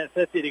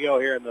 1:50 to go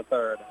here in the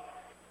third.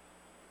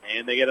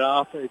 And they get it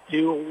off to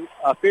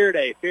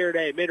Fearday.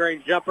 Fearday,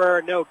 mid-range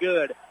jumper, no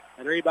good.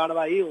 And rebounded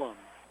by Elam.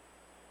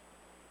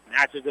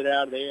 Matches it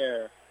out of the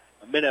air.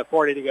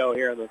 1:40 to go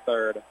here in the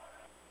third.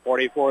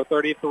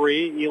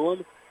 44-33.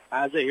 Elam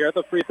has it here at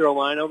the free throw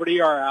line over to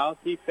Yarhouse.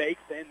 He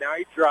fakes, and now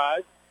he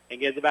drives and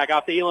gives it back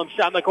off to Elam.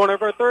 Shot in the corner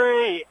for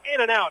three.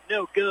 In and out,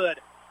 no good.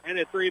 And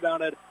it's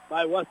rebounded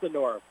by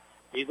Westendorf.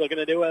 He's looking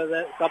to do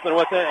something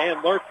with it,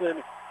 and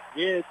Lurkson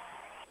gets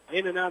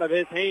in and out of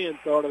his hands,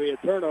 so it'll be a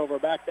turnover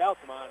back to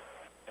Altamont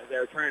as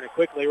they're trying to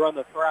quickly run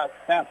the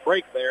fast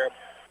break there.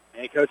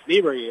 And Coach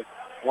Niebuhr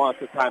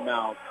wants a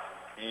timeout.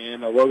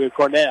 And Logan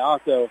Cornett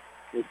also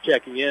is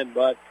checking in,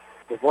 but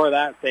before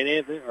that, St.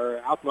 Anthony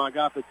or Altamont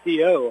got the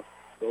TO,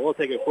 so we'll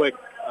take a quick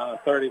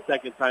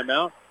 30-second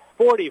timeout.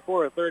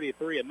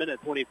 44-33,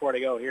 1:24 to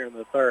go here in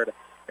the third.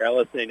 You're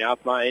listening to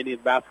Altamont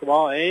Indians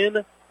basketball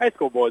and high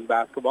school boys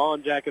basketball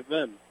on Jack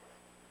FM.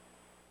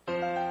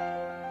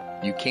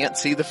 You can't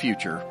see the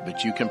future,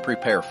 but you can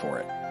prepare for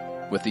it.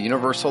 With the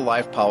Universal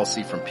Life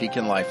Policy from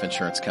Pekin Life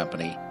Insurance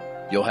Company,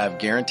 you'll have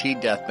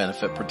guaranteed death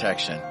benefit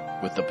protection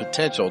with the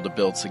potential to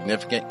build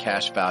significant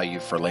cash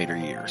value for later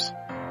years.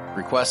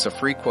 Request a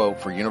free quote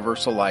for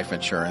Universal Life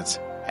Insurance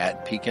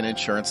at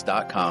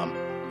PekinInsurance.com,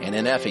 and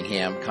in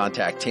Effingham,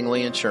 contact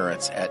Tingley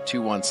Insurance at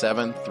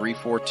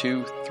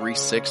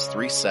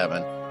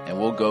 217-342-3637, and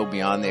we'll go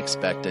beyond the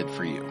expected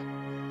for you.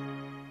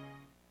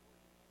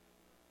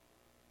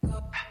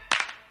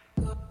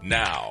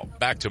 Now,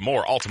 back to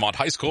more Altamont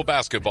High School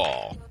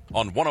basketball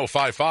on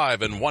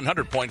 105.5 and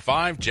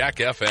 100.5 Jack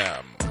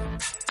FM.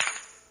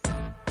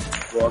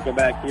 Welcome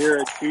back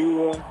here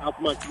to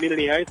Altamont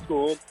Community High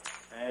School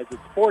as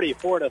it's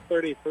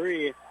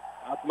 44-33.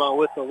 Altamont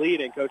with the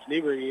lead, and Coach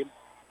Niebuhr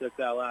took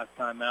that last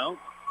time out.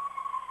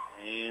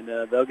 And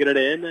they'll get it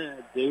in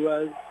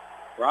to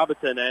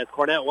Robinson as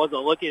Cornett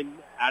wasn't looking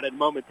at it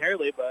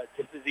momentarily, but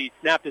just as he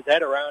snapped his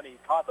head around, he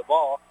caught the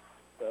ball.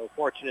 So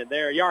fortunate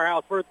there.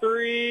 Yarhouse for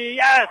three.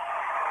 Yes!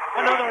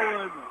 Another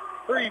one.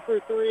 3 for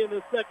 3 in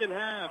the second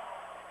half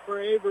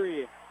for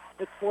Avery.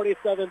 It's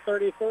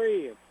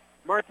 47-33.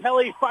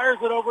 Martelli fires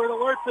it over to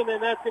Lurkson,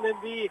 and that's going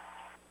to be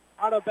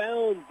out of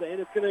bounds,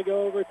 and it's going to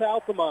go over to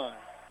Altamont.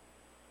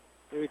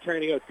 They were trying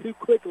to go too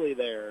quickly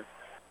there.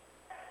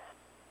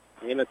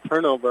 And a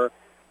turnover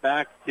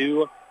back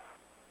to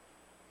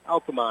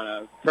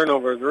Altamont.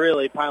 Turnovers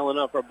really piling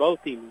up for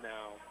both teams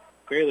now.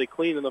 Fairly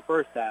clean in the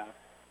first half.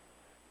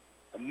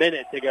 A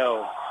minute to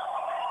go.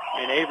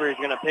 And Avery's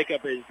going to pick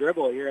up his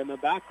dribble here in the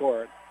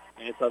backcourt.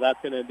 And so that's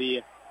going to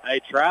be a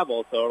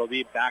travel, so it'll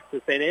be back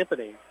to St.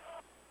 Anthony.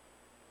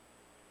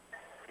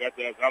 That's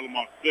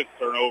Altamont's fifth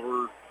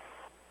turnover,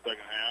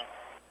 second half.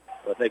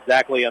 With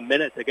exactly a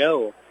minute to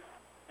go.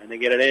 And they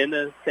get it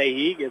in.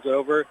 Sehi gives it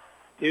over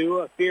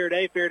to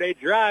Fearday. Fearday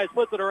drives,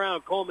 puts it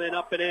around Coleman,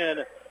 up and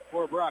in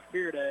for Brock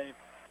Fearday.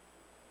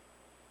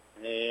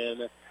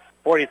 And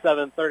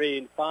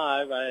 47-35,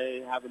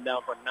 I have him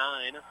down for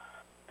 9.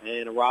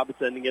 And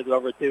Robinson gives it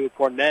over to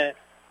Cornett.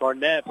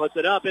 Cornett puts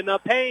it up in the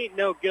paint.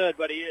 No good,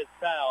 but he is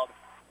fouled.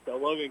 So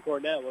Logan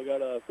Cornett will go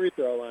to the free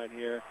throw line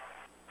here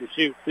to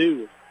shoot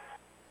 2.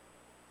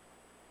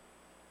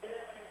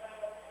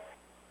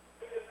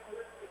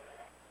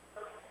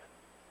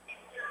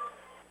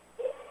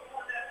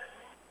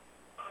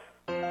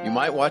 You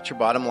might watch your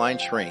bottom line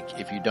shrink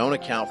if you don't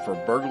account for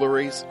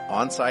burglaries,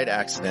 on-site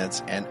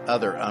accidents, and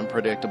other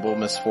unpredictable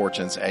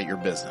misfortunes at your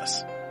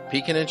business.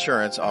 Pekin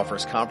Insurance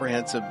offers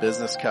comprehensive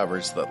business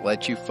coverage that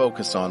lets you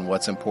focus on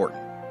what's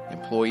important: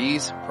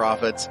 employees,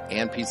 profits,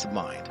 and peace of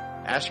mind.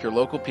 Ask your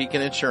local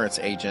Pekin Insurance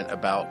agent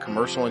about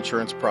commercial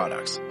insurance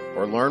products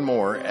or learn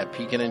more at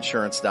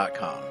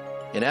PekinInsurance.com.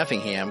 In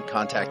Effingham,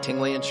 contact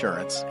Tingley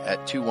Insurance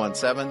at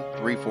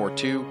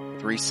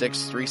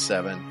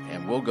 217-342-3637,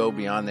 and we'll go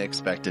beyond the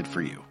expected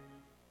for you.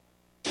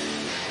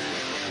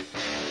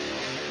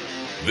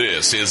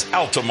 This is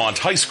Altamont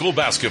High School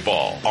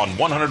basketball on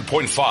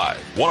 100.5,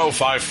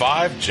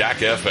 105.5 Jack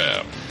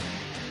FM.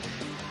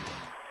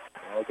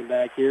 Welcome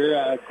back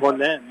here.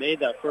 Cornett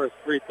made that first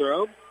free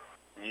throw,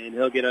 and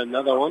he'll get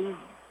another one.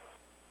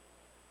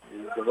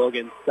 He's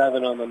Logan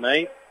 7 on the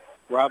night.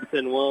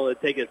 Robinson will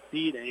take a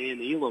seat,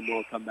 and Elam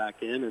will come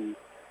back in, and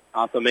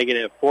also making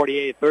it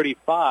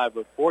 48-35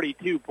 with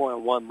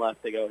 42.1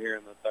 left to go here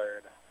in the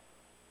third.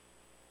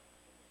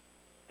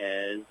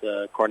 As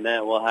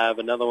Cornett will have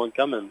another one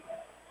coming.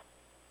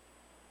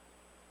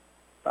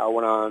 Foul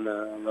went on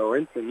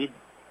Lorenzen.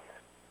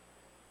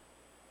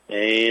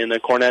 And the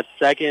Cornet's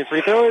second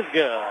free throw is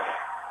good.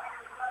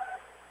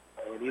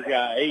 And he's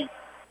got 8.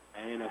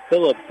 And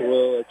Phillips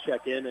will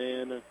check in,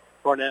 and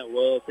Cornet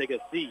will take a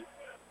seat.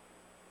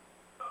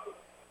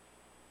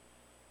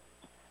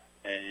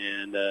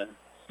 And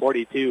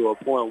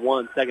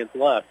 42.1 seconds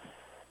left.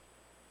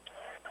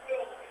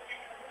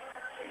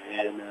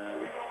 And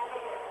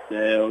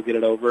they'll get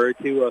it over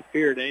to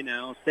Fearday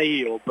now.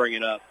 Sahi will bring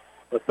it up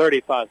with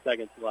 35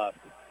 seconds left.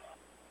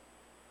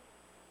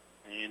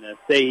 And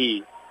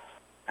Sahi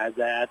has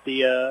that at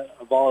the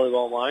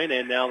volleyball line,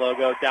 and now they'll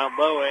go down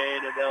low,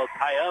 and they'll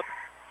tie up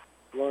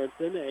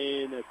Lawrenson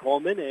and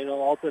Coleman, and an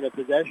alternate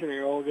possession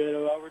here will get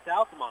over to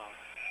Altamont.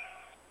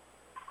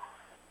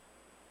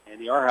 And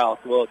the R House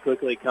will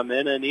quickly come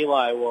in, and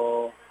Eli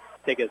will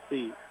take a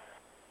seat.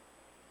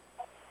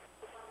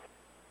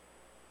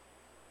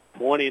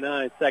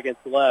 29 seconds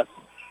left.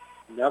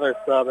 Another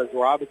sub as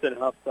Robinson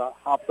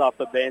hops off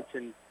the bench,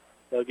 and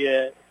they'll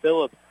get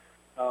Phillips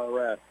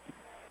rest.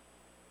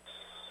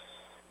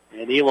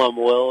 And Elam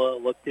will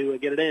look to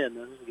get it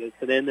in. Gets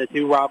it in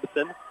to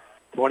Robinson.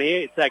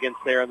 28 seconds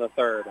there in the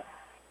third.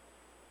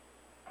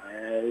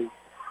 As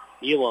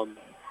Elam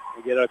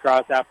will get it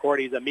across half court.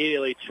 He's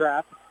immediately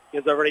trapped.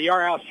 Gives over to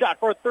Yarhouse. Shot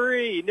for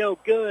 3. No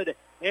good.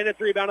 And it's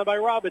rebounded by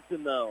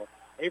Robinson, though.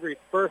 Avery's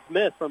first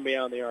miss from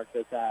beyond the arc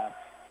this half.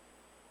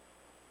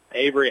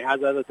 Avery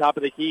has it at the top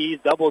of the key. He's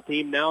double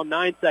teamed now.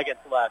 9 seconds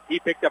left. He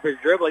picked up his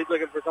dribble. He's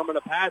looking for someone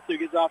to pass to. He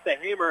gets off to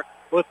Hamer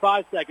with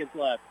 5 seconds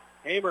left.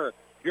 Hamer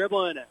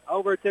dribbling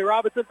over to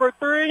Robinson for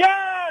 3.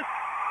 Yes!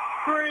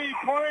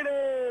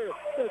 3-pointer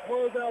to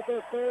close out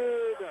the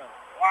third.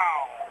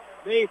 Wow.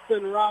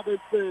 Mason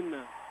Robinson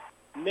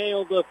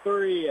nailed the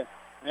 3.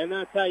 And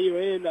that's how you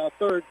end the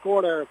third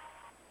quarter.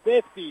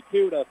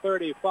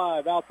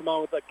 52-35.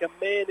 Altamont with a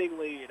commanding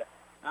lead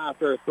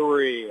after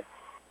 3.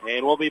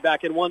 And we'll be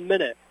back in 1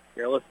 minute.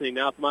 You're listening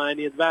to Altamont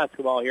Indians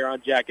basketball here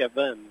on Jack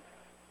FM.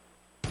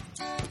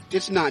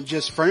 It's not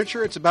just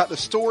furniture, it's about the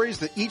stories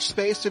that each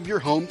space of your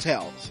home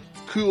tells.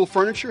 Cool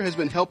Furniture has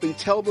been helping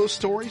tell those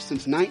stories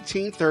since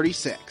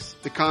 1936.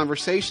 The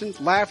conversations,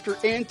 laughter,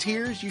 and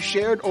tears you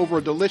shared over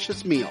a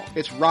delicious meal.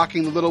 It's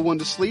rocking the little one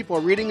to sleep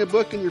while reading a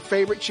book in your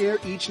favorite chair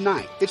each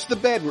night. It's the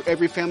bed where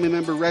every family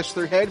member rests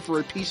their head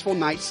for a peaceful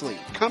night's sleep.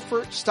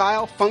 Comfort,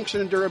 style,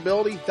 function, and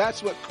durability,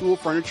 that's what Cool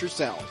Furniture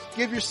sells.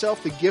 Give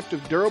yourself the gift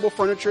of durable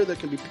furniture that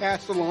can be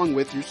passed along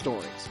with your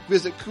stories.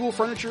 Visit Cool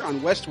Furniture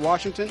on West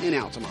Washington in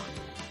Altamont.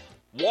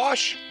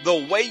 Wash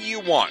the way you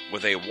want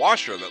with a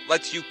washer that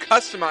lets you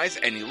customize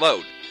any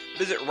load.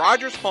 Visit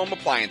Rogers Home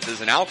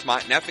Appliances in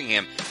Altamont and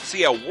Effingham to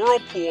see a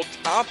Whirlpool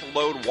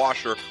top-load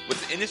washer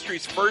with the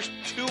industry's first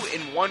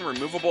 2-in-1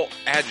 removable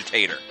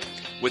agitator.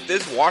 With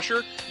this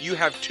washer, you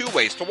have 2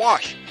 ways to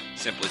wash.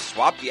 Simply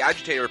swap the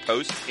agitator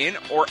post in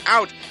or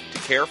out to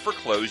care for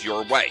clothes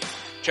your way.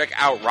 Check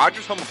out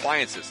Rogers Home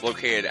Appliances,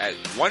 located at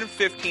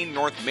 115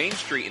 North Main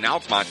Street in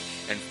Altamont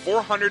and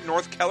 400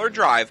 North Keller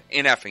Drive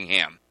in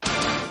Effingham.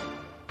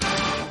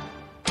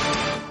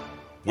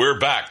 We're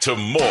back to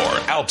more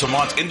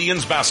Altamont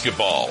Indians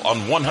basketball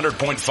on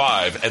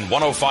 100.5 and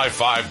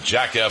 105.5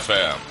 Jack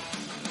FM.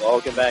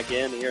 Welcome back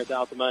in here at the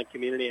Altamont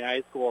Community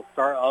High School.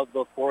 Start of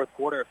the fourth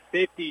quarter,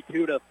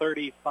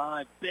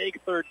 52-35. Big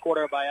third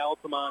quarter by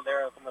Altamont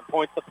there from the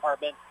points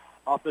department.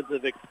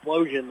 Offensive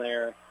explosion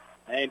there.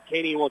 And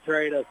Katie will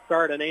try to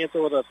start and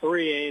answer with a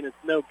 3, and it's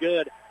no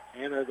good.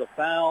 And there's a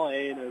foul,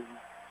 and a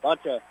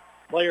bunch of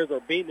players are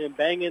beating and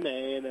banging,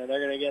 and they're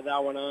going to get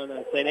that one on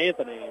St.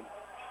 Anthony.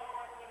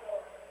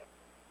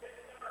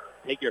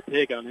 Take your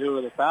pick on who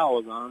the foul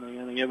was on. They're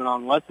going to give it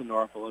on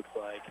Westendorf, it looks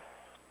like.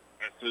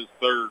 That's his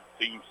third,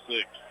 team 6.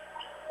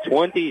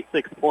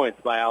 26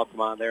 points by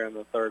Altamont there in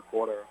the third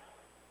quarter.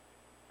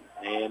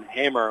 And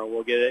Hammer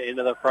will get it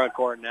into the front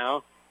court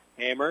now.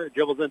 Hammer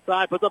dribbles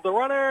inside, puts up the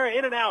runner,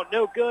 in and out,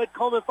 no good.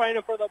 Coleman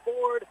fighting for the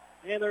board,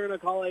 and they're going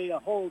to call a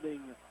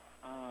holding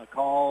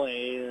call,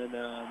 and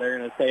they're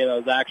going to say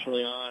that was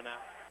actually on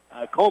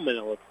Coleman,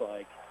 it looks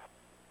like.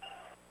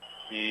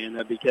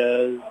 And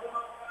because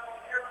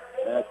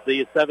that's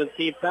the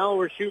 17th foul,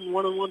 we're shooting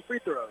 1-on-1 free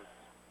throws.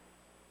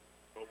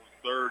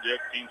 Third,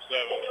 team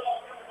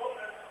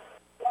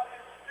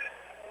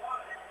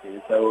 7.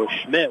 And so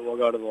Schmidt will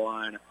go to the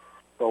line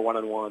for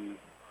 1-on-1.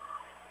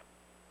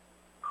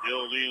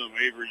 Dill Nealon,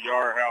 Avery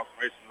Yarhouse,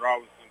 Mason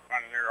Robinson,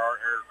 Pioneer,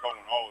 Eric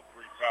Coleman, all with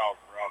 3 fouls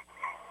for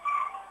Altamont.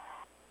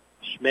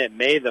 Schmidt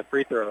made the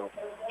free throw.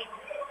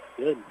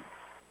 Good.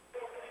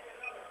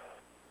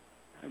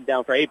 I'm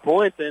down for 8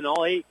 points, and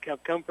all 8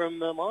 have come from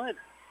the line.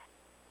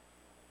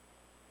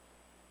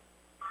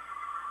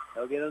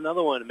 They'll get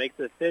another one. It makes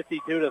it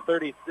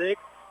 52-36. St.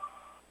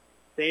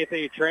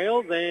 Anthony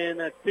trails, and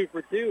that's 2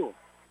 for 2.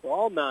 So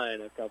all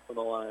 9 have come from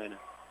the line.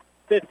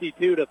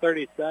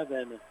 52-37.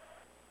 St.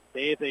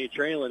 Anthony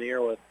trailing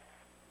here with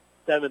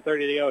 7:30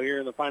 to go here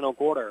in the final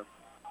quarter.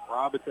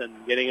 Robinson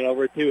getting it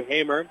over to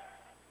Hamer.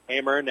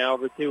 Hamer now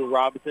over to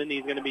Robinson.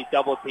 He's going to be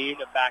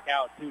double-teamed and back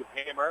out to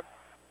Hamer.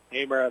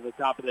 Hamer at the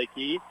top of the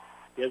key.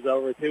 Gives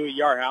over to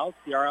Yarhouse.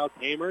 Yarhouse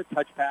hammer,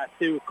 touch pass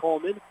to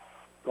Coleman.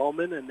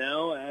 Coleman, and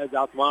now as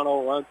Altamont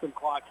will run some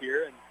clock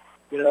here and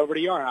get it over to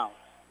Yarhouse.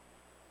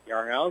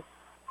 Yarhouse,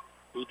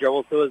 he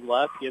dribbles to his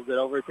left, gives it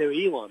over to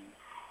Elam.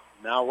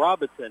 Now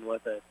Robinson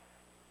with it.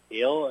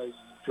 He'll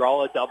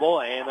draw a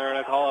double, and they're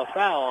going to call a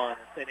foul on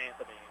St.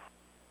 Anthony.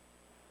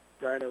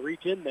 Trying to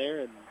reach in there,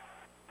 and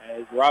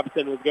as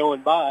Robinson was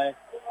going by,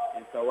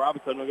 and so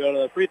Robinson will go to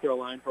the free throw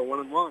line for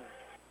 1-1.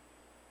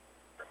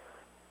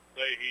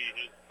 Say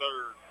he his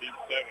third, team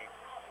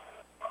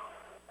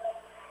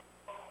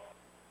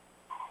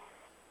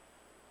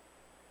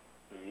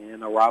 7.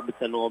 And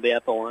Robinson will be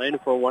at the line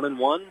for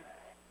 1-1.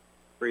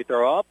 Free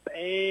throw up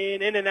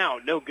and in and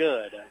out, no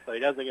good. So he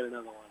doesn't get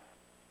another one.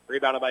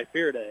 Rebounded by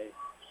Fearday.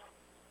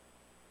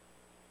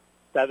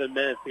 7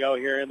 minutes to go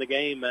here in the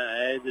game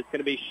as it's going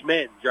to be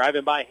Schmidt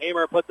driving by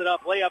Hamer, puts it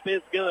up. Layup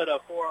is good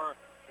for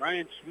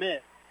Ryan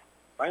Schmidt.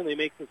 Finally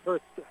makes his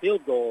first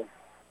field goal.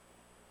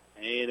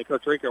 And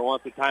Coach Rinker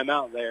wants a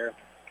timeout there.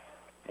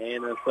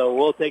 And so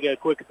we'll take a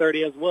quick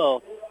 30 as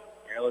well.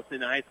 You're listening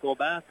to high school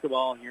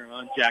basketball here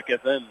on Jack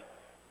FM.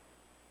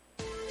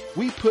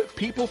 We put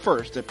people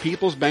first at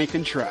People's Bank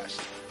and Trust.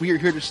 We are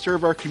here to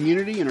serve our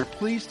community and are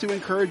pleased to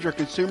encourage our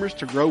consumers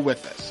to grow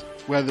with us.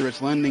 Whether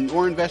it's lending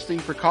or investing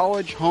for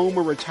college, home,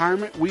 or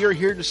retirement, we are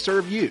here to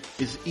serve you.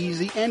 It's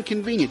easy and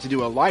convenient to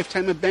do a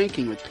lifetime of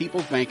banking with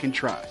People's Bank and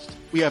Trust.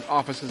 We have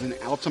offices in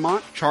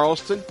Altamont,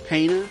 Charleston,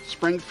 Pana,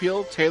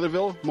 Springfield,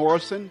 Taylorville,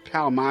 Morrison,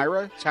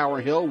 Palmyra,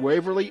 Tower Hill,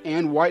 Waverly,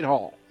 and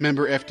Whitehall.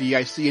 Member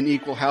FDIC and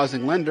equal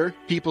housing lender,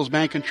 People's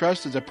Bank and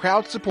Trust is a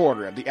proud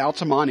supporter of the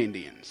Altamont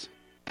Indians.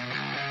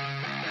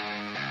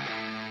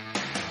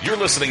 You're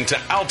listening to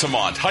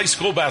Altamont High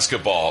School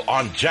Basketball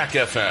on Jack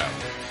FM.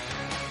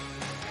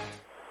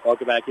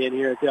 Welcome back in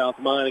here to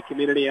Altamont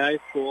Community High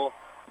School.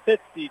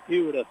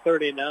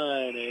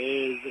 52-39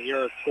 is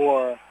your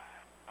score.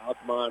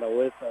 Altamont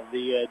with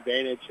the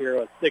advantage here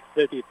with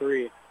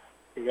 6:53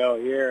 to go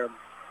here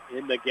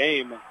in the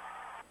game.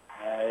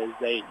 As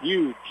a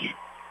huge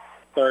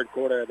third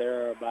quarter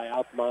there by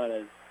Altamont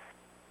has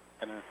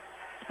kind of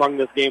sprung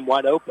this game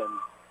wide open.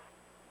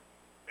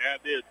 Yeah,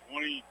 it did.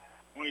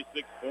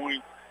 26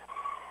 points.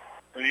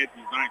 St.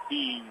 Anthony's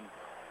 19.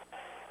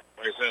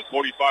 Like I said,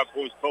 45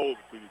 points total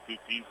between the two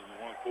teams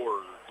in one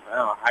quarter.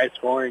 Wow,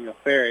 high-scoring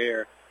affair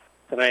here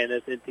tonight in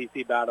this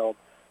NTC battle.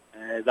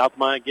 As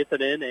Altamont gets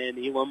it in, and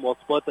Elam will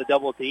split the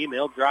double team.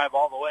 He'll drive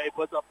all the way,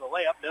 puts up the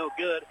layup, no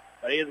good,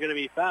 but he is going to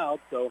be fouled,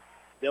 so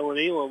Dylan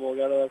Elam will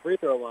go to the free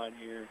throw line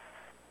here.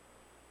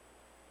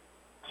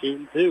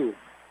 Shooting 2.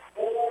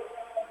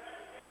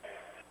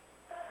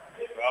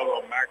 Foul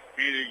on Max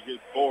Koenig, his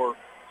 4,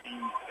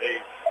 team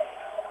 8.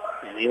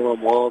 And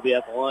Elam will be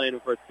at the line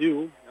for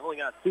 2. He only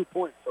got 2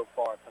 points so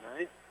far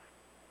tonight.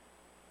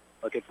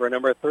 Looking for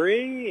number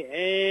 3,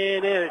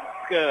 and it's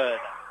good.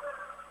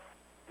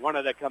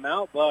 Wanted to come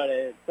out, but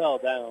it fell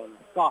down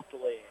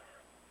softly.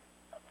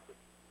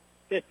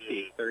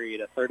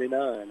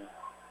 53-39.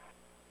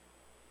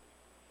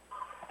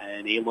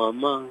 And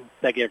Elam,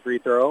 second free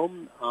throw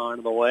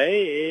on the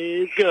way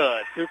is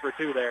good. 2 for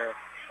 2 there.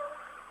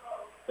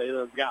 So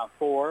Elam's got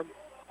 4.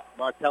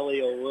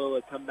 Martelli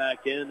will come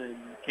back in, and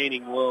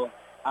Koenig will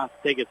have to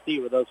take a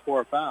seat with those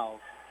 4 fouls.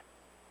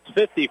 It's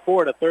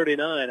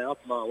 54-39,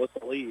 Altamont with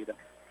the lead.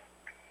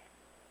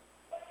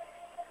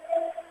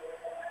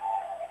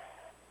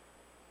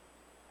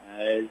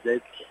 As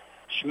it's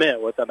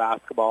Schmidt with the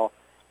basketball.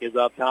 Gives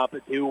up top to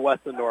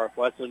Westendorf.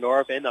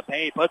 Westendorf in the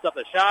paint, puts up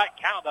the shot,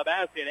 count the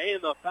basket,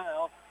 and the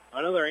foul.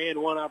 Another and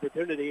one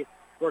opportunity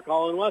for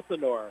Colin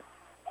Westendorf.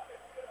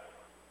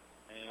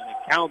 And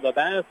count the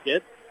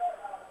basket.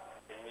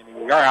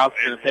 And Yarhouse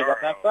is going to pick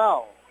up that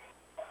foul.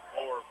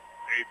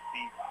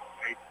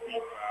 4-8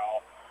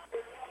 foul.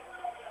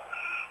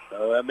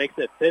 So that makes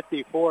it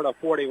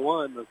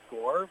 54-41, the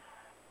score.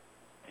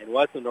 And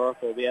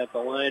Westendorf will be at the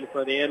line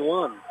for the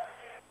N1.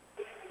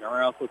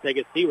 Yarhouse will take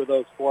a seat with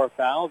those 4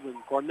 fouls, and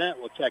Cornett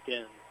will check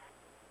in.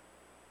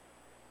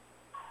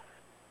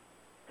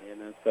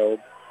 And so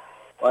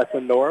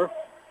Westendorf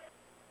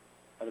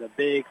having a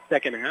big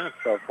second half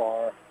so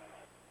far.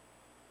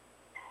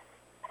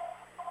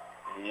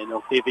 And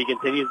we'll see if he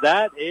continues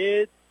that.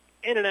 It's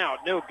in and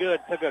out. No good.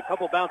 Took a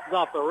couple bounces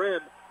off the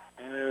rim.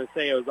 And I would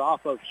say it was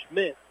off of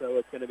Schmidt, so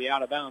it's going to be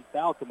out of bounds to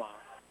Altamont.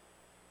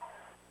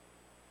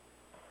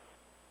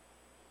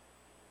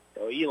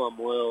 So Elam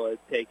will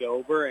take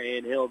over,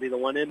 and he'll be the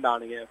one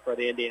inbounding it for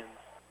the Indians.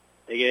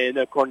 They get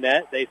into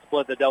Cornett. They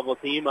split the double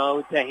team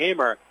out to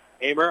Hamer.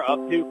 Hamer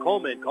up to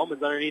Coleman.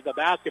 Coleman's underneath the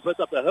basket, puts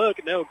up the hook.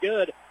 No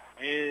good.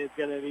 And it's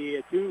going to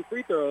be 2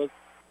 free throws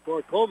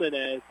for Coleman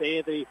as St.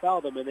 Anthony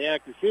fouled him in the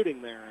act of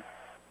shooting there.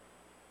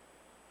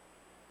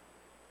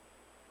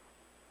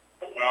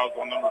 Fouls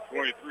on number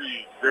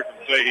 23, Griffin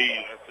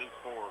Sahee. That's his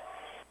 4.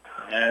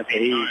 That's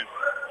he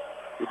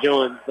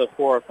joins the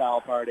 4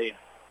 foul party.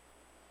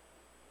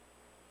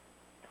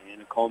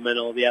 And Coleman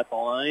will be at the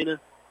line.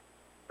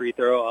 Free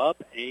throw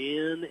up,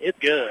 and it's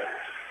good.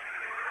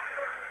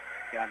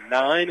 Got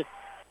 9,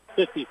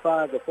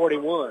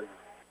 55-41.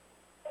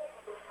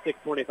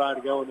 6:25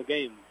 to go in the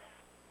game.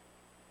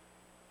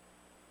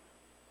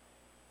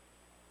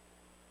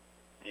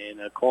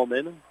 And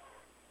Coleman,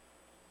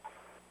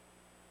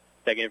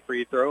 second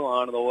free throw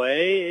on the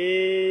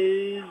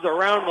way is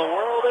around the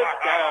world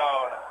and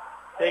down.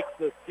 Takes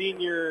the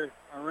senior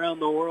around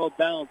the world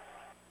bounce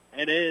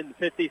and in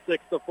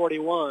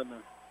 56-41.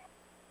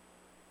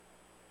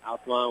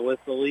 Altamont with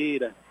the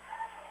lead.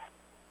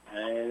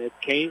 And it's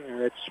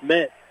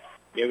Schmidt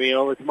giving it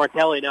over to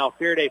Martelli. Now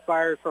Fearday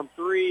fires from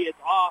three. It's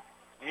off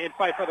and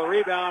fight for the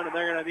rebound, and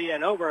they're going to be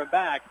an over and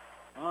back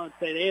on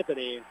St.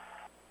 Anthony.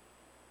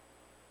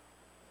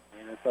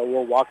 And so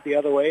we'll walk the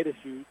other way to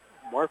shoot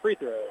more free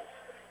throws.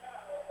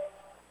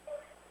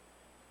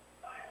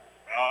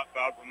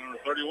 Foul from number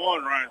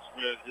 31, Ryan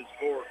Smith, his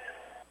fourth,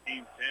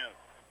 team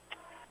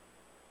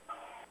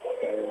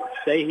 10.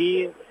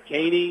 Sahi,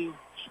 Katie,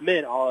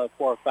 Schmidt all have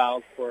 4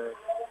 fouls for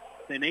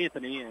St.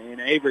 Anthony,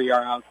 and Avery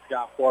Yarhouse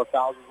got 4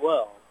 fouls as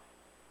well.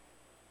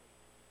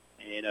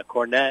 And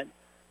Cornett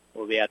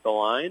will be at the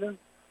line.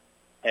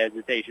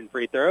 Hesitation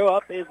free throw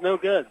up is no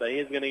good, but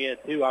he's going to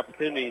get 2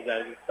 opportunities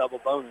as a double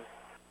bonus.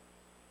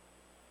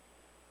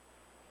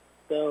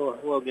 So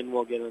Logan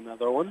will get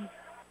another one.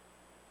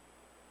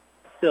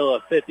 Still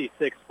a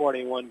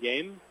 56-41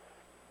 game.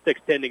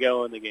 6:10 to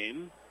go in the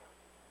game.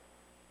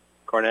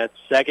 Cornett's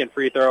second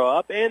free throw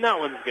up, and that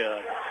one's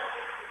good.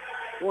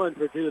 1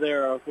 for 2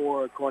 there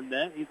for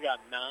Cornett. He's got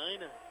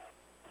 9.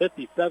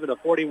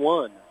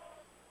 57-41.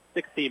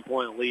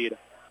 16-point lead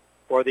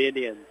for the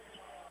Indians.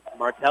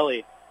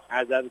 Martelli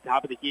has at the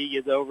top of the key,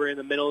 gets over in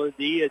the middle of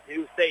the D. A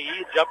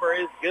 2-Saeed jumper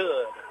is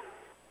good.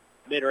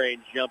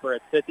 Mid-range jumper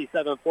at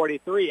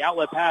 57-43.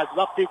 Outlet pass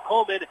up to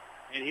Coleman,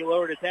 and he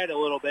lowered his head a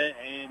little bit,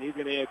 and he's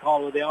going to get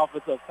called with the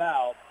offensive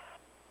foul.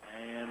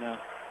 And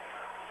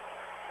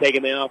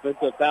taking the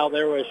offensive foul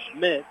there was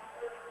Schmidt.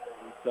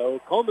 So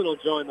Coleman will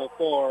join the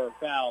 4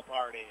 foul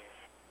party.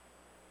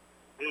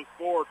 His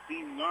 4,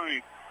 team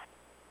 9.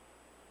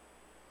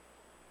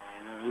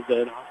 And it's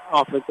an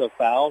offensive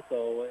foul,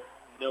 so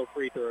no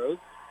free throws.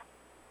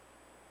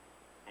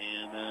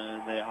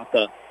 And they have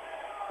to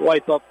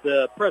wipe up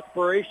the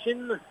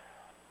perspiration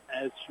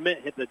as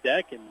Schmidt hit the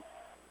deck, and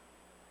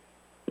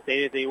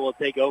St. Anthony will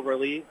take over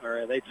lead,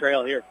 or they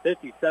trail here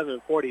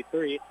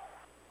 57-43.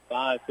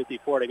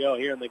 5:54 to go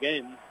here in the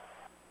game.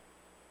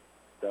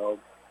 So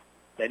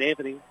St.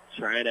 Anthony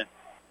trying to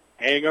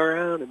hang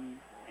around, and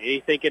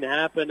anything can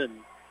happen.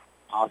 And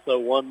also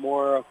one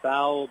more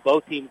foul.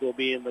 Both teams will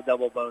be in the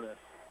double bonus.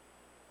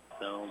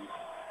 So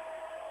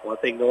one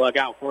thing to look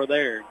out for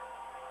there.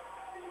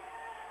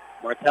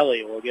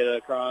 Martelli will get it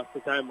across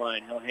the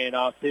timeline. He'll hand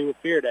off to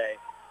Fearday.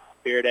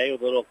 Fearday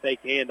with a little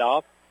fake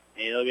handoff,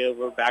 and he'll get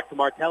over back to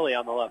Martelli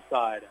on the left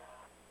side.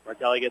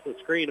 Martelli gets a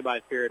screen by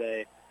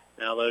Fearday.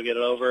 Now they'll get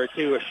it over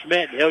to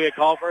Schmidt, and he'll get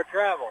called for a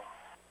travel.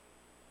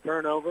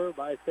 Turnover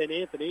by St.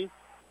 Anthony.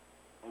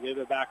 We'll give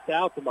it back to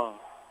Altamont.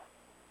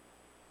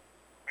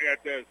 I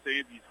got that St.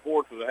 Anthony's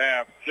 4 for the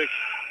half, 6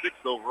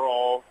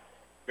 overall.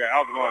 Got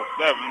Altamont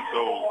 7,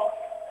 so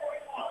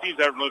the teams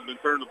haven't really been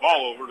turning the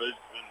ball over. They've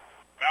just been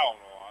fouling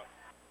a lot.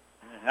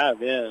 They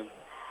have, yeah.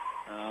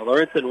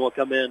 Lorenzen will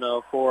come in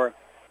for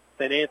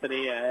St.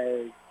 Anthony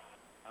as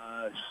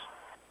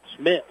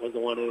Schmidt was the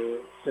one who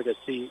took a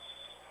seat.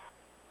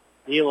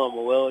 Elam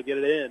will get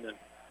it in.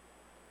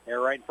 They're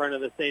right in front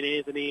of the St.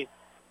 Anthony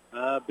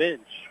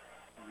bench.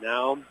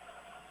 Now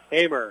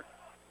Hamer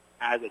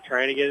has it,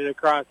 trying to get it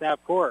across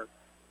half court.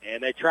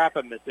 And they trap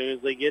him as soon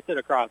as he gets it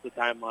across the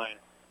timeline.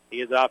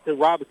 He is off to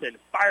Robinson.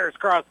 Fires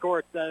cross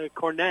court to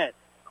Cornett.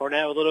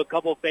 Cornett with a little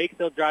couple fakes.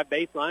 He'll drive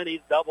baseline.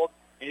 He's doubled,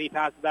 and he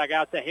passes back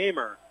out to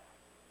Hamer.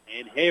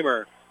 And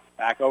Hamer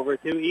back over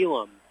to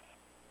Elam.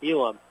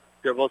 Elam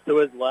dribbles to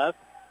his left,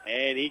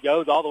 and he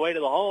goes all the way to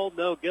the hole.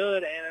 No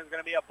good, and it's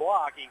going to be a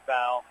blocking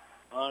foul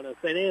on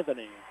St.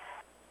 Anthony.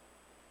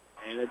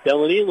 And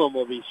Dylan Elam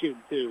will be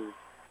shooting too.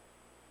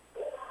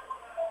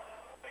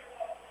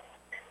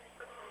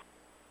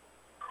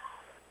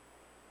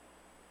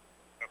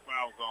 That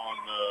foul's on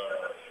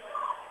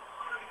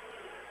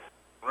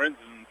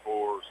Lorenzen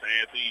for St.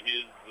 Anthony,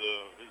 his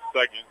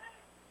second.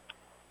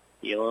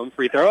 Elam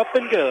free throw up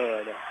and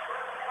good.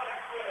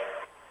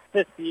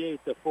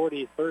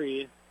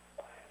 58-43.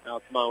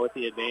 Altamont with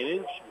the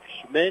advantage.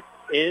 Schmidt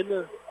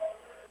in.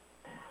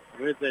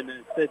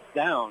 Lorenzen sits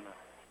down.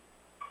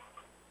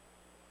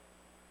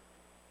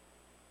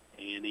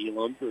 And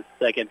Elam's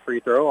second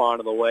free throw on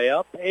the way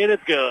up, and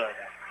it's good.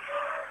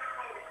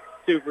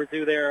 2 for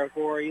 2 there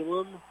for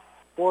Elam.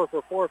 4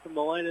 for 4 from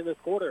the line in this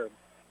quarter.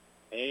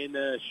 And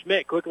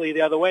Schmidt quickly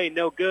the other way,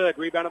 no good.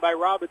 Rebounded by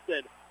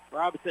Robinson.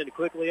 Robinson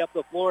quickly up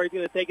the floor. He's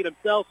going to take it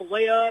himself.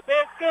 Layup,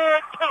 it's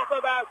good. Count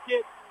the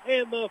basket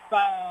and the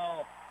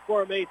foul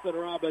for Mason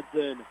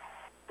Robinson.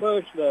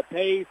 Push the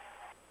pace,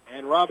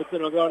 and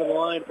Robinson will go to the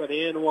line for the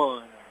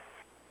N1.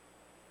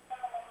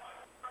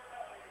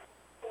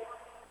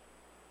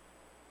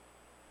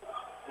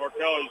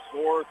 Martelli's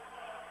fourth.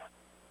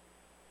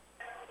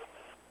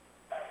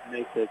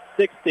 Makes it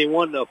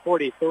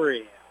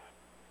 61-43.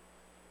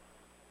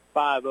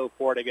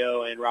 5:04 to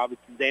go, and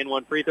Robinson's and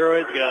one free throw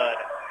is good.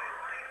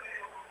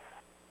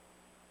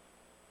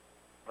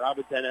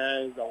 Robinson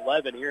has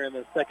 11 here in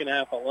the second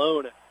half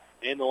alone,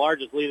 and the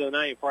largest lead of the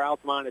night for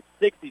Altamont is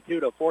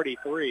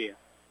 62-43.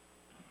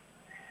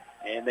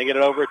 And they get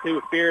it over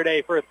to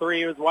Fearday for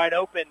three. It was wide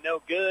open,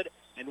 no good.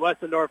 And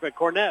Westendorf and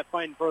Cornett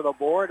fighting for the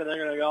board, and they're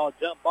going to go a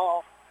jump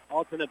ball.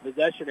 Alternate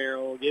possession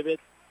arrow will give it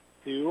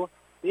to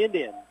the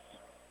Indians.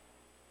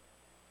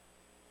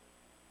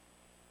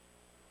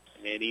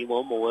 And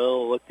Elam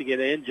will look to get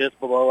in just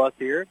below us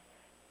here.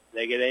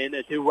 They get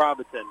in to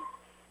Robinson.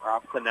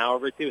 Robinson now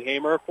over to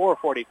Hamer,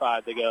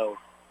 4:45 to go.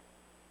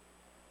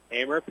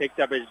 Hamer picked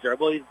up his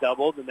dribble. He's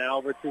doubled, and now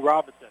over to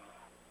Robinson.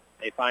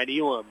 They find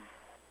Elam.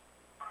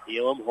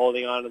 Elam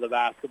holding on to the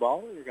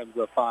basketball. Here comes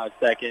the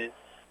 5-second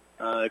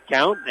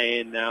count,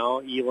 and now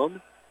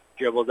Elam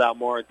dribbles out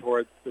more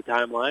towards the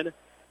timeline,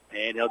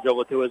 and he'll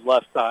dribble to his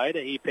left side.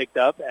 He picked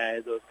up as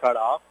it was cut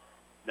off.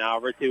 Now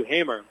over to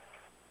Hamer,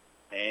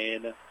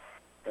 and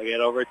they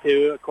get over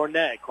to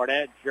Cornett.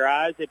 Cornett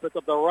drives. He puts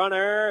up the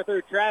runner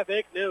through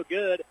traffic. No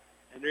good.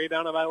 And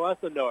rebounded by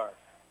Westendorf.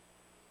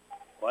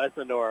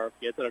 Westendorf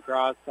gets it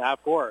across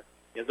half court.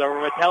 Gives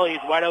over Mattelli. He's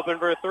wide open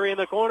for a three in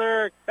the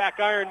corner. Back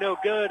iron, no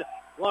good.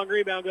 Long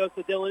rebound goes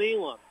to Dylan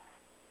Elam.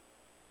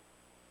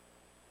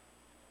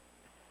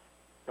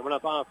 Coming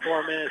up on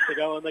 4 minutes to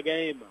go in the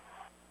game.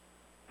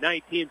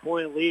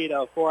 19-point lead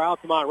for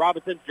Altamont.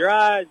 Robinson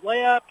drives.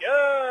 Layup.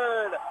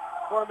 Good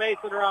for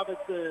Mason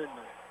Robinson.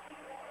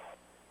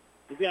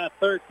 He's got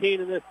 13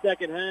 in this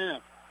second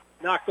half.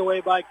 Knocked away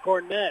by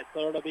Cornett,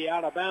 so it'll be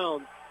out of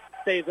bounds.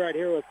 Stays right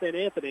here with St.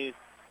 Anthony.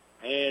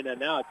 And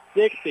now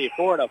it's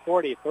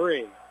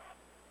 64-43.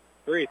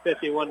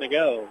 3:51 to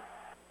go.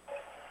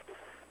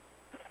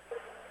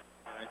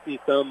 I see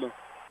some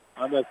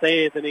on the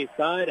St. Anthony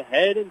side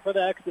heading for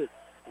the exit,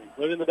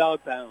 including the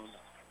dog pound.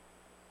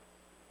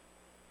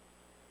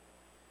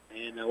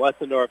 And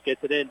Westendorf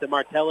gets it into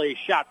Martelli.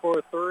 Shot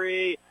for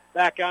three.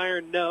 Back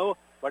iron, no.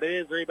 But it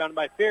is rebounded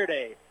by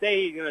Fearday.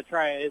 He's going to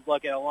try his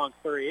luck at a long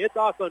three. It's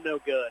also no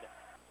good.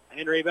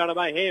 And rebounded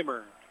by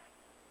Hamer.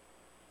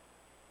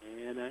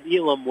 And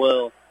Elam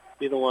will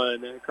be the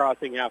one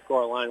crossing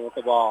half-court line with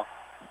the ball.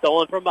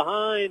 Stolen from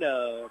behind.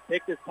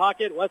 Picked his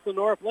pocket.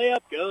 Westendorf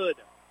layup. Good.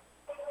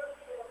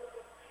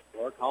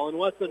 For Colin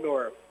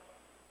Westendorf.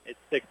 It's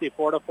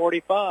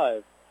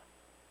 64-45.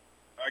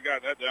 I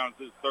got that down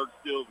to his third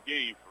steal of the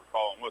game for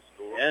Colin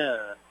Westendorf.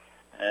 Yeah.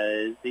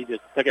 As he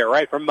just took it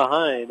right from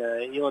behind.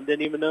 Elam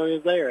didn't even know he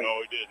was there.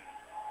 No, he didn't.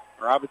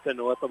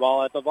 Robinson with the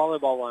ball at the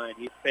volleyball line.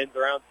 He spins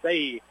around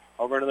Say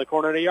over into the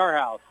corner of the yard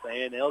house.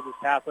 And he'll just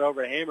pass it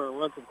over to Hamer and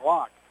run some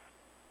clock.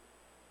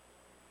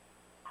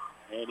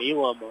 And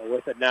Elam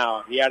with it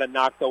now. He had it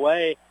knocked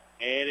away.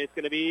 And it's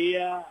going to be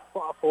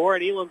 4,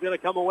 and Elam's going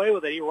to come away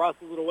with it. He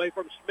wrestles it away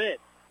from Schmidt.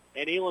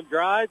 And Elam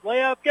drives.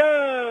 Layup,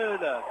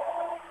 good!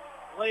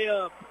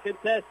 Layup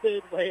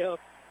contested. Layup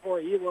for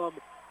Elam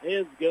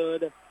is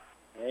good.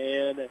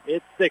 And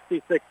it's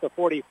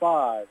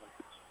 66-45.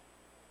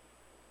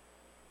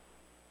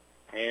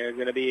 And there's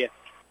going to be a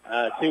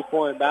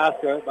 2-point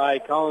basket by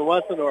Colin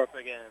Westendorf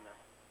again.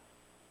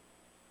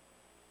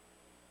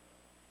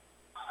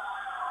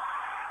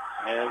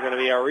 And there's going to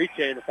be a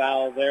reach-in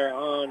foul there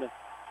on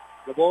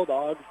the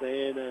Bulldogs.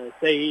 And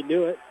Say he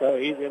knew it, so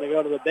he's going to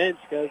go to the bench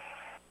because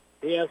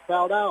he has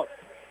fouled out.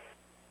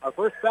 Our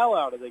first foul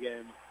out of the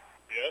game.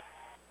 Yes.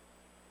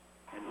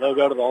 And he'll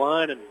go to the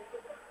line and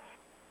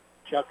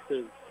chucks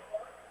his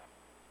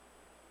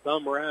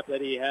thumb wrap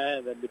that he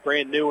had, the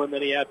brand new one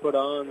that he had put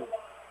on.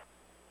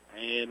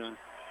 And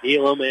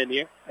Elam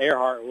and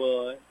Earhart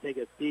will take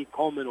a seat.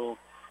 Coleman will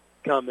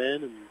come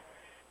in, and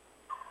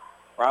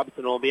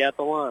Robinson will be at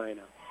the line.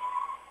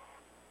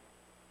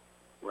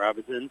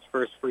 Robinson's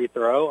first free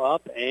throw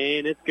up,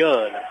 and it's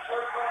good.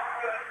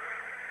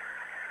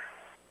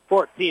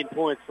 14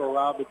 points for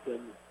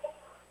Robinson.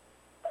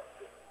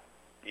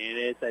 And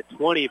it's a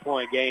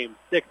 20-point game,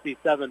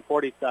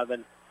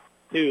 67-47,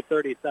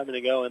 2:37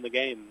 to go in the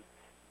game.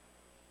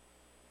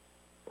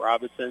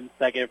 Robinson's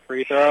second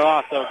free throw,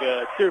 also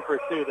good. 2 for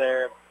 2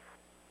 there.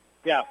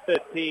 Got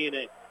 15.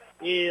 And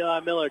Eli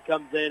Miller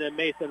comes in, and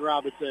Mason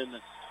Robinson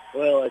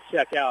will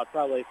check out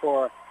probably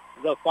for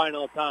the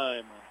final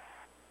time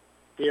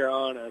here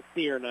on a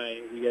senior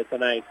night. You get a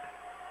nice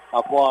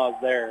applause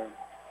there.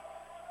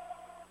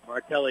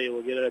 Martelli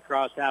will get it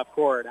across half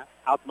court.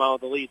 Altamont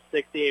with the lead,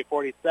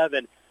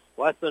 68-47.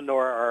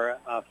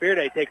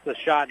 Fearday takes the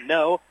shot,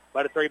 no,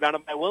 but it's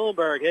rebounded by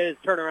Willenberg. His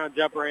turnaround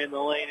jumper in the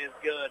lane is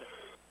good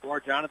for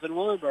Jonathan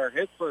Willenberg.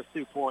 His first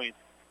 2 points.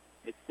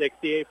 It's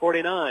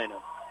 68-49.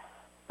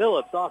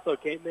 Phillips also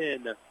came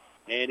in,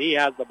 and he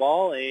has the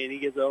ball, and he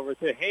gives it over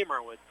to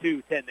Hamer with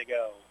 2:10 to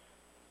go.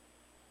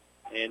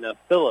 And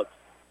Phillips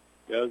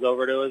goes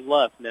over to his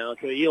left now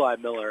to Eli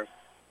Miller.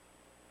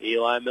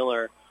 Eli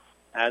Miller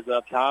has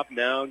up top,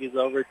 now gives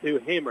over to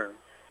Hamer.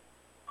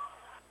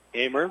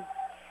 Hamer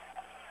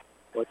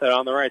with it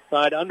on the right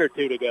side, under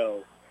 2 to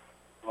go.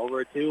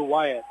 Over to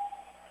Wyatt.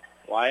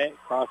 Wyatt,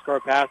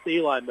 cross-court pass to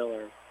Eli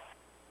Miller.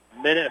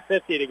 Minute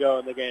 50 to go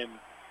in the game.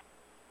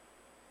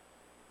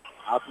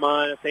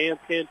 Altamont fans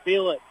can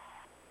feel it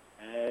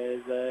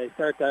as they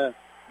start to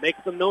make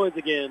some noise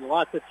again.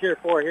 Lots to cheer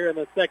for here in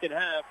the second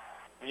half.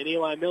 And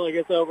Eli Miller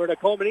gets over to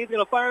Coleman. He's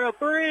going to fire a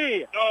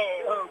three.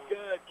 Oh,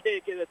 good.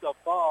 Can't get it to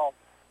fall.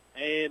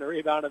 And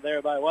rebounded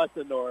there by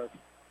Westendorf.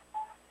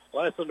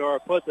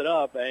 Westendorf puts it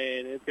up,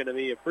 and it's going to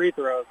be a free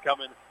throw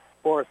coming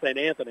for St.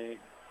 Anthony.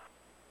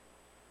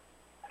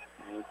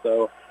 And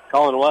so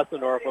Colin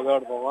Westendorf will go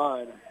to the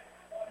line.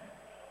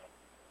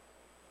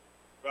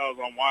 That was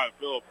on Wyatt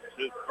Phillips,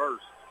 his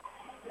first.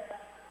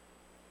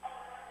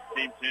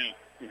 Team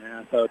 10.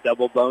 Yeah, so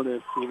double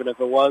bonus, even if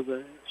it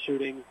wasn't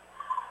shooting.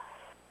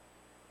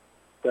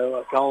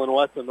 So Colin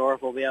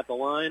Westendorf will be at the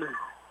line.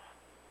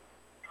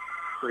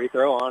 Free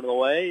throw on the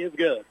way is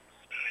good.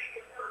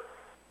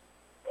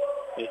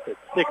 It's at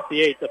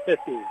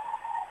 68-50.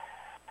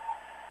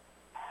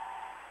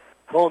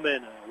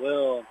 Coleman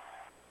will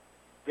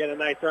get a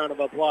nice round of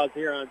applause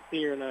here on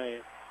senior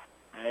night.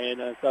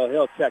 And so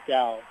he'll check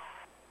out.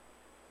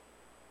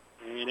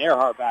 And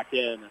Earhart back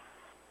in.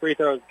 Free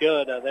throw's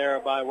good there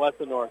by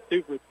Westendorf.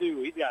 2 for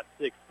 2. He's got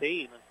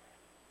 16.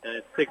 And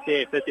it's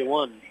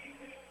 68-51.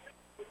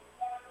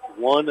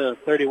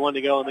 1:31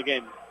 to go in the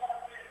game.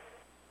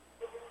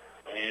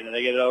 And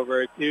they get it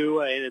over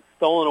to, and it's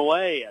stolen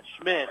away.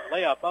 Schmidt,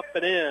 layup up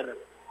and in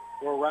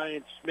for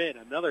Ryan Schmidt.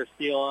 Another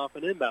steal off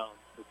an inbound.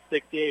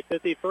 It's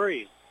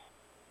 68-53.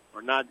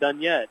 We're not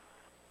done yet.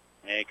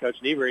 And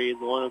Coach Niebury is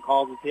the one who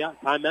calls the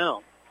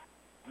timeout.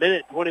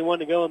 Minute 21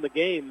 to go in the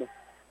game.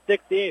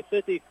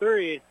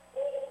 68-53.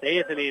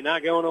 Anthony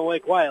not going away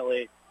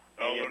quietly.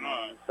 No,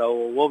 not.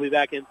 So we'll be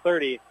back in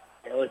 30.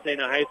 Let's say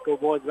High School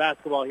boys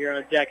basketball here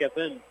on Jack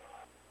FM.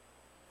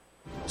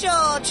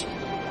 George!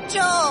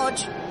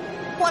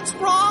 What's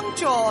wrong,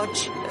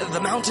 George? The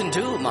Mountain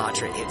Dew,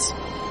 Marjorie.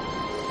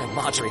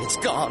 Marjorie, it's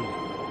gone.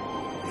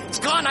 It's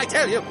gone, I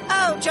tell you.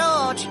 Oh,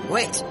 George.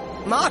 Wait,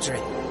 Marjorie.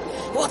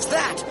 What's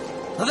that?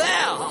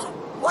 There.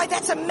 Why,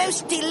 that's a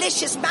most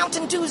delicious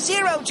Mountain Dew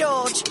Zero,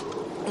 George.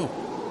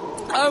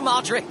 Oh,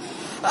 Marjorie.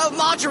 Oh,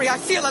 Marjorie, I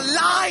feel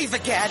alive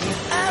again.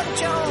 Oh,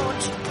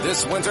 George.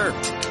 This winter,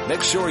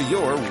 make sure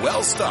you're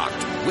well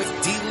stocked with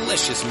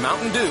delicious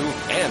Mountain Dew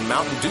and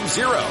Mountain Dew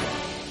Zero.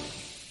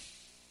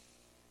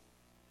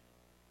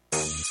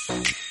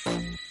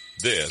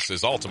 This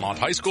is Altamont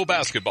High School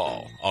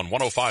basketball on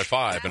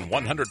 105.5 and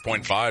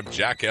 100.5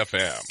 Jack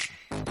FM.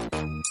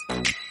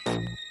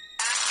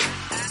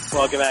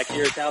 Welcome back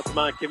here at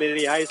Altamont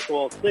Community High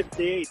School.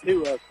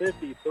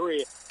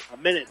 68-53. A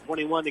minute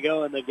 21 to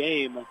go in the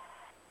game.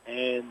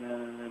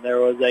 And there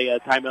was a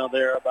timeout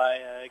there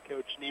by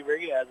Coach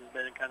Niebury, as has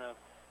been kind of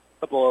a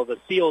couple of the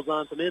steals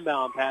on some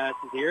inbound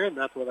passes here, and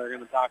that's what they're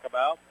going to talk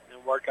about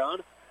and work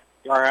on.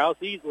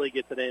 Yarhouse easily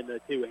gets it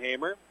into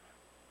Hammer.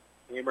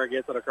 Hammer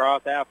gets it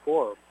across half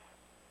court.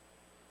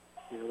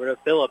 Over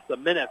to Phillips, a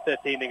minute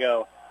 15 to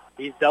go.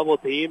 He's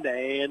double-teamed,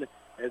 and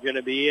there's going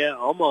to be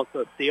almost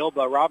a steal,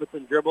 but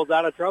Robinson dribbles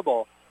out of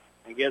trouble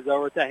and gives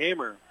over to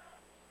Hammer.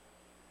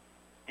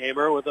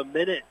 Hammer with a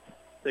minute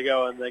to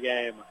go in the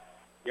game.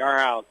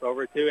 Yarhouse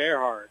over to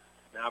Earhart.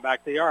 Now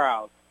back to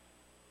Yarhouse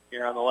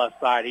here on the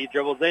left side. He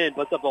dribbles in,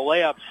 puts up the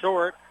layup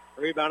short.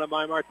 Rebounded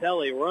by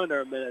Martelli. We're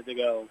under a minute to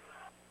go.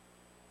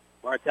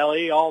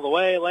 Martelli all the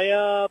way.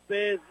 Layup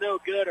is no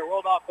good. It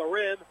rolled off the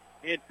rim,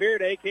 and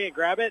Fearday can't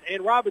grab it,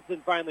 and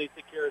Robinson finally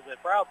secures it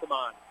for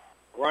Altamont.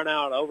 Run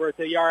out over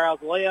to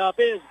Yarhouse. Layup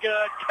is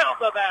good. Count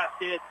the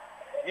basket,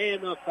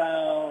 and the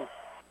foul.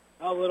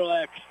 A little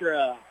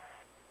extra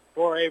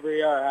for Avery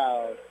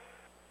Yarhouse.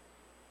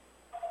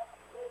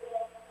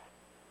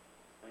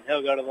 And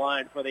he'll go to the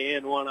line for the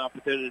N1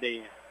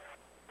 opportunity.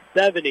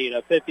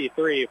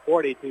 70-53,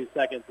 42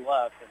 seconds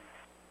left. And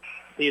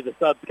see the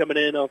subs coming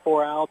in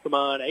for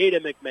Altamont.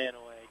 Aiden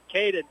McManaway,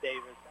 Caden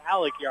Davis,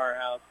 Alec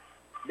Yarhouse,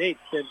 Nate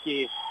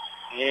Simke,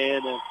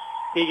 and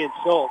Keegan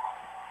Schultz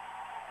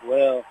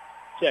will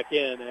check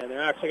in. And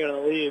they're actually going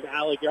to leave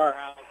Alec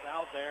Yarhouse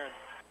out there and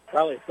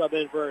probably sub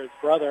in for his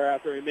brother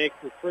after he makes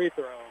his free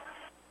throw.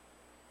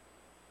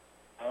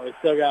 We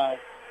still got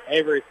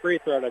Avery's free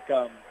throw to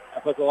come.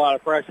 That puts a lot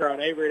of pressure on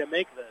Avery to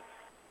make this.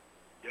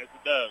 Yes,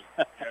 it does.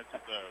 Yes,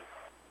 it does.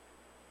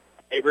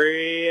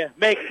 Avery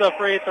makes the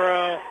free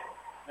throw,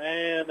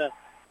 and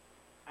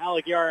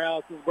Alec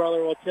Yarhouse's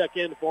brother will check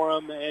in for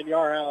him, and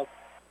Yarhouse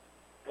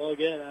will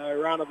get a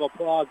round of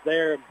applause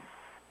there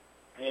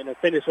and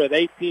finish with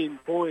 18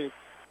 points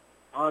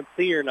on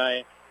senior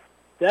night.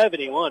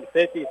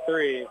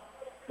 71-53.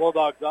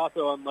 Bulldogs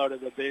also unloaded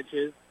the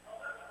benches.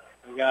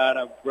 We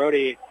got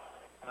Brody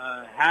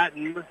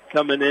Hatton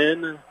coming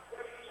in.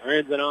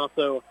 Renzen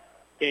also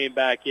came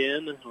back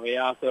in. We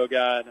also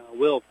got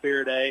Will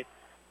Fearday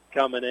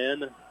coming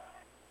in,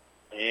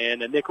 and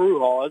Nick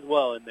Ruhal as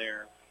well in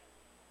there.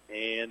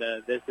 And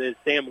this is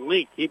Sam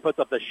Link. He puts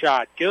up the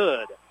shot.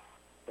 Good.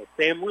 So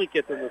Sam Link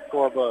gets in the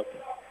scorebook.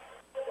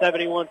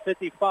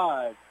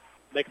 71-55.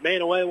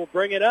 McManaway will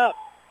bring it up.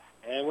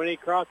 And when he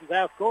crosses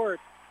half court,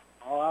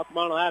 all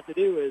Altamont will have to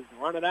do is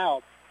run it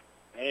out.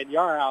 And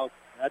Yarhouse,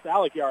 that's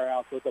Alec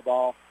Yarhouse with the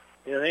ball.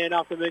 He'll hand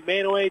off to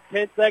McManaway.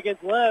 10 seconds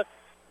left.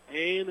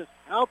 And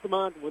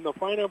Altamont, when the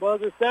final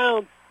buzzer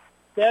sounds,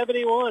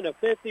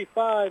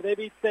 71-55. They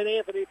beat St.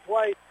 Anthony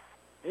twice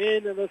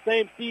in the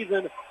same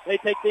season. They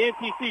take the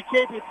NTC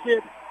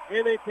championship,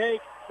 and they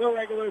take the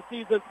regular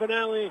season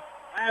finale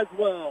as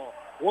well.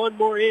 One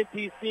more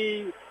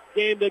NTC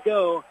game to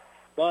go,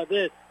 but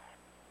this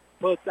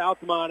puts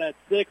Altamont at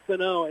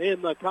 6-0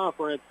 in the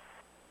conference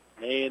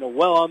and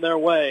well on their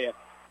way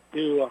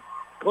to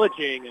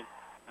clinching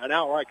an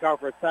outright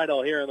conference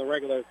title here in the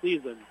regular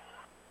season.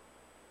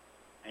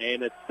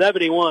 And it's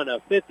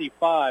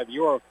 71-55,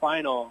 your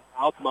final.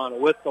 Altamont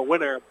with the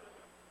winner.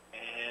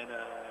 And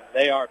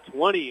they are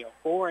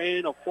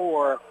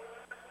 24-4.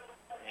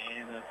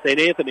 And St.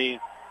 Anthony,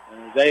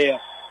 they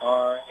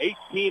are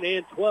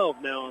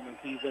 18-12 now in the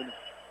season.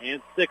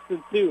 And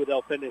 6-2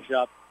 they'll finish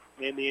up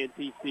in the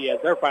NTC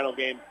as their final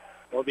game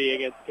will be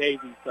against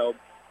Casey. So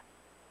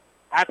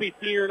happy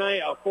senior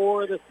night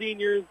for the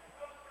seniors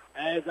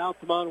as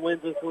Altamont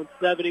wins this one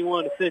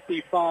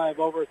 71-55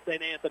 over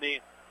St.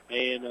 Anthony.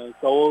 And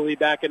so we'll be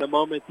back in a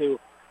moment to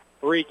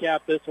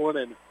recap this one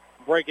and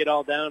break it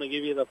all down and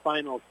give you the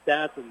final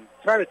stats and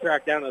try to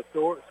track down a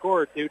score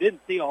or two.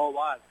 Didn't see a whole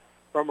lot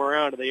from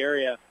around the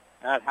area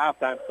at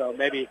halftime, so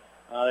maybe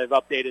they've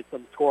updated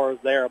some scores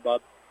there.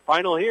 But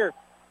final here,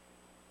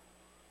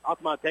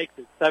 Altamont takes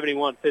it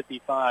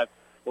 71-55.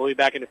 We'll be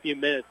back in a few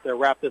minutes to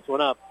wrap this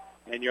one up.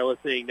 And you're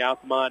listening to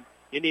Altamont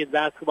Indians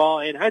basketball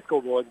and high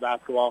school boys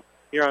basketball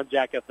here on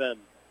Jack FM.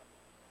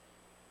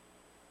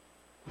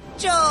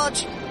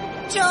 George!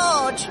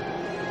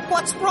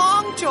 What's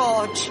wrong,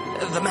 George?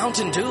 The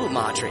Mountain Dew,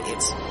 Marjorie.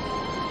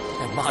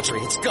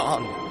 Marjorie, it's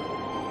gone.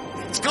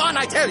 It's gone,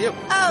 I tell you.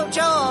 Oh,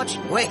 George.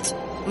 Wait,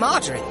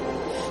 Marjorie.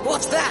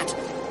 What's that?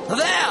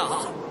 There!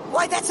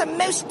 Why, that's a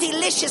most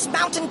delicious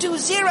Mountain Dew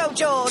Zero,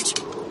 George.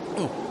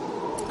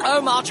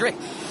 Oh, Marjorie.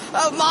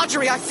 Oh,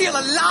 Marjorie, I feel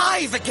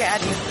alive again.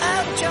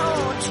 Oh,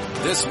 George.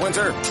 This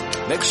winter,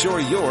 make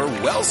sure you're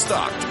well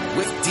stocked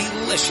with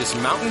delicious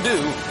Mountain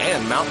Dew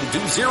and Mountain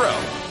Dew Zero.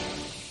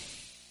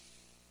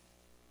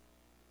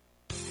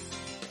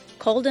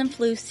 Cold and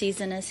flu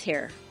season is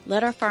here.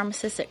 Let our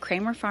pharmacists at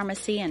Kramer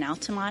Pharmacy in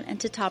Altamont and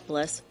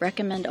Teutopolis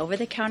recommend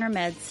over-the-counter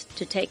meds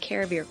to take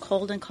care of your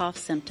cold and cough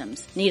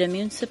symptoms. Need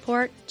immune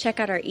support? Check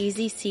out our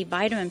Easy C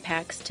vitamin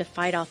packs to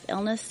fight off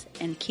illness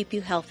and keep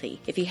you healthy.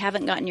 If you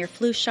haven't gotten your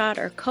flu shot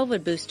or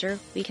COVID booster,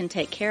 we can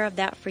take care of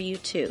that for you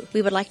too.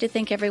 We would like to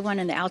thank everyone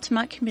in the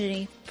Altamont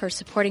community for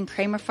supporting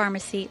Kramer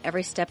Pharmacy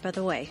every step of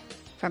the way.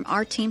 From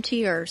our team to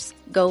yours,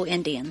 go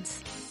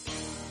Indians.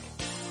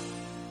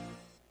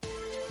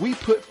 We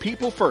put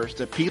people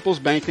first at People's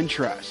Bank and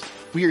Trust.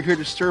 We are here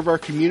to serve our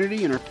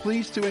community and are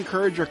pleased to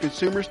encourage our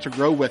consumers to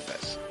grow with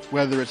us.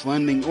 Whether it's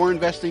lending or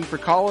investing for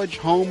college,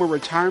 home, or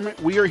retirement,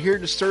 we are here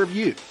to serve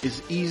you.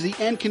 It's easy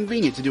and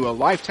convenient to do a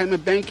lifetime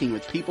of banking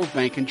with People's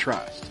Bank and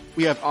Trust.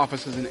 We have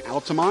offices in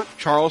Altamont,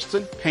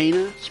 Charleston,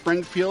 Pana,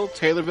 Springfield,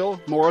 Taylorville,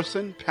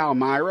 Morrison,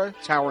 Palmyra,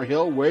 Tower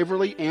Hill,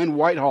 Waverly, and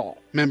Whitehall.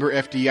 Member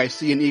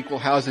FDIC and equal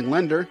housing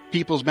lender,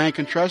 People's Bank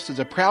and Trust is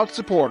a proud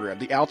supporter of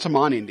the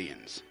Altamont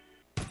Indians.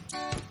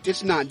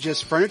 It's not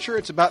just furniture,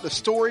 it's about the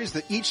stories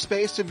that each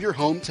space of your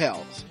home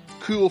tells.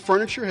 Cool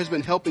Furniture has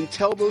been helping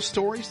tell those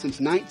stories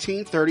since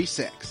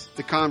 1936.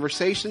 The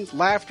conversations,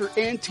 laughter,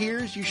 and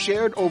tears you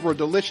shared over a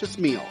delicious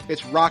meal.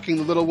 It's rocking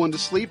the little one to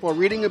sleep while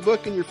reading a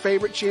book in your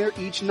favorite chair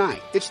each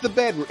night. It's the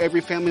bed where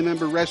every family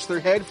member rests their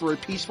head for a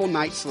peaceful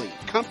night's sleep.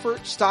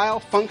 Comfort, style,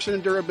 function,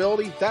 and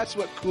durability, that's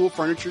what Cool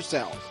Furniture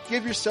sells.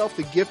 Give yourself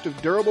the gift of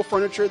durable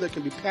furniture that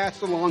can be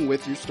passed along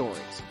with your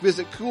stories.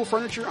 Visit Cool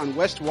Furniture on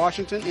West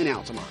Washington in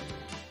Altamont.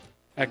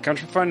 At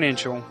Country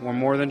Financial, we're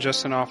more than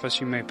just an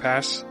office you may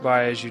pass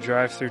by as you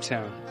drive through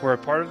town. We're a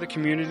part of the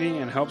community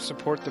and help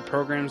support the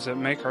programs that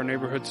make our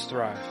neighborhoods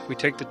thrive. We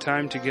take the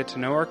time to get to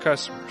know our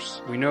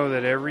customers. We know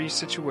that every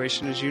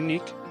situation is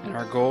unique, and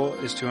our goal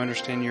is to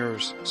understand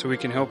yours so we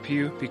can help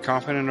you be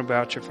confident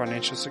about your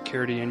financial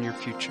security and your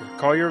future.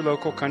 Call your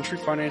local Country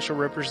Financial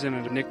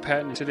representative, Nick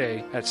Patton,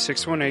 today at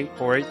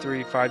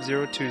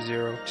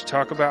 618-483-5020 to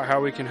talk about how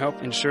we can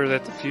help ensure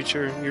that the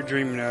future you're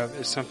dreaming of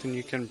is something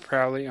you can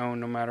proudly own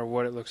no matter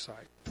what it looks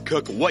like.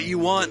 Cook what you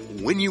want,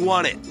 when you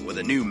want it, with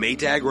a new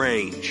Maytag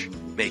range.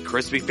 Make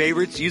crispy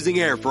favorites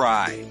using air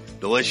fry.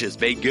 Delicious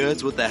baked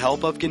goods with the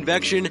help of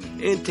convection,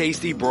 and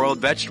tasty broiled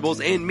vegetables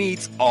and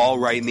meats all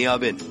right in the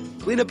oven.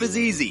 Cleanup is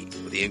easy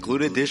with the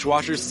included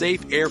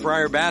dishwasher-safe air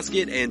fryer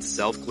basket and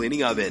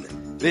self-cleaning oven.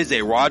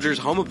 Visit Rogers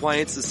Home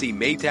Appliance to see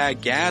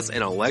Maytag gas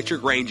and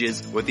electric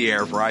ranges with the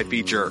air fry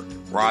feature.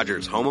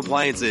 Rogers Home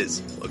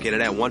Appliances, located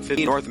at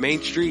 150 North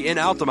Main Street in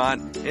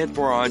Altamont and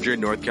 400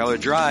 North Keller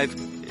Drive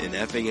in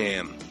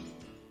Effingham.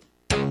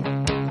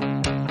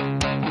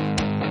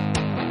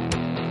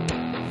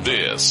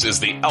 This is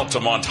the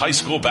Altamont High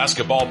School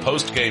Basketball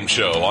Post-Game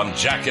Show on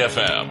Jack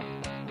FM.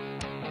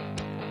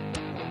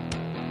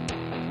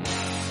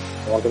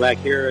 Welcome back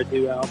here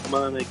to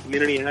Altamont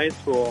Community High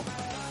School.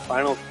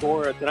 Final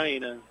score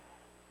tonight,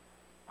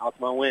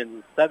 Altamont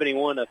wins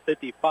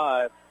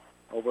 71-55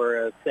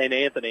 over St.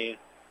 Anthony.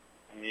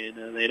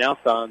 And they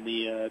announced on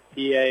the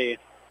PA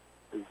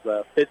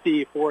is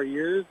 54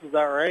 years. Is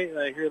that right? Did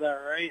I hear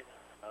that right?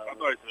 I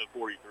thought I said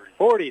 43.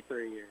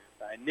 43 years.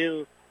 I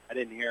knew I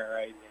didn't hear it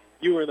right.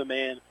 You were the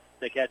man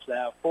to catch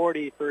that.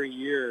 43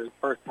 years,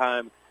 first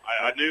time.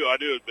 I knew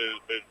it'd been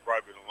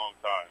probably been a long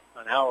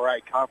time. An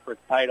outright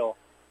conference title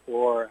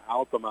for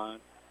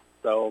Altamont.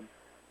 So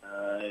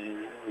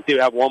we do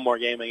have one more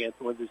game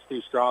against Windsor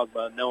Stu Straws,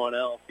 but no one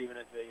else, even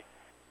if they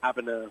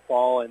happen to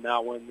fall in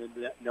that one,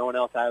 no one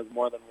else has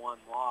more than one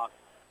loss.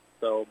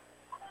 So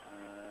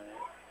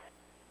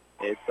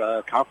it's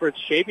a conference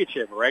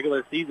championship, a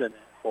regular season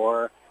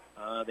for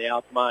the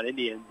Altamont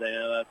Indians.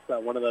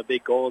 That's one of the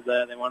big goals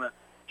that they want to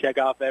check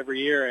off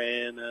every year,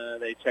 and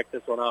they checked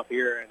this one off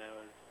here, and it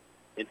was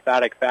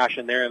emphatic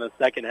fashion there in the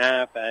second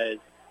half as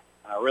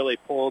really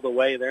pulled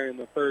away there in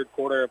the third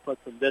quarter, put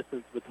some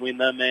distance between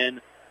them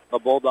and the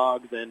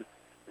Bulldogs, and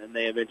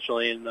they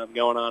eventually ended up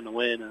going on to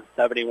win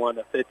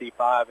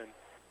 71-55, and it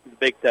was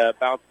big to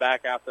bounce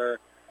back after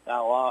that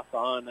loss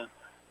on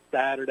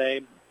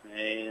Saturday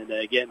and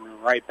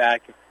getting right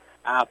back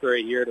after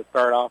it here to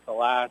start off the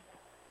last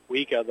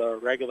week of the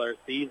regular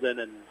season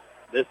and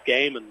this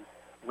game and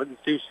win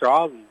 2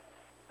 straws, and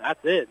that's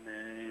it.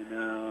 And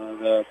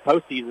the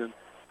postseason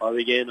will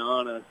begin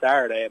on a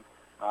Saturday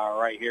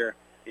right here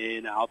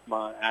in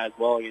Altamont as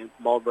well against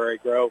Mulberry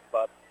Grove.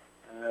 But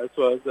this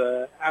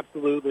was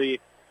absolutely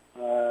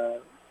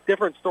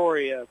different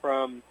story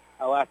from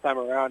last time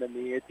around in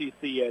the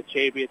NTC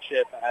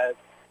championship as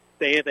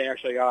St. Anthony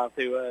actually got off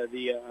to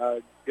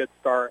the good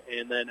start,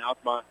 and then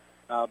Altamont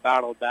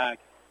battled back,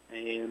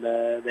 and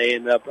they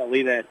ended up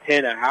leading at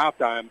 10 at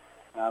halftime,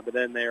 but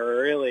then they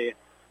really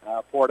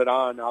poured it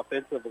on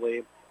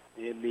offensively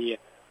in the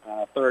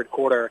third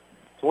quarter.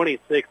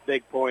 26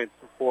 big points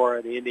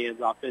for the Indians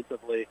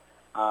offensively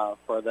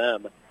for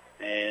them,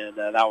 and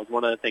that was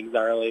one of the things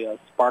that really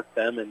sparked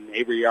them. And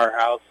Avery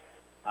Yarhouse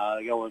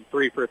going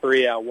 3 for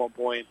 3 at one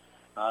point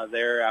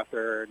there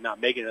after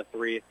not making a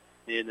three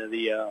in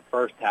the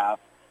first half,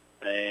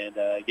 and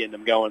getting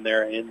them going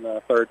there in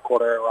the third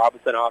quarter.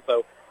 Robinson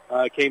also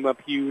came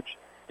up huge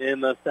in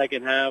the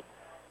second half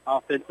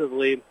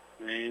offensively,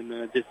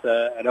 and just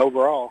an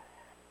overall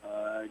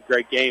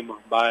great game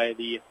by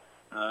the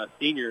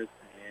seniors,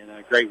 and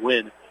a great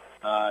win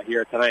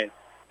here tonight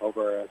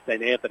over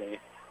St. Anthony.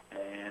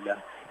 And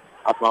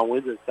Altamont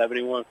wins at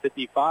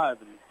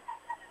 71-55 and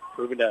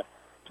proving to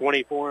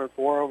 24-4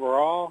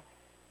 overall,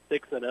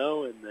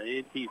 6-0 in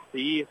the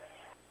NTC.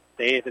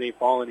 St. Anthony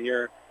falling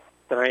here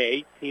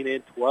tonight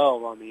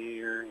 18-12 on the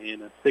year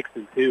and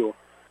 6-2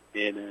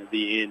 in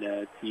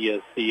the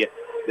NTSC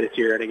this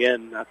year. And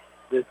again,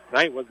 this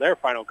tonight was their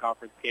final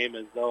conference game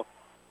as they'll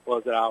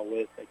close it out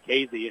with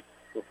Casey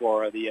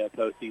before the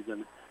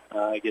postseason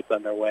gets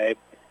underway.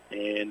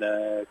 And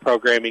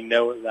programming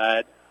note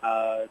that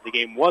the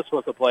game was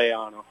supposed to play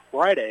on a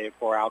Friday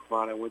for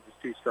Altamont and Windsor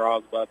Stu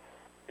Straws, but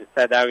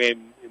instead that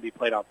game will be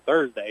played on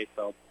Thursday.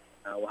 So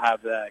we'll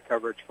have that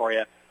coverage for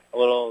you a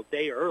little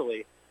day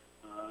early.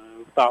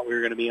 We thought we were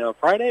going to be on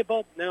Friday,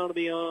 but now it'll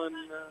be on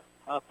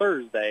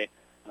Thursday.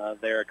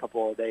 There a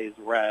couple of days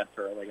rest,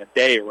 or like a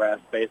day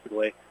rest,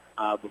 basically,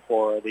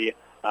 before the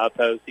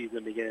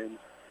postseason begins.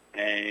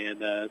 And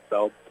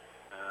so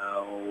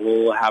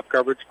we'll have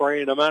coverage for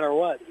you no matter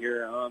what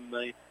here on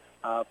the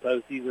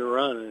postseason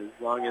run. As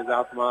long as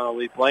Altamont will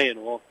be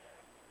playing, we'll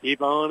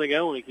keep on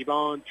going, keep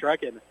on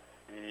trucking.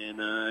 And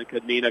it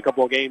could mean a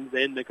couple of games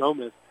in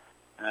Nokomis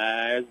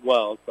as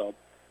well. So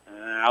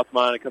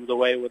Altamont comes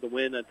away with a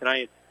win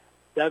tonight,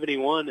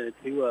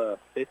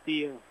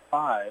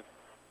 71-55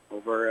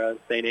 over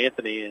St.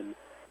 Anthony. And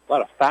a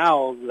lot of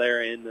fouls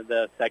there in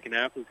the second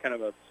half. It was kind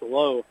of a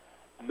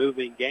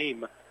slow-moving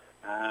game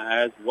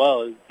as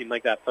well. It seemed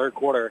like that third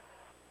quarter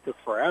took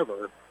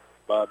forever.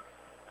 But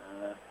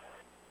it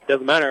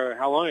doesn't matter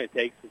how long it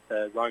takes,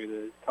 as long as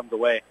it comes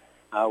away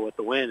with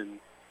the win. And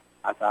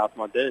that's how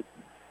Altamont did.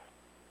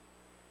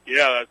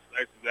 Yeah, that's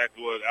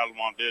exactly what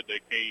Altamont did. They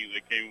came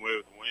away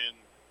with the win,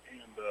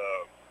 and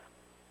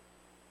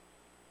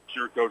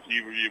sure, Coach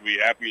Evers, you'd be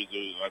happy as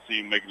I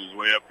see him making his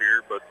way up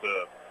here. But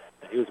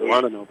he was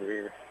running over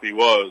here. He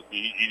was.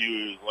 He knew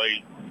he was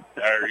late.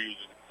 Or he was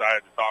just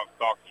excited to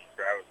talk to you,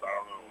 Travis. I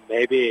don't know.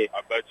 Maybe. I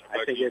bet you.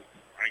 I think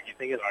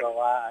it's a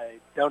lot. I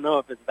don't know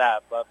if it's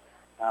that, but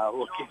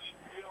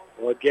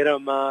we'll get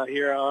him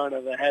here on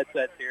the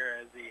headsets here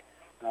as he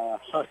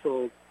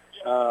hustles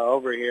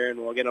over here,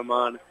 and we'll get him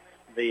on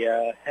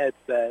the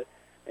headset,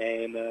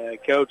 and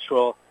Coach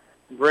will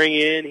bring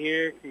in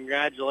here.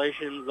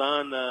 Congratulations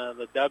on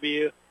the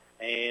W,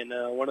 and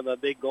one of the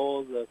big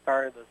goals at the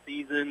start of the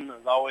season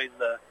is always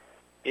the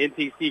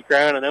NTC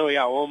crown. I know we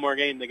got one more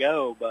game to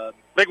go, but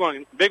big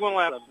one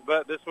left.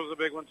 But this was a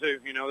big one too.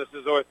 You know, this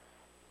is always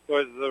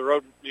the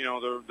road. You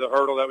know, the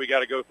hurdle that we got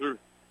to go through.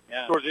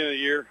 Yeah. Towards the end of the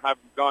year, I've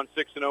gone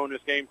 6-0 in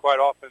this game quite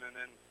often, and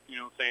then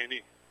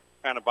Sandy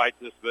kind of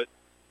bites us. But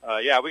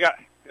it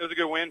was a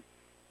good win.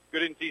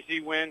 Good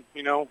NTC win,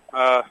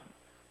 I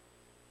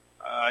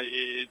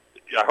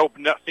hope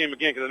not see him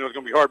again because I know it's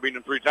going to be hard beating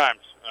them 3 times.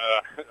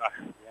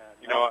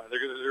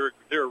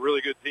 They're a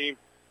really good team.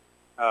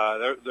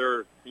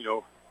 They're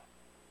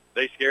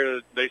they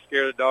scare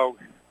the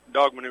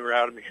dog manure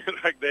out of me.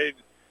 Like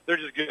they're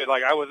just good.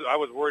 Like I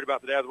was worried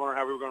about today. I was wondering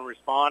how we were going to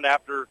respond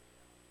after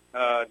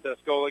the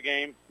Tuscola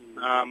game.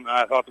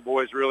 I thought the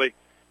boys really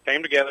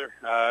came together,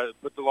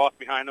 put the loss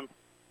behind them,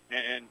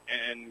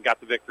 and got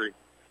the victory.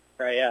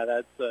 Right, yeah,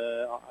 that's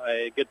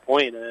a good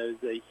point. It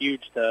was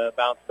huge to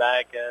bounce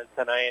back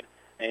tonight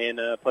and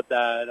put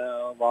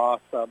that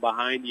loss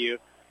behind you.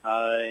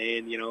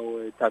 And,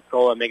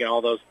 Tuscola making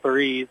all those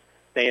threes.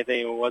 St.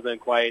 Anthony wasn't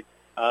quite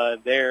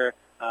there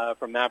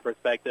from that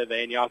perspective.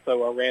 And you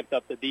also ramped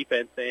up the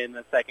defense in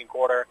the second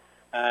quarter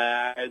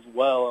as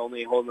well,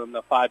 only holding them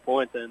to 5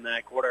 points in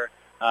that quarter.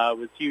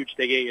 Was huge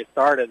to get you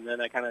started, and then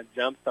that kind of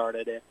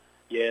jump-started it.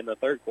 Yeah, in the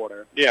third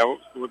quarter. Yeah,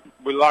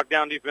 we locked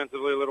down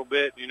defensively a little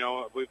bit.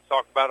 We've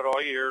talked about it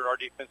all year. Our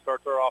defense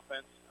starts our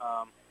offense.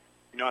 I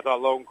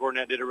thought Logan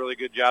Cornett did a really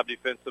good job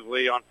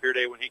defensively on Pier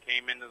Day when he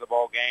came into the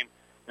ball game,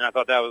 and I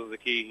thought that was the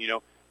key.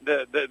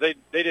 They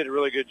did a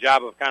really good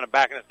job of kind of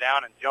backing us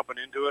down and jumping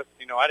into us.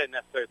 I didn't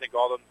necessarily think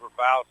all of them were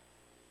fouls.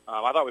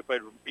 I thought we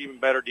played even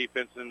better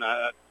defense, and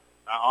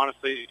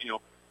honestly,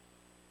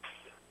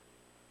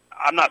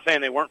 I'm not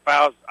saying they weren't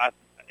fouls.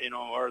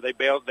 Or they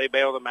bailed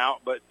them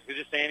out, but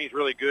just saying he's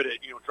really good at,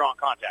 drawing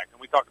contact. And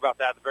we talked about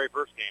that in the very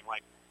first game.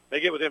 Like, they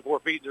get within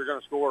 4 feet, they're going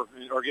to score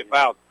or get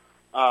fouled.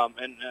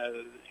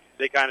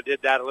 They kind of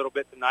did that a little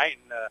bit tonight.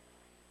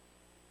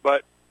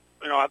 But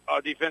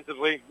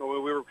defensively, we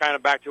were kind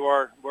of back to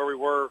where we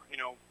were,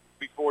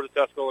 before the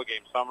Tuscola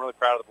game. So I'm really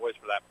proud of the boys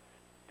for that.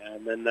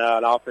 And then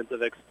an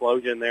offensive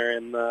explosion there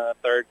in the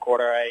third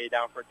quarter,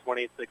 down for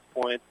 26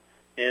 points.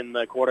 In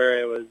the quarter,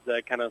 it was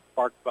kind of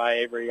sparked by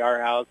Avery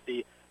Yarhouse.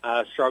 He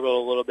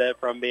struggled a little bit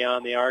from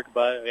beyond the arc,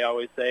 but we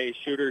always say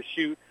shooters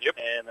shoot, yep.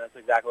 And that's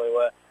exactly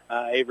what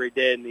Avery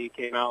did, and he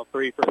came out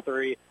 3 for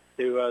 3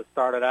 to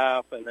start it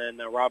off, and then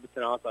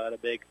Robinson also had a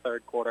big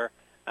third quarter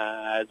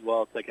as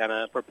well to kind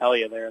of propel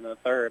you there in the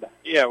third.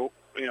 Yeah,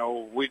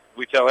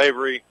 we tell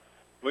Avery,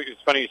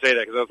 it's funny you say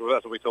that because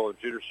that's what we told him,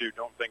 shooters shoot,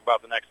 don't think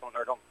about the next one,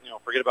 or don't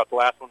forget about the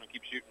last one and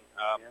keep shooting.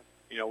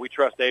 We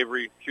trust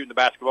Avery shooting the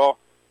basketball.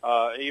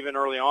 Even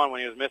early on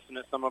when he was missing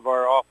it, some of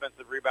our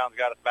offensive rebounds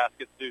got us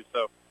baskets too,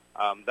 so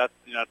that's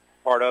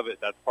part of it.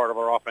 That's part of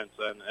our offense,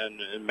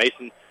 and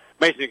Mason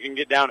can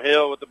get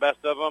downhill with the best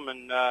of them,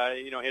 and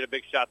hit a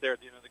big shot there at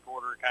the end of the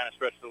quarter, kind of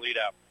stretch the lead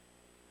out.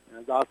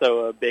 It's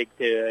also big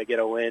to get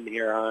a win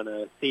here on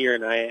a senior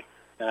night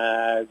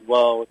as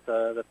well with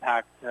the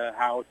packed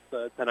house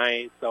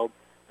tonight. So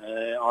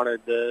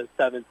honored the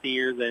 7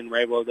 seniors and were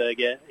able to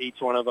get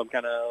each one of them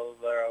kind of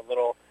their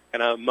little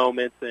kind of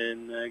moments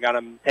and got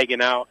them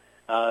taken out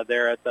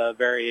there at the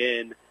very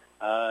end.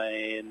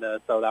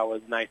 So that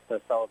was nice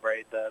to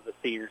celebrate the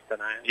seniors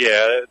tonight.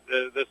 Yeah,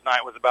 this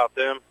night was about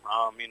them.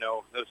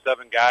 Those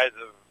 7 guys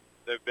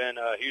they've been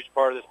a huge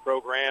part of this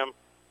program.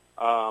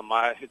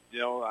 This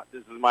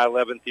is my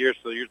 11th year,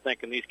 so you're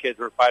thinking these kids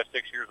were 5,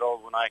 6 years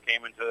old when I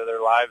came into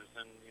their lives,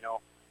 and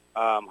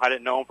I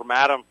didn't know them from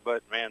Adam,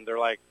 but man, they're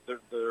like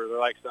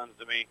sons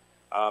to me.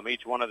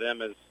 Each one of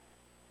them is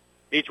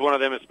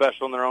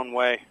special in their own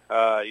way.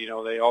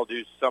 They all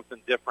do something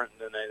different,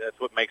 and that's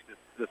what makes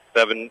this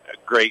 7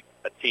 a great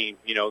team.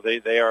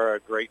 They are a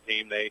great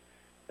team. They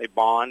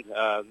bond.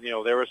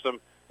 There was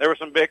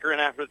some bickering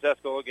after the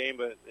Tuscola game,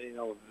 but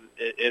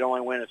it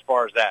only went as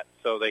far as that.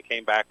 So they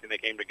came back and they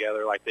came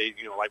together like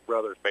like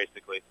brothers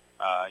basically.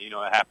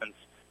 It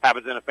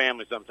happens in a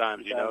family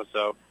sometimes.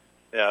 So.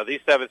 Yeah, these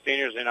 7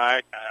 seniors,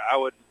 I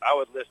would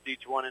list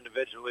each one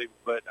individually,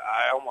 but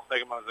I almost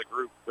think of them as a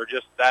group. They're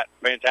just that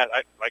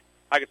fantastic.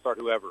 I could start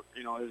whoever.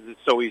 It's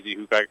so easy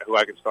who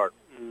I can start.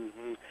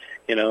 Mm-hmm.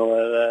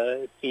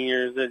 The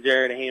seniors,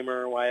 Jared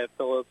Hamer, Wyatt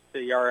Phillips,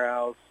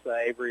 Yarhouse,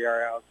 Avery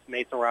Yarhouse,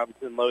 Mason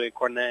Robinson, Logan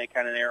Cornett,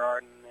 Kenan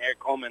Earhart, and Eric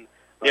Coleman.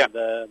 Yeah.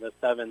 The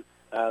 7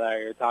 that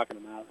you're talking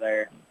about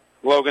there.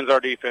 Logan's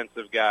our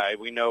defensive guy.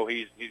 We know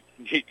he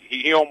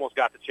almost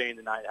got the chain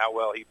tonight. How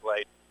well he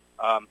played.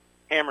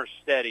 Hammer's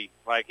steady.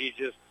 Like he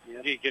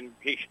can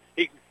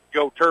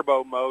go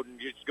turbo mode and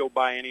just go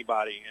by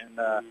anybody. And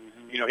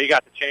he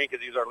got the chain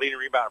because he was our leading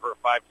rebounder for a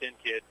 5'10"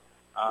 kid.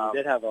 He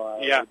did have a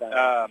lot of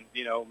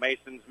rebounds.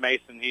 Mason's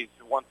Mason. He's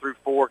 1 through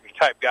 4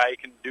 type guy. He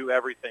can do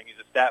everything. He's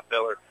a stat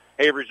filler.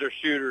 Avery's our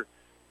shooter.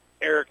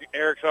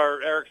 Eric's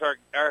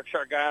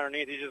our guy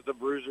underneath. He's just a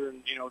bruiser.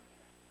 And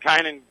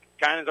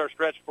Kynan's our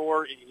stretch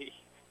 4.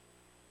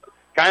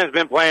 Kynan's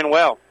been playing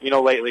well,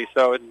 lately.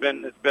 So it's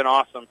been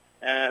awesome.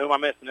 Who am I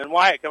missing? And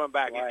Wyatt coming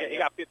back. He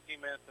got 15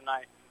 minutes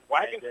tonight.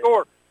 Wyatt can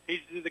score.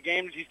 The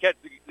game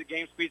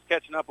speed's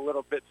catching up a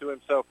little bit to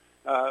him, so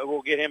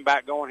we'll get him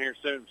back going here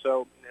soon.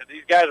 So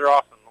these guys are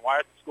awesome.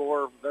 Wyatt can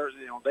score.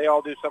 They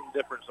all do something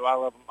different, so I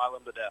love them. I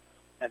love them to death.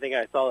 I think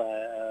I saw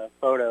a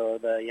photo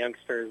of the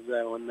youngsters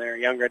when their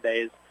younger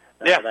days.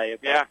 They've been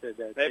at camps.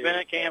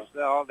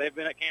 They've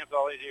been at camps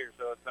all these years,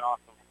 so it's been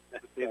awesome to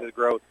see the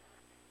growth.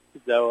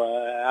 So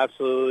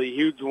absolutely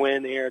huge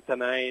win here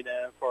tonight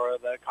for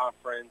the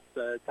conference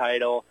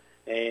title,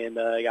 and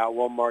got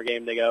one more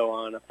game to go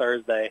on a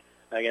Thursday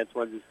against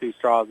Windsor's Two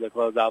Straws to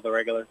close out the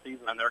regular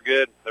season. And they're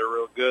good. They're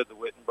real good. The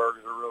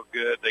Wittenbergers are real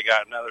good. They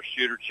got another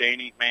shooter,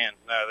 Cheney. Man,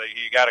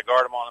 you got to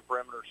guard them on the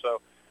perimeter.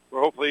 So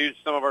we're hopefully using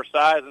some of our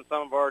size and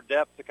some of our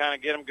depth to kind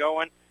of get them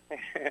going.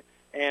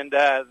 And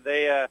but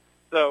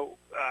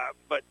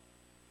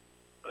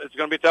it's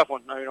going to be a tough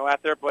one.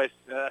 At their place,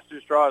 that's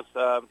Two Straws.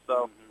 So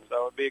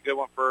it'll be a good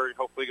one for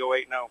hopefully go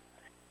 8-0.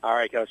 All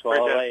right, Coach.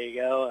 Well, I'll let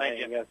you go Thank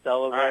you. and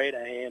celebrate,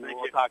 and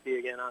we'll talk to you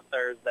again on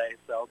Thursday.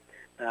 So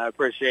I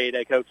appreciate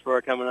it, Coach,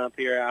 for coming up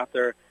here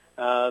after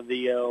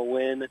the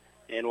win,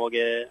 and we'll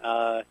get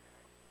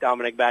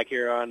Dominic back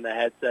here on the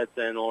headsets,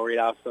 and we'll read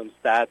off some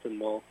stats,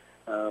 and we'll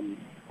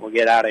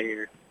get out of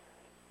here.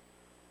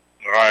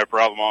 All right,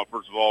 for Altamont,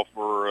 first of all,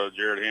 for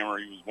Jared Hammer,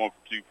 he was 1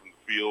 for 2 from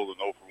the field and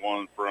 0 for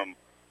 1 from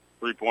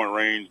three-point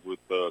range with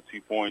 2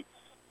 points.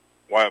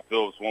 Wyatt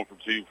Phillips, 1 for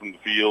 2 from the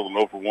field and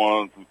 0 for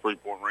 1 from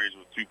three-point range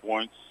with 2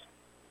 points.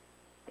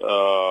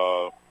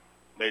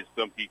 Nate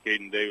Stumpke,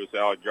 Caden Davis,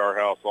 Alec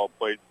Jarhouse all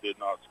played, did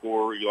not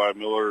score. Eli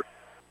Miller,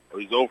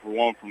 he's 0 for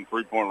 1 from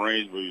three-point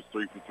range, but he's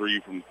 3 for 3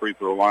 from the free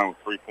throw line with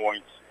 3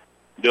 points.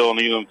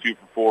 Dylan Elam, 2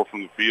 for 4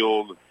 from the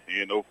field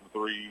and 0 for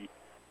 3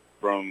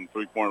 from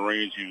three-point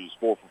range. He was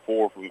 4 for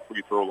 4 from the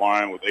free throw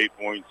line with 8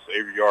 points.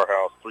 Avery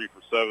Yarhouse, 3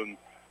 for 7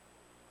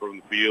 from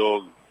the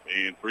field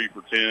and 3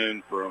 for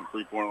 10 from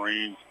three-point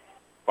range.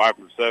 5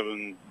 for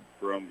 7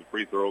 from the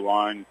free throw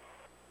line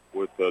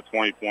with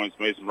 20 points.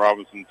 Mason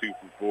Robinson, 2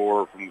 for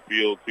 4 from the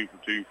field, 2 for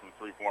 2 from the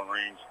three-point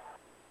range.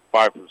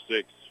 5 for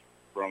 6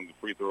 from the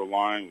free throw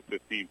line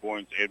with 15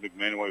 points. Ed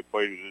McManaway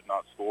played and did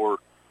not score.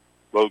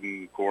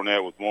 Logan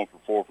Cornett was 1 for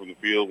 4 from the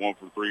field, 1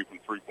 for 3 from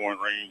three-point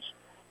range,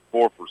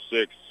 4 for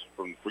 6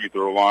 from the free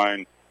throw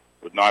line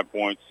with 9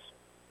 points.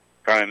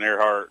 Kynan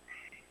Earhart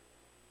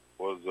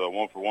was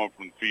 1 for 1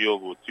 from the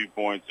field with 2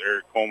 points.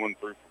 Eric Coleman,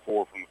 3 for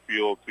 4 from the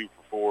field, 2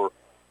 for 4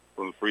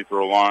 from the free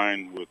throw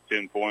line with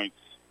 10 points.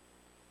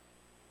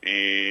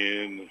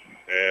 And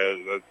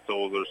as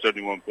so there's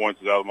 71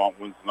 points as Altamont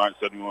wins tonight,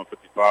 71-55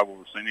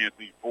 over St.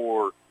 Anthony.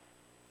 For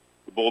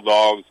the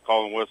Bulldogs,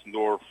 Colin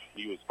Westendorf,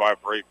 he was 5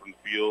 for 8 from the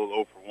field,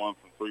 0 for 1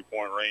 from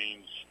three-point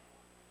range,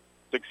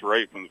 6 for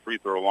 8 from the free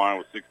throw line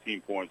with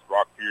 16 points.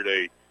 Brock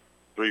Fearday,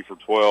 3 for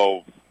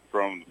 12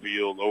 from the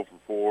field, 0 for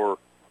 4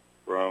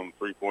 from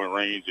three-point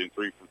range, and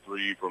 3 for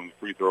 3 from the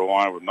free throw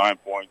line with 9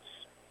 points.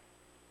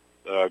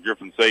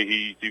 Griffin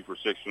Sahe, 2 for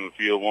 6 from the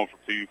field, 1 for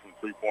 2 from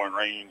three-point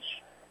range,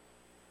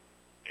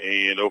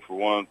 and 0 for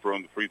 1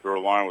 from the free throw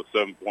line with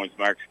 7 points.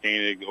 Max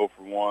Koenig, 0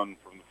 for 1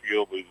 from the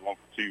field, but he's 1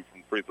 for 2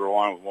 from the free throw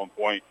line with 1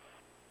 point.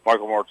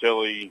 Michael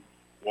Martelli,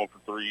 1 for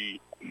 3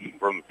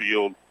 from the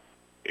field,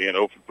 and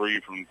 0 for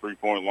 3 from the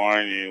three-point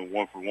line, and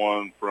 1 for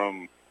 1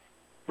 from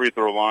free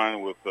throw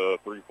line with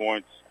 3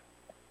 points.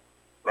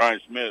 Ryan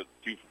Schmidt,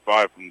 2 for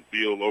 5 from the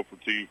field, 0 for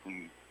 2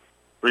 from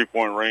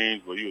three-point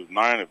range, but he was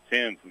 9 of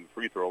 10 from the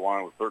free throw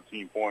line with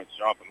 13 points.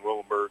 Jonathan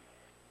Willenberg,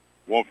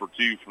 1 for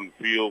 2 from the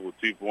field with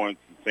 2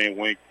 points. And Sam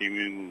Wink came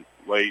in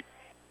late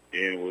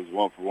and was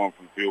 1 for 1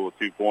 from the field with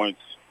 2 points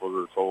for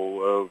their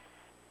total of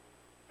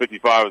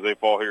 55 as they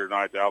fall here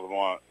tonight to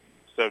Altamont,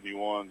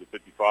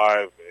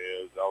 71-55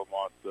 as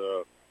Altamont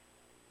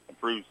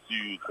improves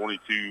to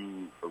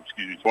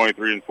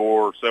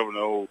 23-4,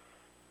 7-0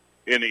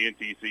 in the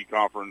NTC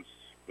conference.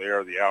 They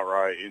are the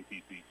outright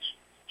NTC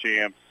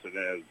champs, and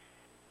as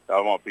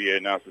Altamont PA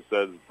announcer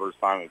says, it's the first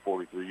time in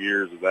 43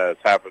 years that has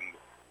happened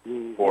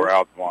for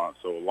Altamont.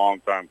 So a long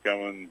time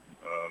coming.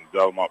 The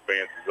Altamont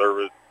fans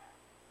deserve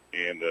it,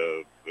 and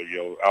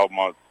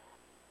Altamont's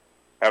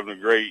having a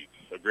great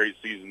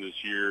season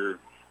this year.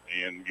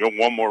 And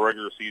one more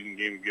regular season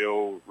game to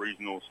go.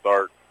 Regional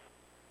start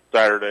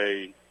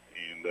Saturday,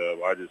 and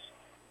I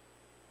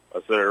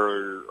said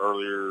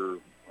earlier,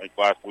 like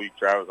last week,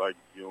 Travis,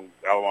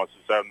 Altamont's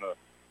just having a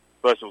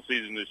special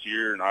season this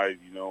year, and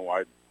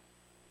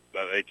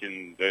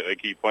they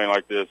keep playing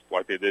like this,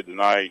 like they did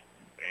tonight,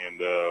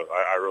 and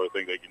I really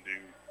think they can do,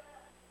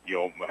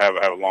 have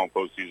a long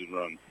postseason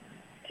run.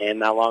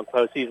 And that long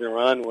postseason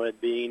run would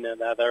be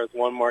that there's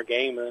one more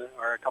game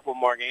or a couple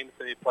more games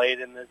to be played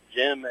in this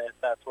gym if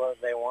that's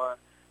what they want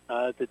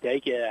to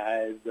take it,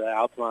 as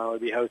Altamont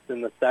would be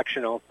hosting the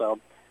sectional. So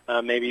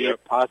maybe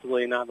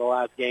possibly not the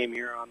last game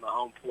here on the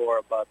home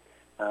floor, but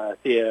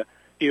see a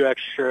few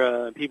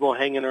extra people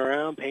hanging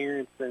around,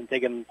 parents, and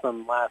taking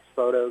some last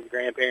photos,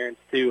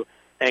 grandparents too,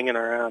 hanging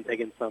around,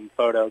 taking some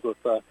photos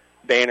with the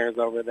banners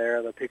over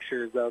there, the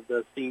pictures of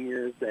the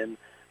seniors, and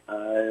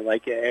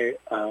like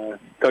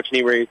Coach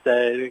Niebuhr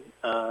said,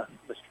 Mr.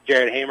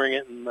 Jared Hammer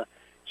getting the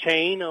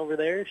chain over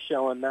there,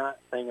 showing that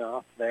thing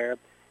off there.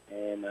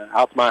 And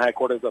Altamont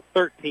headquarters of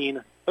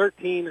 13,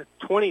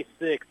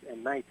 26,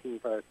 and 19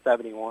 for their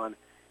 71.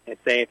 And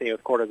St. Anthony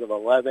with quarters of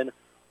 11,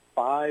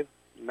 5,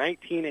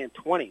 19, and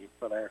 20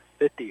 for their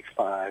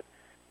 55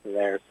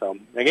 there. So,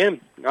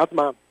 again,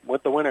 Altamont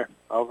with the winner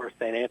over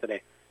St. Anthony,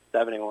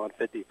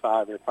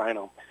 71-55, their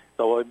final.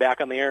 So we'll be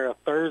back on the air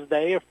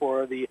Thursday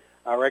for the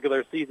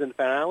regular season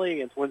finale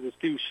against Windsor's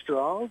Two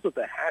Straws with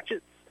the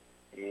Hatchets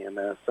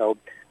And so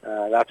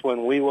that's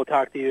when we will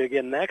talk to you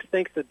again next.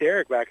 Thanks to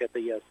Derek back at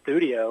the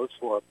studios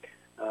for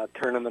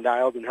turning the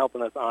dials and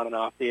helping us on and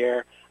off the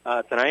air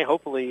tonight.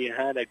 Hopefully you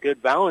had a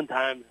good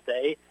Valentine's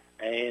Day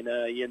and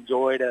you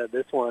enjoyed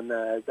this one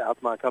as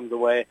Altamont comes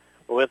away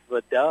with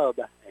the dub.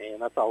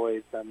 And that's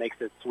always makes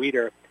it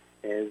sweeter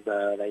is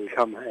that you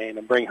come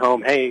and bring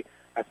home, hey,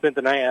 I spent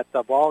the night at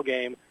the ball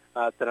game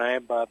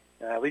tonight, but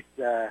at least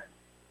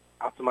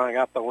Altamont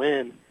got the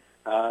win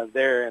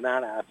there in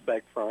that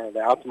aspect for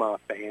the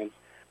Altamont fans.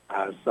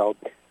 So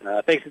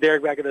thanks to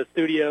Derek back at the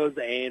studios,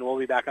 and we'll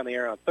be back on the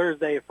air on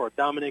Thursday for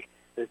Dominic.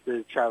 This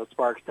is Travis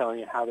Sparks telling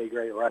you have a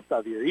great rest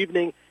of your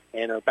evening,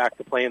 and we're back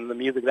to playing the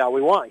music that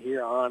we want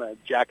here on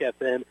Jack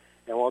FM.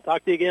 And we'll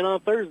talk to you again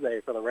on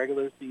Thursday for the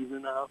regular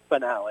season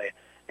finale.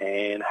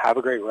 And have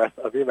a great rest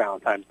of your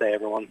Valentine's Day,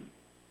 everyone.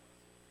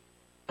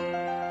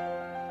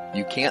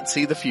 You can't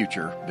see the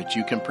future, but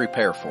you can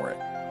prepare for it.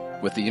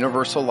 With the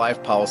Universal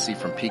Life Policy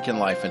from Pekin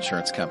Life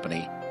Insurance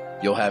Company,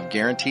 you'll have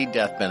guaranteed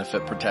death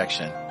benefit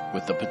protection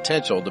with the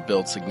potential to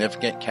build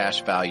significant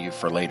cash value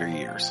for later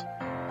years.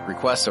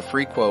 Request a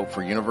free quote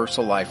for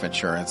Universal Life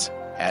Insurance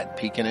at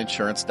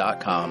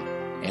PekinInsurance.com,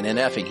 and in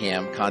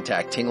Effingham,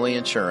 contact Tingley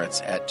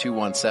Insurance at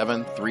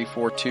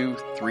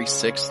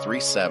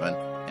 217-342-3637,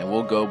 and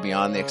we'll go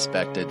beyond the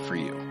expected for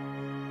you.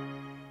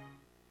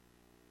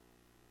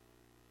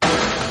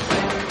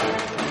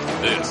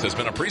 This has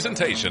been a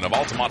presentation of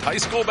Altamont High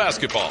School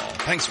basketball.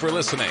 Thanks for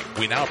listening.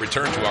 We now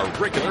return to our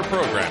regular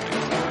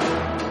programming.